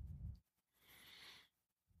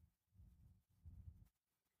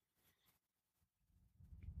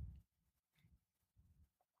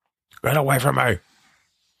 Get away from me.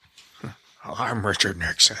 I'm Richard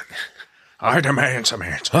Nixon. I demand some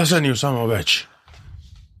answers. Listen, you son of a bitch.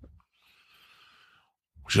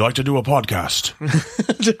 Would you like to do a podcast?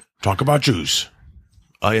 Talk about Jews.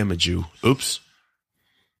 I am a Jew. Oops.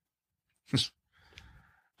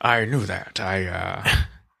 I knew that.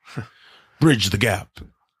 Bridge the gap.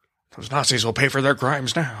 Those Nazis will pay for their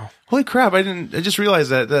crimes now. Holy crap, I just realized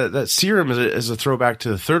that serum is a throwback to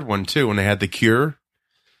the third one, too, when they had the cure.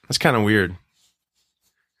 That's kind of weird.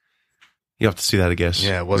 You have to see that, I guess.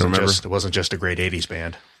 Yeah, it wasn't just a great 80s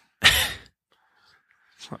band.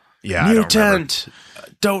 Yeah, Mutant.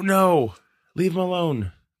 Don't know. Leave him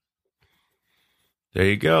alone. There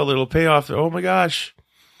you go. Little payoff. Oh my gosh.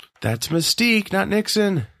 That's Mystique, not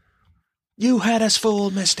Nixon. You had us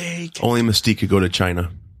fooled, Mystique. Only Mystique could go to China.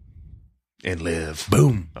 And live.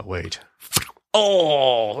 Boom. Oh, wait.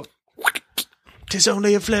 Oh. 'Tis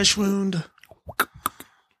only a flesh wound.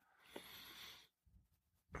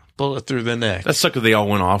 Bullet through the neck. That sucked that they all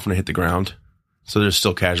went off when they hit the ground. So there's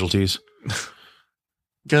still casualties.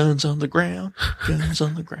 Guns on the ground. Guns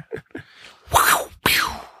on the ground.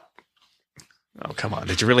 Oh, come on.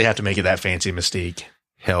 Did you really have to make it that fancy, Mystique?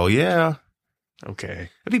 Hell yeah.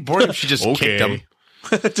 Okay. It'd be boring if she just kicked them.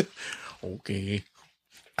 Okay.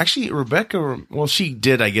 Actually, Rebecca, well, she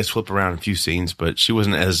did, I guess, flip around in a few scenes, but she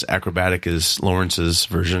wasn't as acrobatic as Lawrence's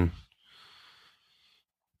version.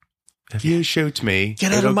 If you shoot me,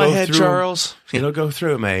 get out of my head, Charles. It'll go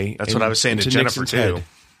through me. That's what I was saying to Jennifer, too.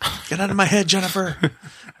 Get out of my head, Jennifer.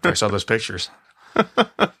 After I saw those pictures.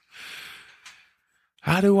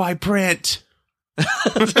 How do I print?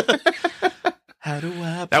 How do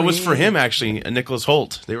I print? That was for him, actually, Nicholas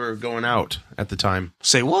Hoult. They were going out at the time.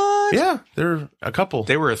 Say what? Yeah, they're a couple.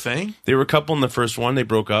 They were a thing? They were a couple in the first one. They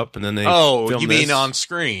broke up, and then they filmed mean on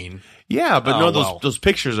screen? Yeah, but those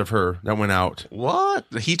pictures of her that went out. What?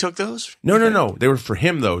 He took those? No. They were for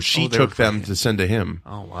him, though. She took them to send to him.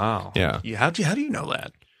 Oh, wow. Yeah. How do you know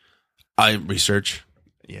that? I research.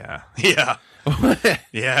 Yeah. Yeah.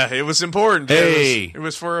 Yeah, it was important. Hey. It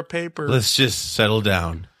was for a paper. Let's just settle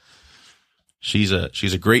down. She's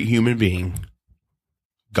a great human being.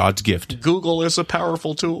 God's gift. Google is a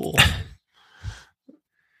powerful tool.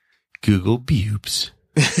 Google Bubes.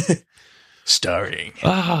 Starring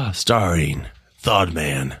Thawed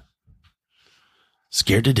Man.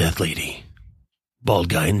 Scared to death lady. Bald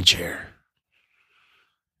guy in the chair.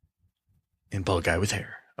 And bald guy with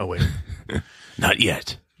hair. Oh, wait. Not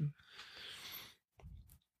yet.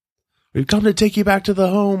 We've come to take you back to the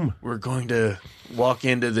home. We're going to walk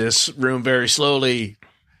into this room very slowly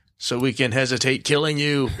so we can hesitate killing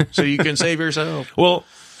you so you can save yourself. Well,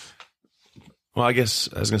 I guess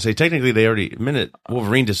I was going to say, technically, they already,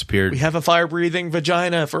 Wolverine disappeared. We have a fire-breathing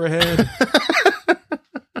vagina for a head.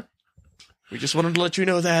 We just wanted to let you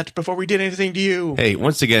know that before we did anything to you. Hey,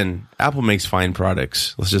 once again, Apple makes fine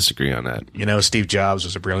products. Let's just agree on that. You know, Steve Jobs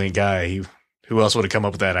was a brilliant guy. Who else would have come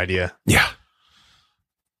up with that idea? Yeah.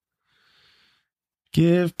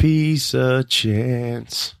 Give peace a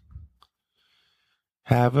chance.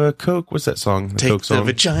 Have a Coke. What's that song? Take Coke the song?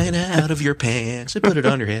 vagina out of your pants and put it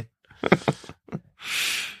on your head.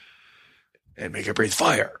 And make it breathe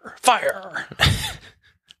fire. Fire.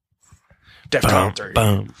 Defcon 3.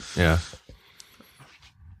 Boom. Yeah.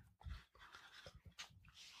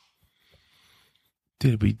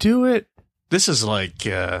 Did we do it? This is like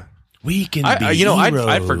we can be heroes.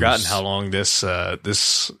 I'd forgotten how long this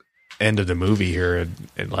end of the movie here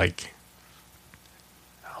and like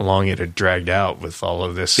how long it had dragged out with all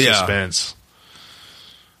of this suspense.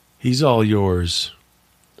 He's all yours.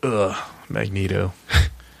 Ugh, Magneto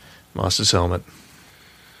lost his helmet.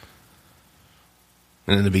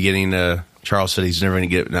 And in the beginning, Charles said he's never going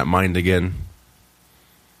to get in that mind again.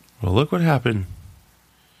 Well, look what happened.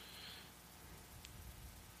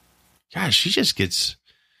 Gosh, she just gets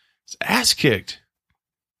his ass kicked.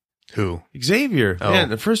 Who? Xavier. Oh. Yeah,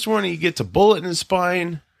 the first one, he gets a bullet in his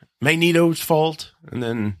spine. Magneto's fault. And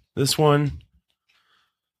then this one.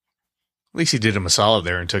 At least he did him a solid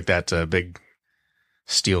there and took that big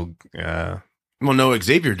steel. Well, no,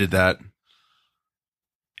 Xavier did that.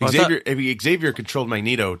 Xavier controlled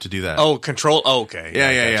Magneto to do that. Oh, control. Oh, okay.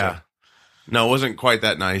 Yeah. No, it wasn't quite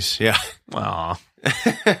that nice. Yeah. Aw.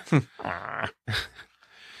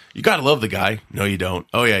 You gotta love the guy. No, you don't.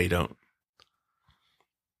 Oh, yeah, you don't.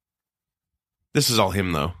 This is all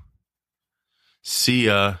him, though. See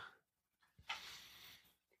ya.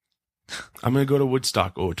 I'm gonna go to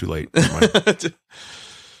Woodstock. Oh, too late.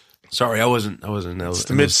 Sorry, I wasn't. It's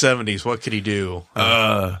the mid-70s. What could he do?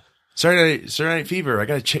 Saturday Night Fever. I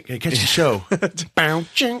gotta catch the show. Bow,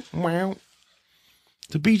 ching, wow.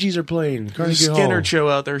 The Bee Gees are playing. There's a Skinner show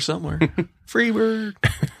out there somewhere. Freebird.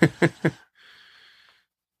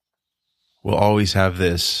 We'll always have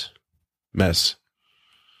this mess.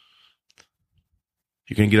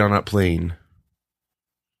 You can get on that plane.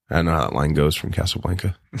 I don't know how that line goes from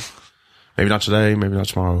Casablanca. Maybe not today, maybe not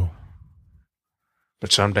tomorrow.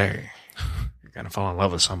 But someday, you're going to fall in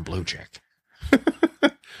love with some blue chick.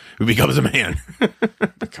 Who becomes a man.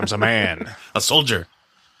 Becomes a man. A soldier.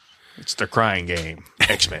 It's the crying game.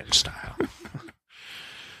 X-Men style.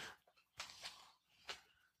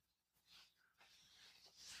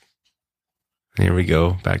 Here we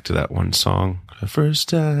go. Back to that one song. The first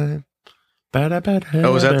time. Oh,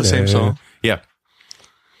 is that the same song? Yeah.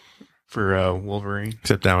 For Wolverine?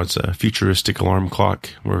 Except now it's a futuristic alarm clock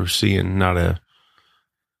we're seeing, not a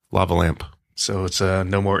lava lamp. So it's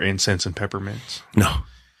no more incense and peppermints? No.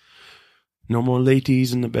 No more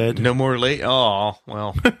ladies in the bed. No more late. Oh,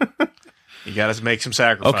 well. You got to make some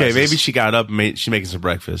sacrifices. Okay, maybe she got up and she's making some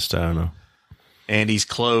breakfast. I don't know. And he's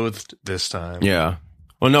clothed this time. Yeah.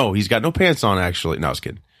 Well, no, he's got no pants on, actually. No, I was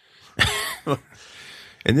kidding.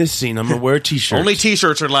 In this scene, I'm going to wear a t-shirt. Only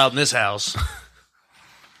t-shirts are allowed in this house.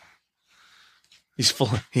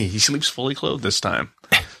 He sleeps fully clothed this time.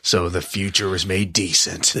 So the future is made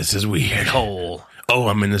decent. This is weird. And whole. Oh,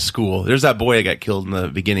 I'm in the school. There's that boy that got killed in the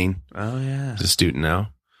beginning. Oh, yeah. He's a student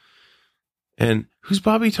now. And who's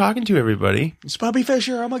Bobby talking to, everybody? It's Bobby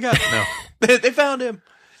Fischer. Oh, my God. No. They found him.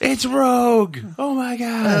 It's Rogue. Oh, my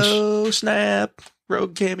gosh. Oh, snap.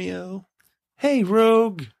 Rogue cameo. Hey,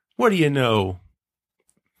 Rogue. What do you know?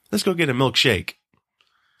 Let's go get a milkshake.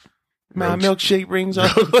 My milkshake brings all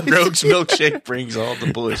Rogue's milkshake brings all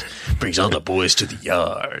the boys. Brings all the boys to the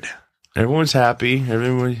yard. Everyone's happy.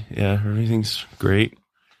 Everything's great.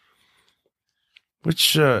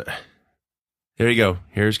 Which, there you go.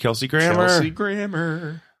 Here's Kelsey Grammer. Kelsey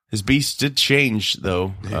Grammer. His beast did change,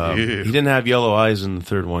 though. He didn't have yellow eyes in the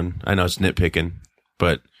third one. I know it's nitpicking,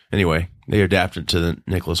 but anyway, they adapted to the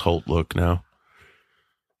Nicholas Hoult look now.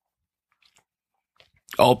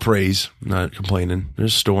 All praise, not complaining.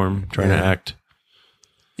 There's Storm trying to act.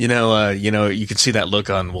 You can see that look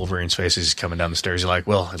on Wolverine's face as he's coming down the stairs. You're like,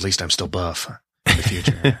 well, at least I'm still buff in the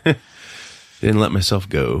future. Didn't let myself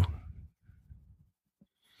go.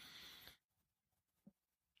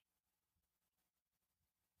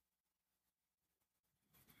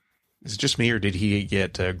 Is it just me, or did he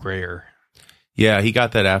get grayer? Yeah, he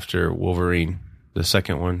got that after Wolverine. The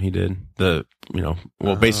second one he did.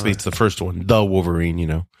 Basically it's the first one. The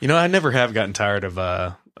Wolverine, I never have gotten tired of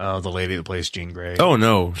the lady that plays Jean Grey. Oh,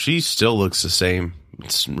 no. She still looks the same.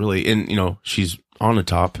 It's really, she's on the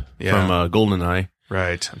top from GoldenEye.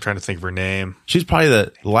 Right. I'm trying to think of her name. She's probably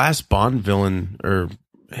the last Bond villain or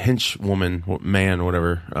hench woman, man,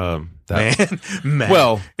 whatever. Man.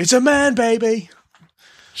 Well, it's a man, baby.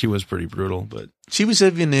 She was pretty brutal, but she was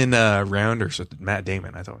even in Rounders with Matt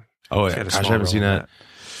Damon, I thought. Oh, yeah. Gosh, I haven't seen that.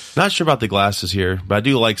 Not sure about the glasses here, but I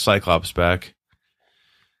do like Cyclops back.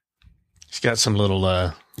 She's got some little...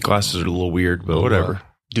 glasses are a little weird, but whatever.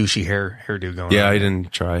 Douchey hairdo going on. Yeah, I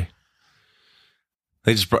didn't try.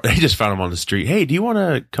 They just found him on the street. Hey, do you want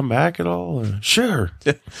to come back at all? Sure.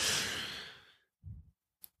 You're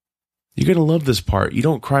going to love this part. You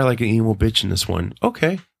don't cry like an emo bitch in this one.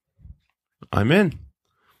 Okay. I'm in.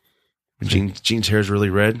 Jean's hair is really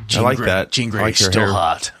red. I like that. Jean Grey's still hair.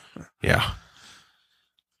 Hot. Yeah.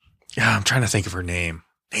 Yeah, I'm trying to think of her name.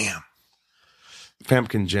 Damn.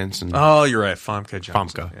 Famke Janssen. Oh, you're right. Famke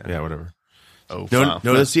Janssen. Famke. Yeah, whatever. Oh,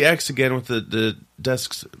 notice the X again with the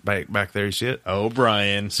desks back there. You see it? Oh,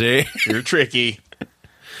 Brian. See? You're tricky.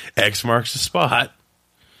 X marks the spot.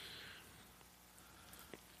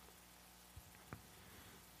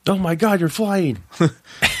 Oh, my God, you're flying.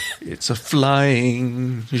 It's a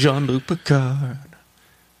flying Jean-Luc Picard.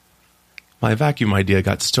 My vacuum idea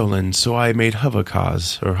got stolen, so I made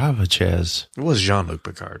hovercars or hoverchairs. It was Jean-Luc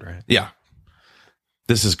Picard, right? Yeah.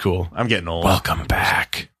 This is cool. I'm getting old. Welcome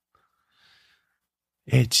back.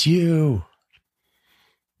 It's you.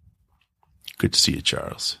 Good to see you,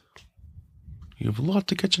 Charles. You have a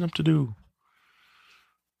lot of catching up to do.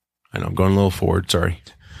 I know, I'm going a little forward. Sorry.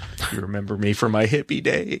 You remember me from my hippie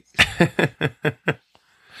days.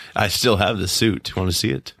 I still have the suit. Want to see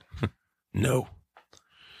it? No.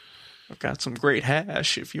 I've got some great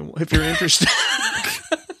hash if you're interested.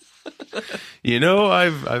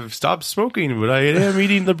 I've stopped smoking, but I am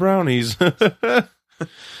eating the brownies.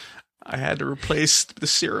 I had to replace the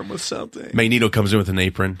serum with something. Magneto comes in with an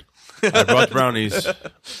apron. I brought the brownies.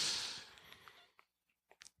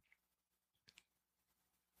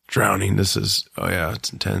 Drowning. It's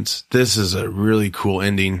intense. This is a really cool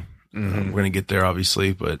ending. Mm-hmm. We're going to get there,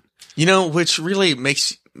 obviously, but which really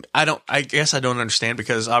makes, I guess I don't understand,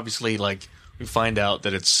 because obviously, like, we find out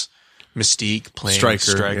that it's Mystique playing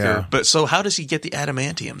Stryker. Yeah. But so how does he get the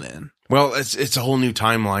adamantium then? Well, it's a whole new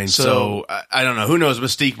timeline. So I don't know. Who knows?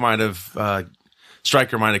 Mystique might have,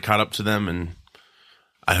 Stryker might have caught up to them, and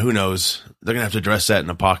who knows? They're going to have to address that in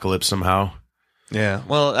Apocalypse somehow. Yeah.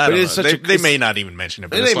 Well, I don't know. They may not even mention it.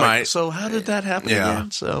 But they might. So how did that happen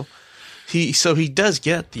again? So he does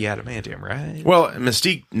get the adamantium, right? Well,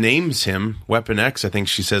 Mystique names him Weapon X. I think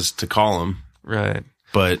she says to call him. Right.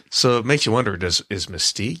 But so it makes you wonder: is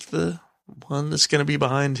Mystique the one that's going to be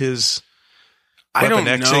behind his I don't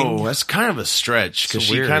Weapon-Xing? know. That's kind of a stretch because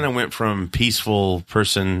So she weird. kind of went from peaceful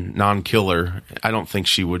person, non-killer. I don't think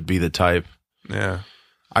she would be the type. Yeah.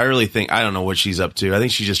 I really think, I don't know what she's up to. I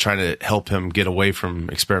think she's just trying to help him get away from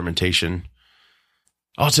experimentation.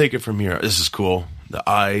 I'll take it from here. This is cool. The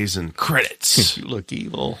eyes and credits. You look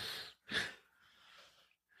evil.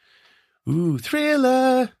 Ooh,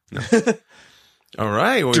 thriller. All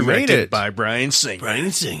right, well, we made Directed it. by Bryan Singer.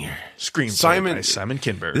 Bryan Singer. Screenplay by Simon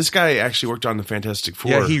Kinberg. This guy actually worked on the Fantastic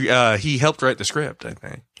Four. Yeah, he helped write the script, I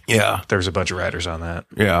think. Yeah. There's a bunch of writers on that.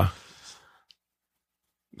 Yeah.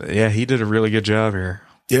 Yeah, he did a really good job here.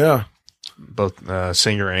 Yeah. Both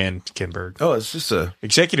Singer and Kinberg. Oh, it's just a...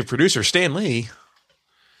 Executive producer Stan Lee.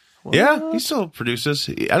 Yeah, he still produces.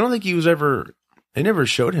 I don't think he was ever... They never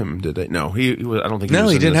showed him, did they? No, he was... I don't think No,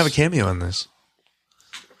 was he in didn't this. have a cameo in this.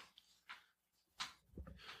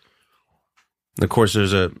 Of course,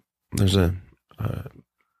 there's a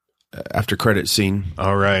after credit scene.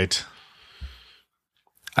 All right.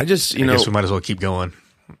 I just, I guess we might as well keep going.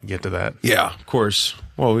 Get to that. yeah, of course.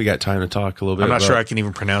 Well, we got time to talk a little bit. I'm not about- sure I can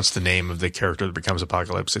even pronounce the name of the character that becomes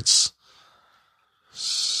Apocalypse. It's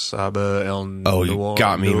Saba El Oh, you Noir-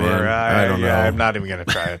 got me, man. I don't know. I'm not even going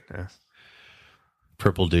to try it. Yeah.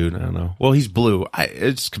 Purple dude. I don't know. Well, he's blue.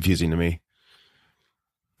 It's confusing to me.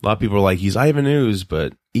 A lot of people are like, he's Ivan Ooze,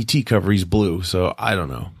 but ET cover, he's blue. So I don't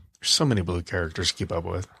know. There's so many blue characters to keep up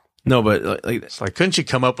with. No, but like It's like, couldn't you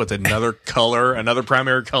come up with another color, another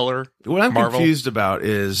primary color? what I'm Marvel? confused about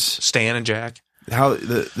is Stan and Jack. how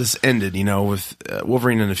this ended, with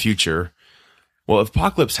Wolverine in the future. Well, if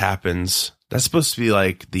Apocalypse happens, that's supposed to be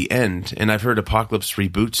like the end. And I've heard Apocalypse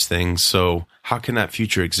reboots things. So how can that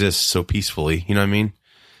future exist so peacefully? You know what I mean?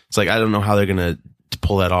 It's like, I don't know how they're going to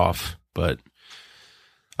pull that off, but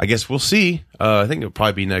I guess we'll see. I think it'll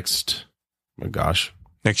probably be next, oh gosh,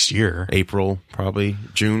 Next year. April, probably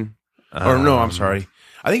June. Or no, I'm sorry.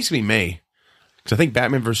 I think it's going to be May. Because I think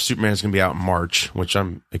Batman vs. Superman is going to be out in March, which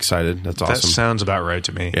I'm excited. That's That awesome. sounds about right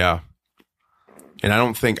to me. Yeah. And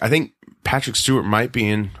I think Patrick Stewart might be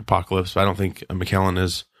in Apocalypse, but I don't think McKellen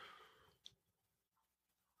is.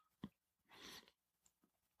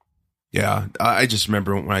 Yeah. I just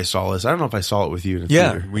remember when I saw this. I don't know if I saw it with you. In the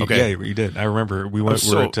theater. We did. I remember we were at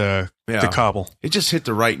the Cobble. It just hit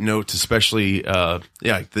the right notes, especially,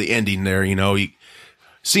 like the ending there,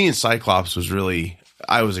 seeing Cyclops was really,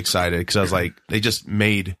 I was excited because I was like, they just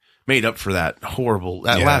made up for that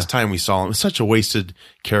last time we saw him. It was such a wasted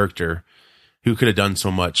character who could have done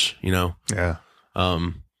so much, Yeah.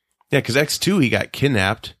 because X2, he got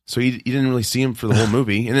kidnapped. So you didn't really see him for the whole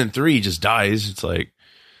movie. And then 3, he just dies. It's like,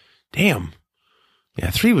 damn.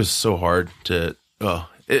 Yeah. 3 was so hard to,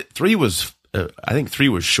 3 was, I think 3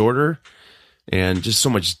 was shorter and just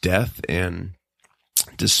so much death and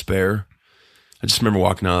despair. I just remember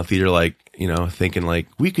walking out of the theater, thinking like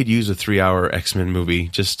we could use a 3-hour X-Men movie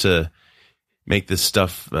just to make this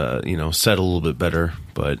stuff, set a little bit better.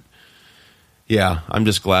 But yeah, I'm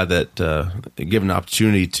just glad that given the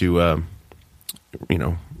opportunity to,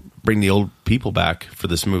 bring the old people back for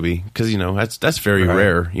this movie because that's very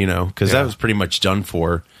rare, because that was pretty much done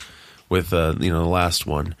for with the last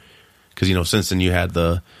one. Because since then you had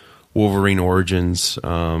the Wolverine Origins,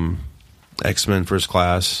 X-Men First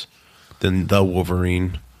Class. Then the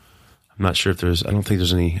Wolverine. I'm not sure if I don't think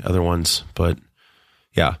there's any other ones, but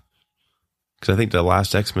yeah. Because I think the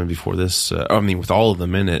last X-Men before this, with all of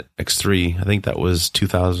them in it, X3, I think that was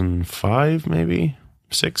 2005, maybe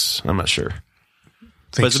 6. I'm not sure.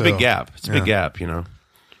 But it's a big gap. It's a big gap,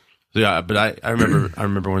 Yeah, but I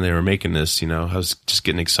remember when they were making this, I was just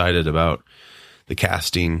getting excited about the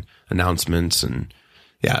casting announcements, and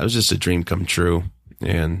yeah, it was just a dream come true.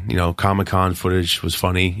 And, Comic-Con footage was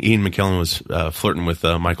funny. Ian McKellen was flirting with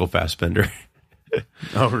Michael Fassbender.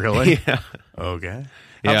 Oh, really? Yeah. Okay.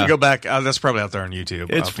 I'll have to go back. That's probably out there on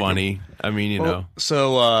YouTube. It's funny. I mean,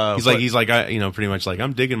 So he's like, pretty much like,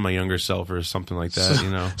 I'm digging my younger self or something like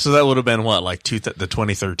that, So that would have been what, like the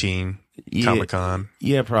 2013 Comic-Con?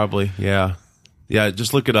 Yeah, probably. Yeah. Yeah,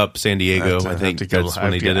 just look it up, San Diego. I think that's when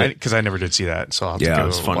they did it. Because I never did see that, so I'll have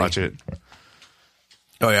to go watch it.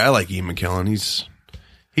 Oh, yeah, I like Ian McKellen. He's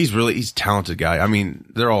a talented guy. I mean,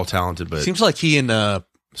 they're all talented, but Seems like he and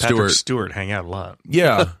Patrick Stewart hang out a lot.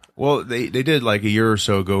 Yeah. Well, they did like a year or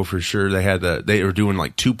so ago for sure. They were doing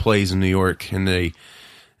like 2 plays in New York, and they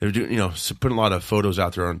were doing, putting a lot of photos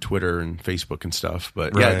out there on Twitter and Facebook and stuff.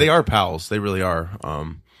 But yeah, they are pals. They really are.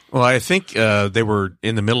 Well, I think they were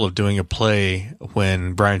in the middle of doing a play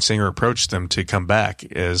when Bryan Singer approached them to come back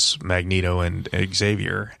as Magneto and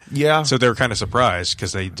Xavier. Yeah. So they were kind of surprised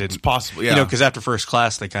because they didn't. It's possible, yeah. Because after First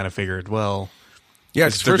Class, they kind of figured, well, yeah,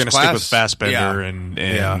 they're going to stick with Fassbender and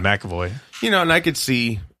McAvoy. And I could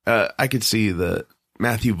see the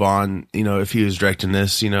Matthew Vaughn, if he was directing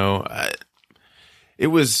this, it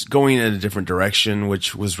was going in a different direction,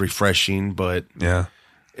 which was refreshing, but yeah.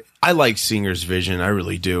 I like Singer's vision. I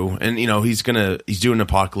really do. And, he's doing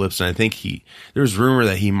Apocalypse, and I think there's rumor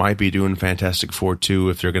that he might be doing Fantastic Four too,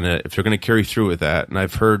 if they're going to carry through with that. And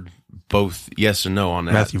I've heard both yes and no on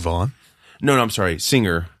that. Matthew Vaughn? No, I'm sorry.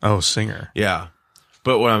 Singer. Oh, Singer. Yeah.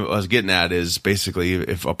 But what I was getting at is basically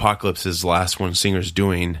if Apocalypse is the last one Singer's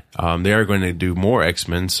doing, they are going to do more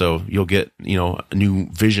X-Men. So you'll get, new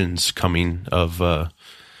visions coming of,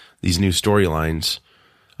 these new storylines.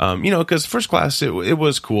 Because First Class, it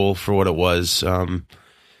was cool for what it was.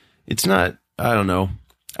 It's not, I don't know.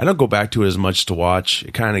 I don't go back to it as much to watch.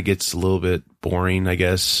 It kind of gets a little bit boring, I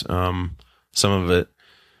guess. Some of it,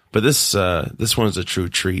 but this one's a true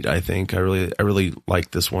treat. I think I really like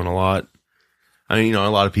this one a lot. I mean, a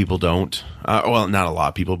lot of people don't. Well, not a lot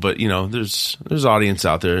of people, but there's audience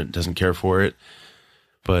out there that doesn't care for it.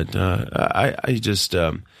 But I just,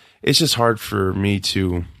 it's just hard for me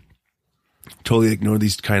to totally ignore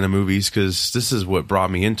these kind of movies, because this is what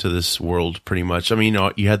brought me into this world pretty much. I mean,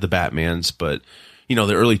 you had the Batmans, but the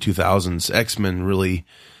early 2000s X-Men really,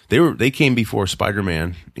 they came before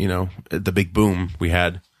Spider-Man, the big boom we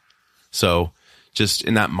had. So just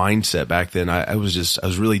in that mindset back then, I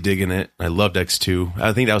was really digging it. I loved X2.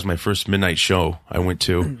 I think that was my first midnight show I went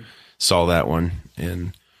to, saw that one.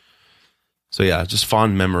 And so yeah, just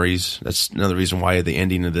fond memories. That's another reason why the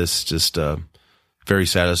ending of this just, very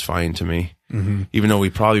satisfying to me. Mm-hmm. Even though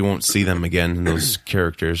we probably won't see them again in those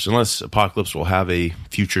characters, unless Apocalypse will have a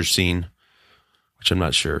future scene, which I'm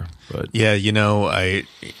not sure. But yeah, the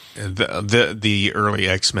early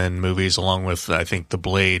X-Men movies, along with I think the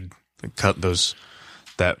Blade,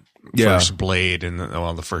 first Blade and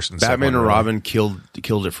the first and second Batman and really. Robin killed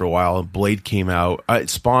it for a while. Blade came out.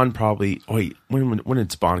 Spawn probably. Wait, when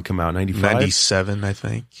did Spawn come out? 95? 97, I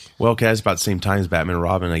think. Well, okay, that's about the same time as Batman and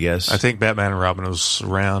Robin, I guess. I think Batman and Robin was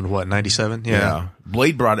around 97. Yeah.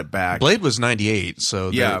 Blade brought it back. Blade was 98,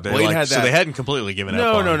 so Blade had that. So they hadn't completely given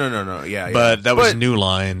up. No. Yeah, but that was New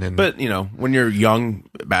Line, but when you're young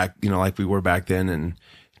back, like we were back then, and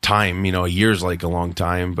time, a year's like a long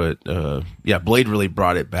time, but Blade really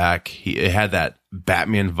brought it back. It had that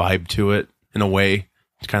Batman vibe to it in a way.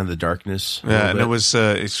 It's kind of the darkness. Yeah, and it was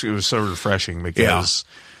so refreshing because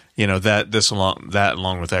that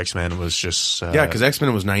along with X-Men was just because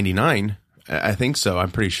X-Men was 99. I think so. I'm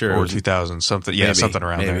pretty sure. Or 2000 something. Yeah, maybe, something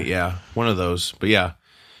around there. Yeah, one of those. But yeah,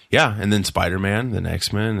 and then Spider-Man, then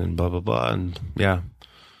X-Men, and blah blah blah, and yeah.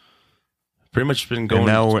 Pretty much been going.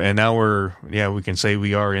 And now we can say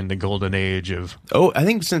we are in the golden age of. Oh, I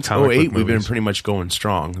think since 2008 we've been pretty much going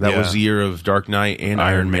strong. That was the year of Dark Knight and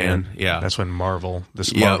Iron Man. Yeah, that's when Marvel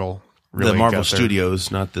really the Marvel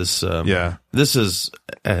Studios, not this. This is.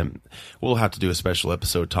 We'll have to do a special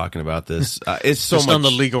episode talking about this. It's so just much on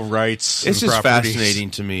the legal rights. It's just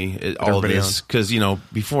fascinating to me, all of this, because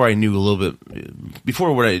before I knew a little bit,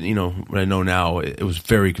 before what I know now, it was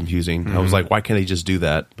very confusing. Mm-hmm. I was like, why can't they just do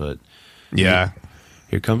that? But yeah,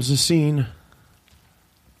 here comes the scene.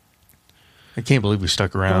 I can't believe we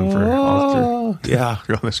stuck around for all through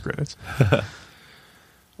all this credits.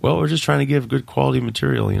 Well, we're just trying to give good quality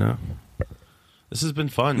material, This has been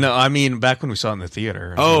fun. No, I mean back when we saw it in the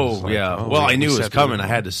theater. Well, I knew it was coming. I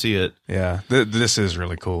had to see it. Yeah, this is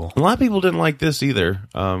really cool. A lot of people didn't like this either.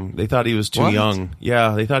 They thought he was too young.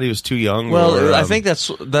 Yeah, they thought he was too young. Well, I think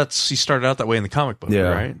that's he started out that way in the comic book,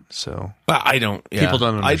 right? So I don't. Yeah. People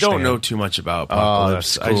don't understand. I don't know too much about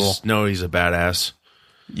Apocalypse. That's cool. I just know he's a badass,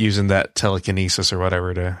 using that telekinesis or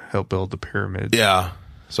whatever to help build the pyramid. Yeah.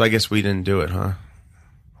 So I guess we didn't do it, huh?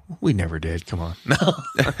 We never did. Come on. No.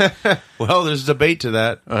 Well, there's debate to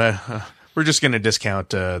that. We're just going to discount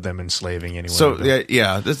them enslaving anyone. So,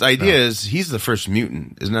 this idea is he's the first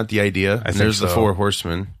mutant. Isn't that the idea? I think there's so. The four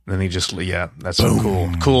horsemen. Then he just, that's so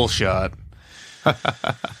cool. Cool shot.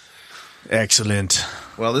 Excellent.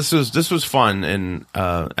 Well, this was fun, and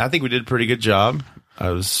I think we did a pretty good job. I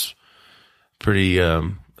was pretty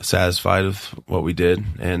satisfied with what we did.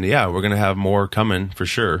 And, we're going to have more coming for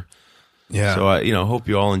sure. Yeah. So, hope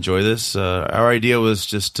you all enjoy this. Our idea was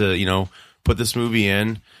just to, put this movie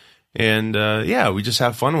in and, we just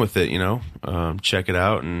have fun with it, check it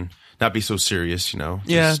out and not be so serious,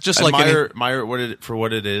 Yeah. Just like admire for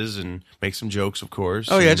what it is and make some jokes, of course.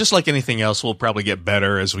 Oh, yeah. Just like anything else, we'll probably get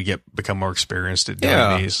better as we become more experienced at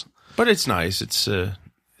doing these. But it's nice. It's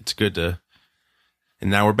good to, and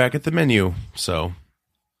now we're back at the menu. So,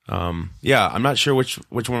 I'm not sure which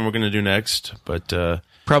one we're going to do next, but,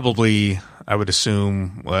 probably I would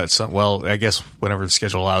assume, well, I guess whenever the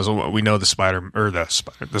schedule allows, we know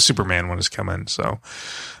the the Superman one is coming. So,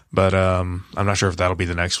 but I'm not sure if that'll be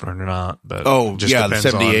the next one or not. But just the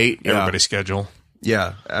 78, on everybody's schedule.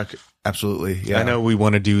 Yeah, absolutely. Yeah, I know we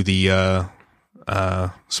want to do the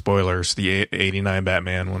spoilers, the 89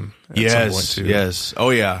 Batman one. At some point too. Yes.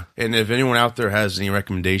 Oh yeah. And if anyone out there has any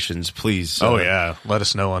recommendations, please. Let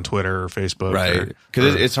us know on Twitter or Facebook. Right.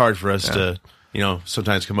 Because it's hard for us to,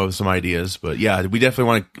 sometimes come up with some ideas. But yeah, we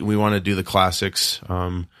definitely want to do the classics.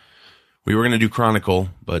 We were going to do Chronicle,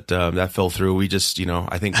 but that fell through. We just,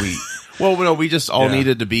 I think we. we just all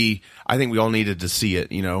needed to be. I think we all needed to see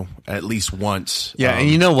it, at least once. Yeah, and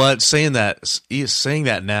you know what? Saying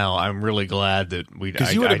that now, I'm really glad that we.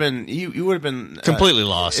 Because you would have been completely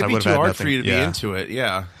lost. It'd be too hard for you to be into it.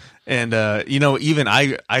 Yeah. And even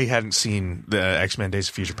I hadn't seen the X-Men: Days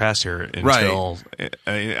of Future Past here until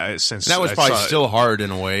since that was probably still hard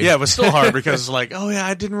in a way. Yeah, it was still hard because like, oh yeah,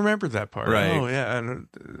 I didn't remember that part. Right. Oh yeah, and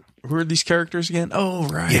who are these characters again? Oh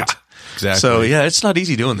right. Yeah. Exactly. So yeah, it's not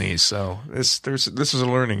easy doing these. So this is a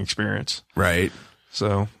learning experience. Right.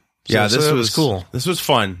 So this was cool. This was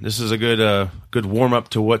fun. This is a good warm up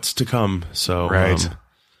to what's to come. So right.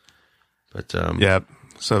 Yeah.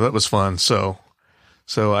 So that was fun. So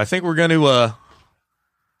I think we're gonna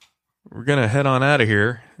head on out of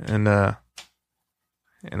here, and we're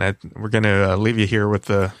gonna leave you here with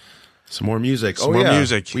some more music.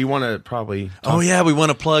 Music. We want to probably. We want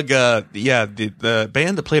to plug. The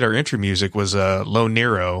band that played our intro music was Low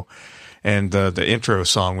Nero, and the intro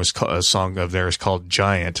song was a song of theirs called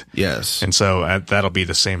Giant. Yes, and so that'll be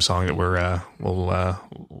the same song that we'll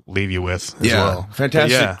leave you with as well.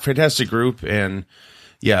 Fantastic group, and.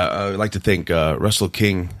 Yeah, I'd like to thank Russell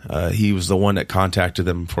King. He was the one that contacted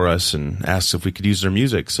them for us and asked if we could use their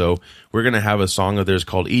music. So we're going to have a song of theirs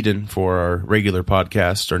called Eden for our regular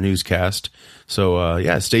podcast, our newscast. So,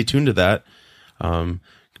 stay tuned to that.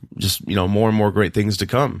 Just, more and more great things to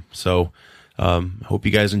come. So hope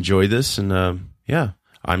you guys enjoy this. And,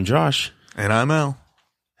 I'm Josh. And I'm Al.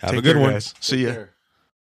 Have a good one. Guys. See ya.